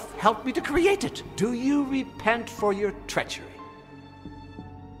yourself helped me to create it. Do you repent for your treachery?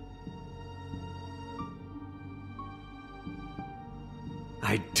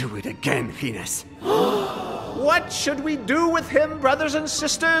 I'd do it again, Venus. What should we do with him, brothers and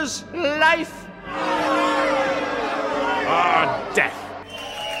sisters? Life? Or death?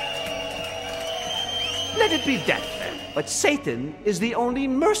 Let it be death, then. But Satan is the only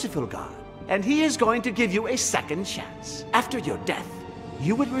merciful God, and he is going to give you a second chance. After your death,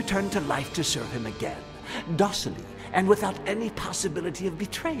 you will return to life to serve him again, docilely and without any possibility of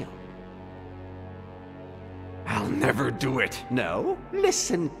betrayal. I'll never do it. No?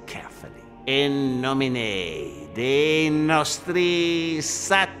 Listen carefully. In nomine Dei nostri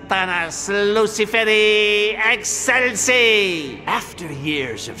Satanas Luciferi excelsi! After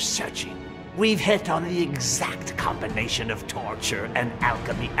years of searching, we've hit on the exact combination of torture and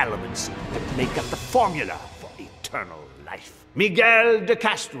alchemy elements that make up the formula for eternal life. Miguel de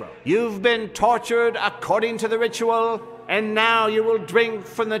Castro, you've been tortured according to the ritual, and now you will drink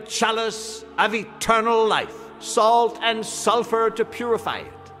from the chalice of eternal life. Salt and sulfur to purify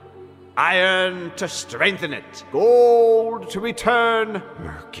it. Iron to strengthen it. Gold to return.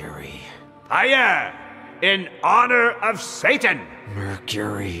 Mercury. Fire in honor of Satan.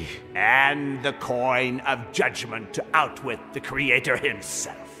 Mercury. And the coin of judgment to outwit the Creator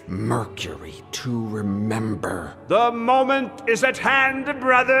himself. Mercury to remember. The moment is at hand,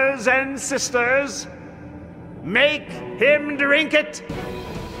 brothers and sisters. Make him drink it.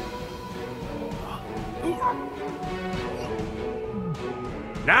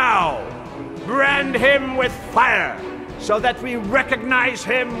 Now, brand him with fire, so that we recognize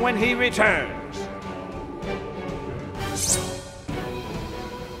him when he returns.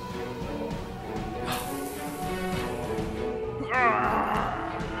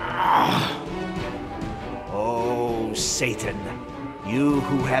 Oh, Satan, you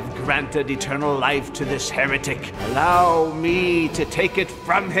who have granted eternal life to this heretic, allow me to take it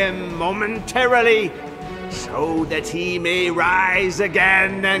from him momentarily, so that he may rise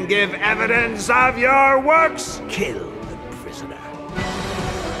again and give evidence of your works. Kill the prisoner.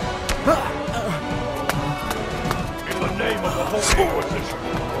 In the name of the Holy Inquisition,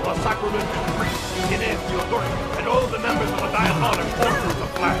 the Sacrament, Inez Theodoric, and all the members of the Diabolic Orders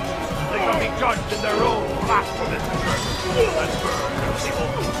of flesh. They will be judged in their own blasphemous church. Let's burn the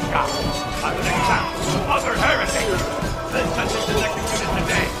old scout as an example to other heretics. This sentence is executed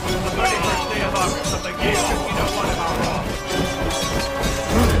today, the 31st day of August of the year 1501 of our law.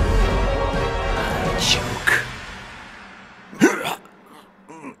 Joke.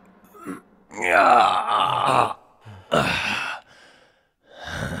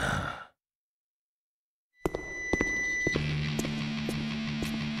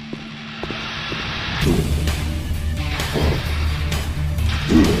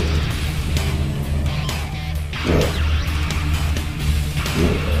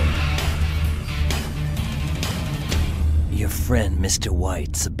 Your friend, Mr.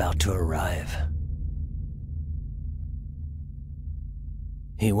 White's about to arrive.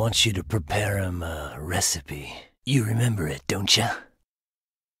 He wants you to prepare him a recipe. You remember it, don't you?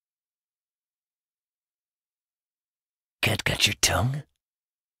 Cat got your tongue?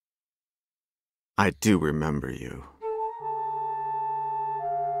 I do remember you.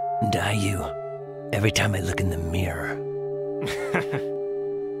 And I you. Every time I look in the mirror.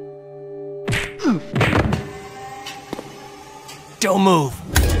 Don't move!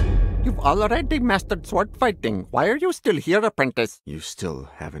 You've already mastered sword fighting. Why are you still here, apprentice? You still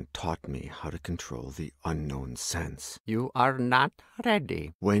haven't taught me how to control the unknown sense. You are not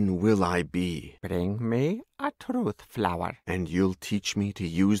ready. When will I be? Bring me a truth flower. And you'll teach me to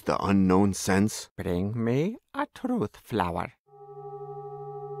use the unknown sense? Bring me a truth flower.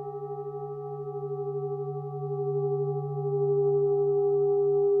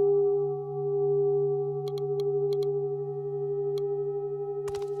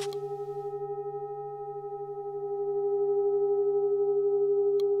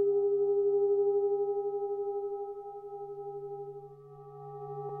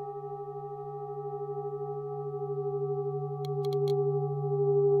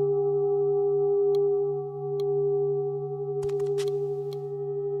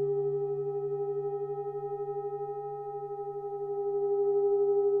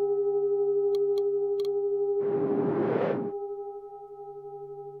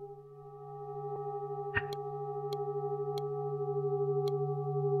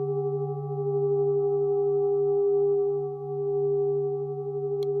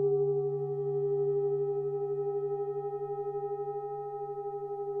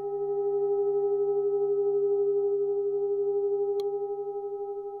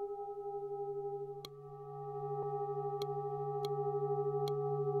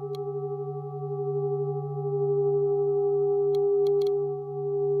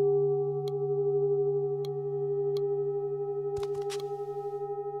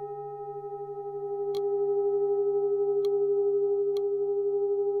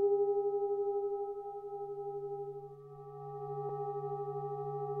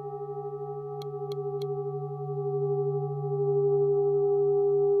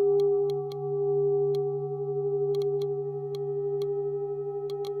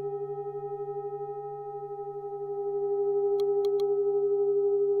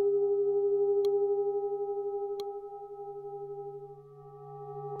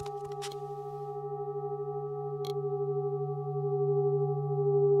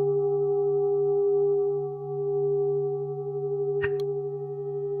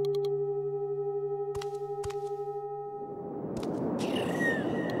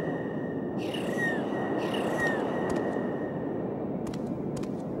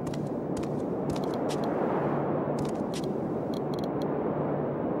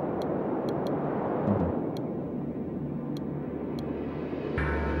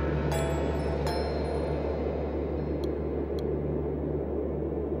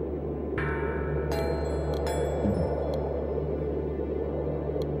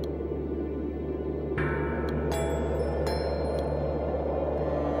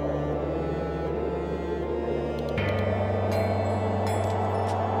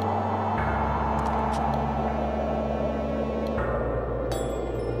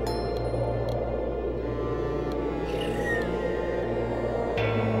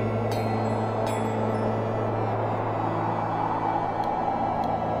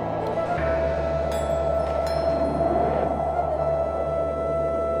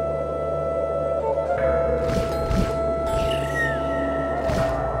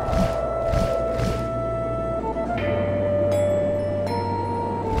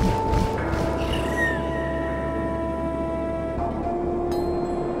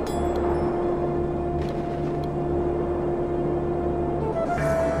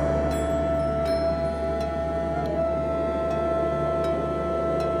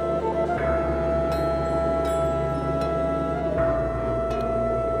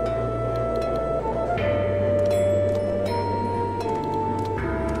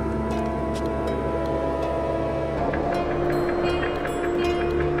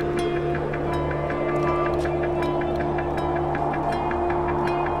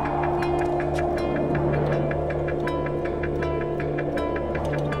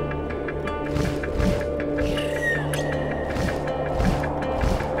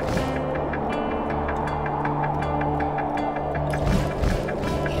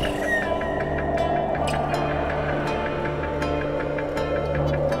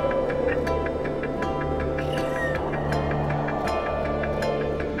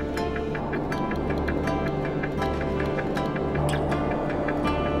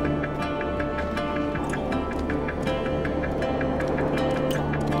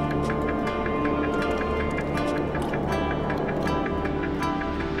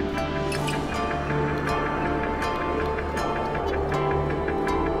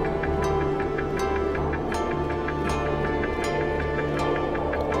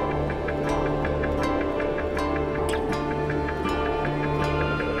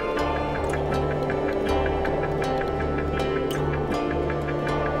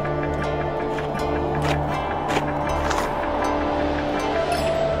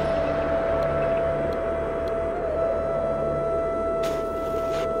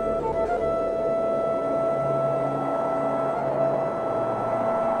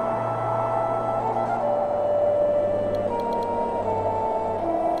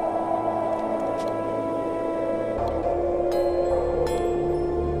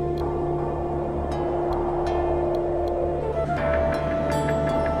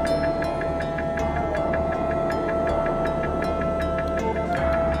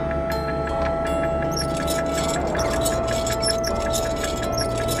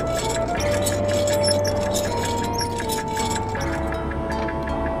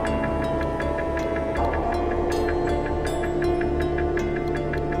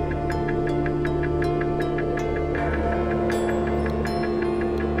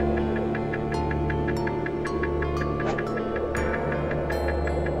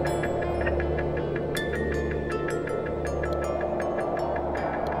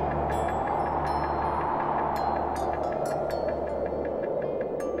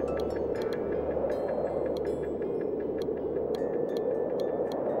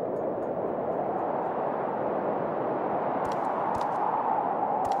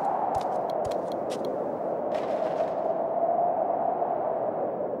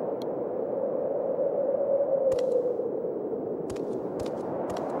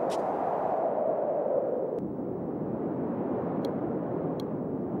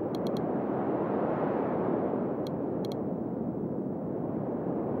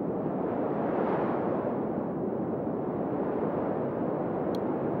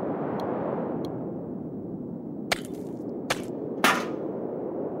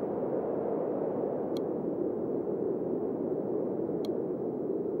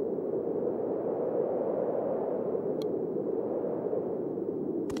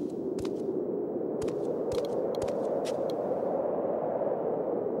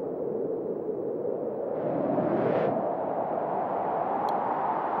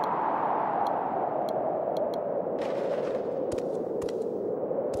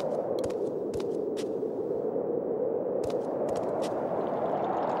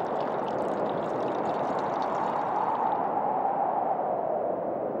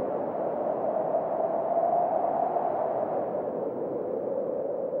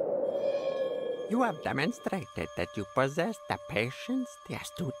 You have demonstrated that you possess the patience, the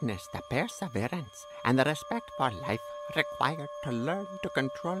astuteness, the perseverance, and the respect for life required to learn to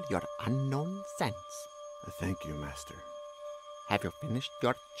control your unknown sense. Thank you, Master. Have you finished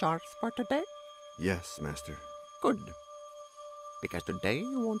your chores for today? Yes, Master. Good. Because today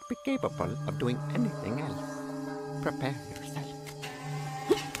you won't be capable of doing anything else. Prepare yourself.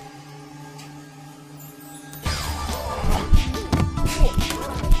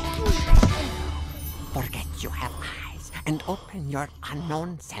 Forget you have eyes and open your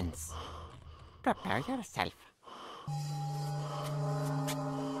unknown sense. Prepare yourself.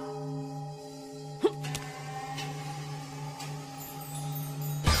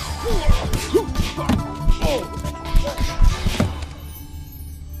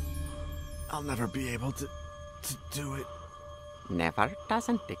 I'll never be able to do it. Never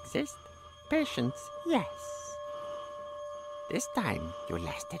doesn't exist. Patience, yes. This time you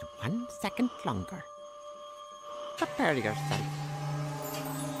lasted 1 second longer. Prepare yourself.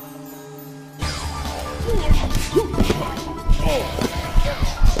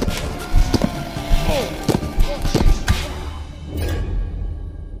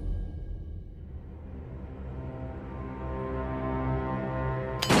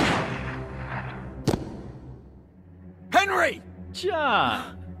 Henry!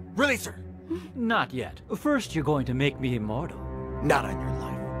 John! Release her! Not yet. First, you're going to make me immortal. Not on your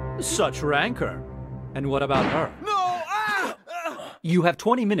life. Such rancor. And what about her? No! Ah! You have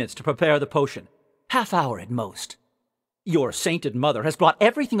 20 minutes to prepare the potion. Half hour at most. Your sainted mother has brought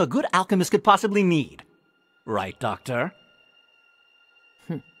everything a good alchemist could possibly need. Right, Doctor?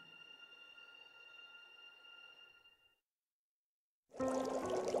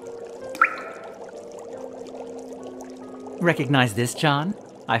 Recognize this, John?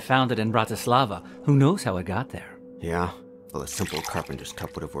 I found it in Bratislava. Who knows how it got there? Yeah? Well, a simple carpenter's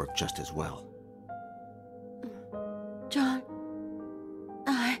cup would have worked just as well. John,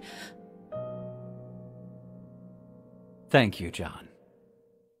 Thank you, John.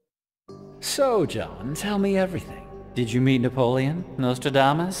 So, John, tell me everything. Did you meet Napoleon,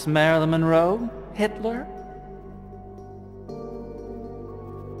 Nostradamus, Marilyn Monroe, Hitler?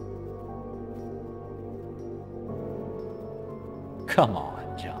 Come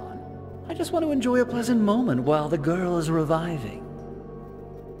on, John. I just want to enjoy a pleasant moment while the girl is reviving.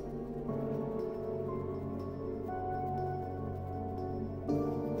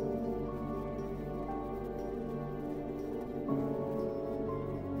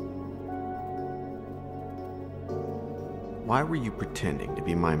 Why were you pretending to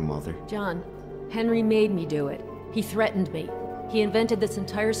be my mother? John, Henry made me do it. He threatened me. He invented this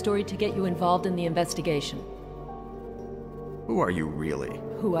entire story to get you involved in the investigation. Who are you really?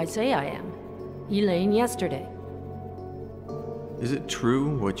 Who I say I am. Elaine yesterday. Is it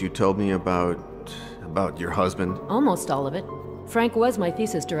true what you told me about your husband? Almost all of it. Frank was my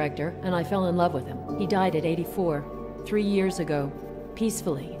thesis director, and I fell in love with him. He died at 84, 3 years ago,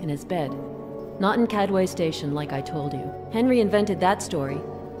 peacefully in his bed. Not in Cadway Station, like I told you. Henry invented that story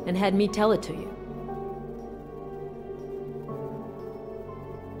and had me tell it to you.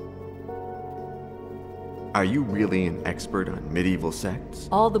 Are you really an expert on medieval sects?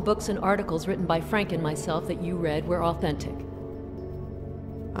 All the books and articles written by Frank and myself that you read were authentic.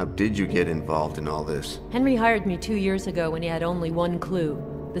 How did you get involved in all this? Henry hired me 2 years ago when he had only one clue,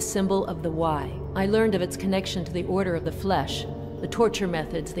 the symbol of the Y. I learned of its connection to the Order of the Flesh, the torture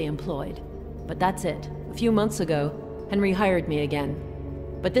methods they employed. But that's it. A few months ago, Henry hired me again.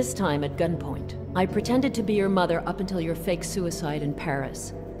 But this time at gunpoint. I pretended to be your mother up until your fake suicide in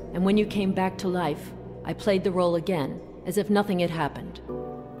Paris. And when you came back to life, I played the role again, as if nothing had happened.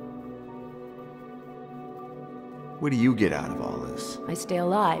 What do you get out of all this? I stay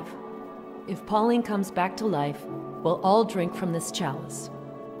alive. If Pauline comes back to life, we'll all drink from this chalice.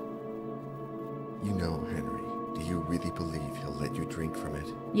 You know, Henry, do you really believe he'll let you drink from it?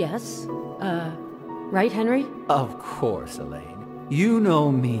 Yes? Right, Henry? Of course, Elaine. You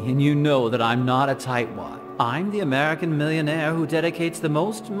know me, and you know that I'm not a tightwad. I'm the American millionaire who dedicates the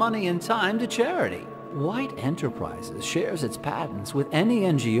most money and time to charity. White Enterprises shares its patents with any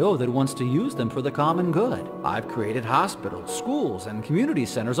NGO that wants to use them for the common good. I've created hospitals, schools, and community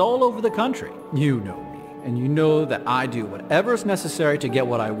centers all over the country. You know me, and you know that I do whatever's necessary to get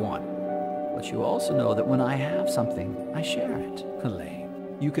what I want. But you also know that when I have something, I share it.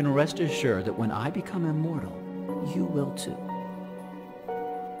 Elaine, you can rest assured that when I become immortal, you will too.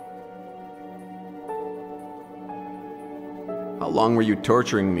 How long were you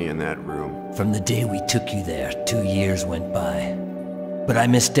torturing me in that room? From the day we took you there, 2 years went by. But I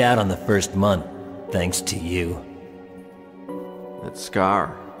missed out on the first month, thanks to you. That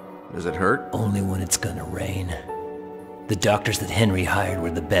scar. Does it hurt? Only when it's gonna rain. The doctors that Henry hired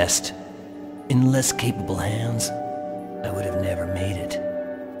were the best. In less capable hands, I would have never made it.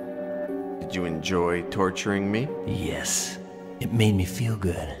 Did you enjoy torturing me? Yes. It made me feel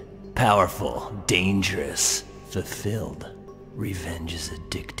good. Powerful, dangerous, fulfilled. Revenge is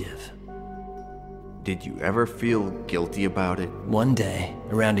addictive. Did you ever feel guilty about it? One day,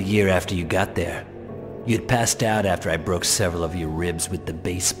 around a year after you got there, you had passed out after I broke several of your ribs with the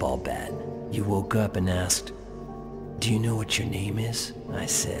baseball bat. You woke up and asked, "Do you know what your name is?" I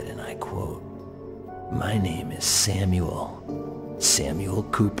said, and I quote, "My name is Samuel. Samuel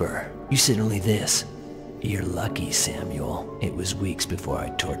Cooper." You said only this, "You're lucky, Samuel. It was weeks before I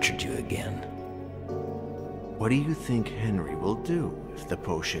tortured you again." What do you think Henry will do if the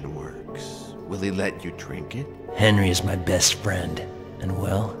potion works? Will he let you drink it? Henry is my best friend. And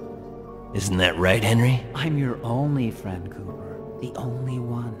well, isn't that right, Henry? I'm your only friend, Cooper. The only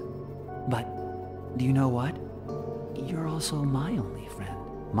one. But, do you know what? You're also my only friend.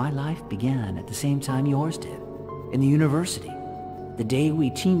 My life began at the same time yours did. In the university. The day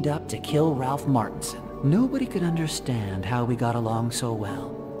we teamed up to kill Ralph Martinson. Nobody could understand how we got along so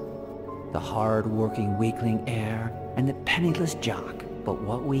well. The hard-working weakling heir and the penniless jock. But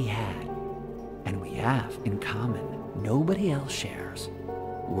what we had, and we have in common, nobody else shares.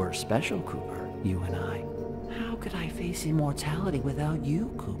 We're special, Cooper, you and I. How could I face immortality without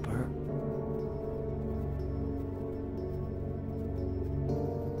you, Cooper?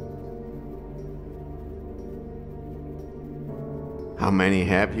 How many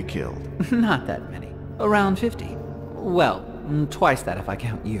have you killed? Not that many. Around 50. Well, twice that if I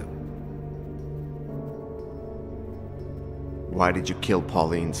count you. Why did you kill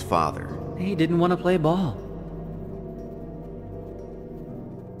Pauline's father? He didn't want to play ball.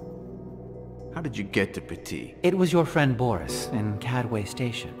 How did you get to Petit? It was your friend Boris in Cadway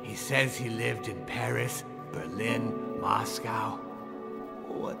Station. He says he lived in Paris, Berlin, Moscow.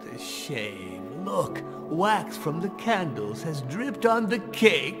 What a shame. Look, wax from the candles has dripped on the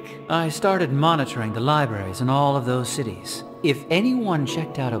cake. I started monitoring the libraries in all of those cities. If anyone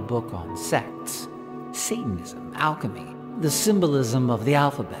checked out a book on sects, Satanism, alchemy, the symbolism of the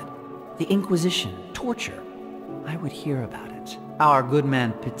alphabet, the Inquisition, torture, I would hear about it. Our good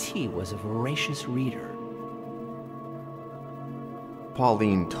man Petit was a voracious reader.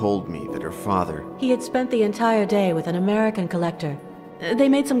 Pauline told me that her father... He had spent the entire day with an American collector. They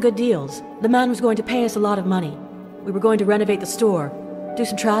made some good deals. The man was going to pay us a lot of money. We were going to renovate the store, do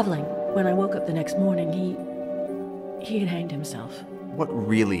some traveling. When I woke up the next morning, he had hanged himself. What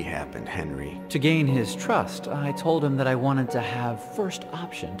really happened, Henry? To gain his trust, I told him that I wanted to have first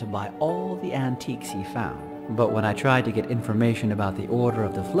option to buy all the antiques he found. But when I tried to get information about the Order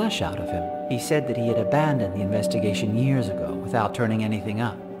of the Flesh out of him, he said that he had abandoned the investigation years ago without turning anything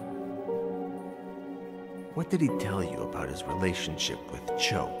up. What did he tell you about his relationship with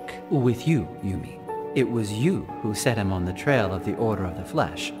Choke? With you, you mean? It was you who set him on the trail of the Order of the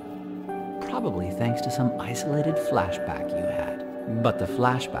Flesh. Probably thanks to some isolated flashback you had. But the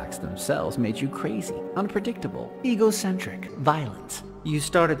flashbacks themselves made you crazy, unpredictable, egocentric, violent. You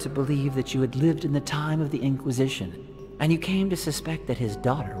started to believe that you had lived in the time of the Inquisition, and you came to suspect that his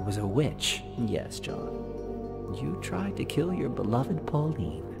daughter was a witch. Yes, John. You tried to kill your beloved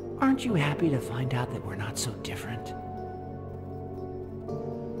Pauline. Aren't you happy to find out that we're not so different?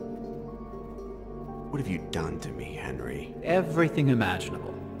 What have you done to me, Henry? Everything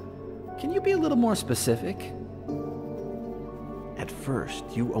imaginable. Can you be a little more specific? At first,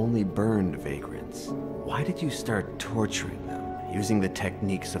 you only burned vagrants. Why did you start torturing them, using the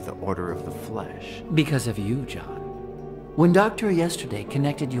techniques of the Order of the Flesh? Because of you, John. When Doctor yesterday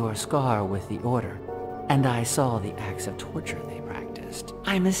connected your scar with the Order, and I saw the acts of torture they practiced,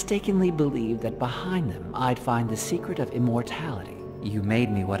 I mistakenly believed that behind them I'd find the secret of immortality. You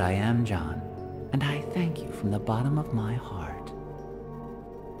made me what I am, John, and I thank you from the bottom of my heart.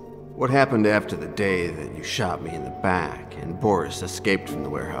 What happened after the day that you shot me in the back and Boris escaped from the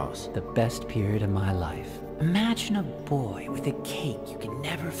warehouse? The best period of my life. Imagine a boy with a cake you can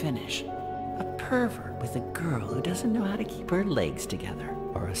never finish. A pervert with a girl who doesn't know how to keep her legs together.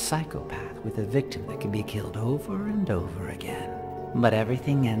 Or a psychopath with a victim that can be killed over and over again. But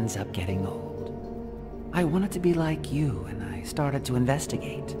everything ends up getting old. I wanted to be like you, and I started to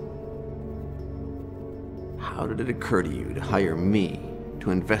investigate. How did it occur to you to hire me to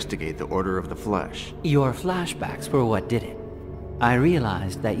investigate the Order of the Flesh? Your flashbacks were what did it. I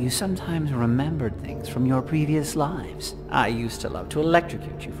realized that you sometimes remembered things from your previous lives. I used to love to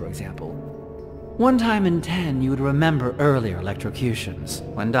electrocute you, for example. One time in 10, you would remember earlier electrocutions.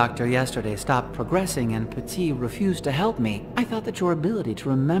 When Doctor yesterday stopped progressing and Petit refused to help me, I thought that your ability to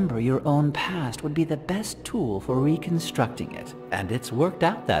remember your own past would be the best tool for reconstructing it. And it's worked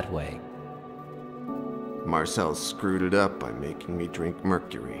out that way. Marcel screwed it up by making me drink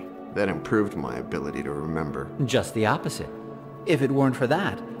mercury. That improved my ability to remember. Just the opposite. If it weren't for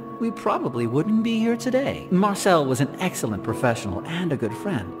that, we probably wouldn't be here today. Marcel was an excellent professional and a good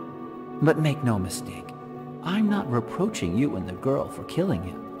friend. But make no mistake, I'm not reproaching you and the girl for killing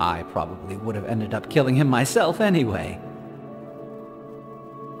him. I probably would have ended up killing him myself anyway.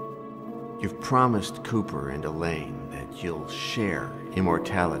 You've promised Cooper and Elaine that you'll share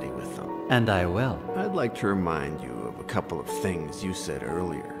immortality with them. And I will. I'd like to remind you of a couple of things you said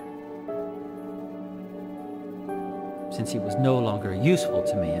earlier. Since he was no longer useful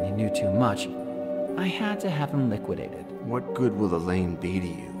to me and he knew too much, I had to have him liquidated. What good will Elaine be to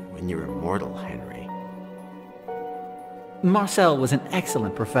you when you're immortal, Henry? Marcel was an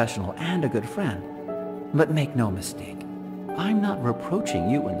excellent professional and a good friend. But make no mistake, I'm not reproaching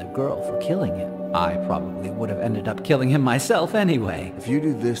you and the girl for killing him. I probably would have ended up killing him myself anyway. If you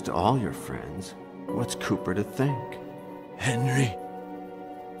do this to all your friends, what's Cooper to think? Henry.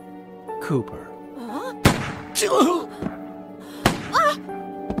 Cooper.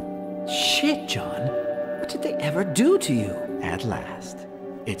 Shit, John. What did they ever do to you? At last,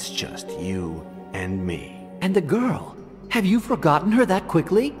 it's just you and me. And the girl? Have you forgotten her that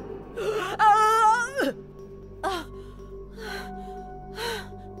quickly?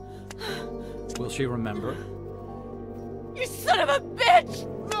 Will she remember? You son of a bitch!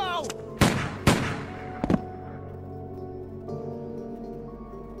 No!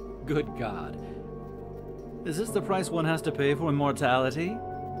 Good God. Is this the price one has to pay for immortality?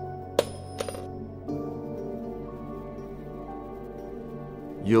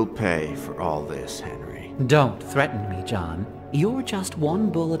 You'll pay for all this, Henry. Don't threaten me, John. You're just one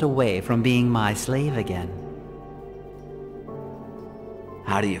bullet away from being my slave again.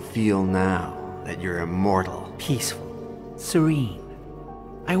 How do you feel now that you're immortal? Peaceful. Serene.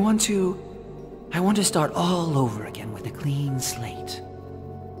 I want to start all over again with a clean slate.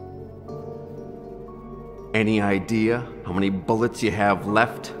 Any idea how many bullets you have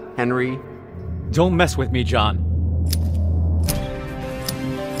left, Henry? Don't mess with me, John.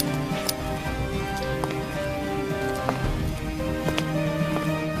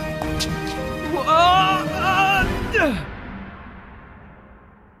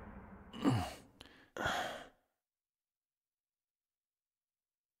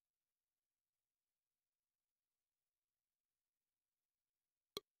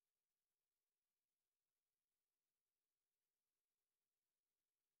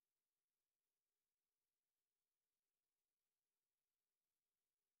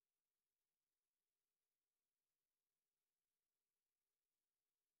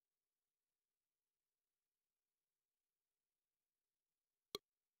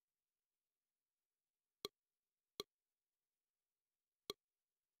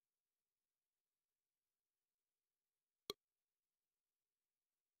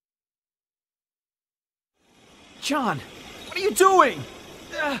 John, what are you doing?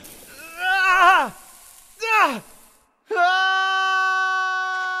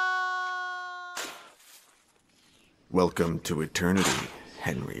 Welcome to eternity,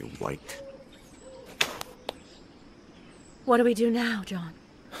 Henry White. What do we do now, John?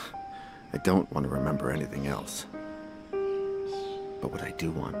 I don't want to remember anything else. But what I do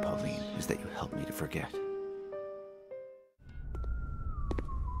want, Pauline, is that you help me to forget.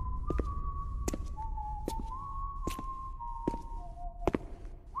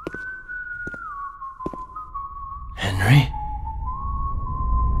 Henry?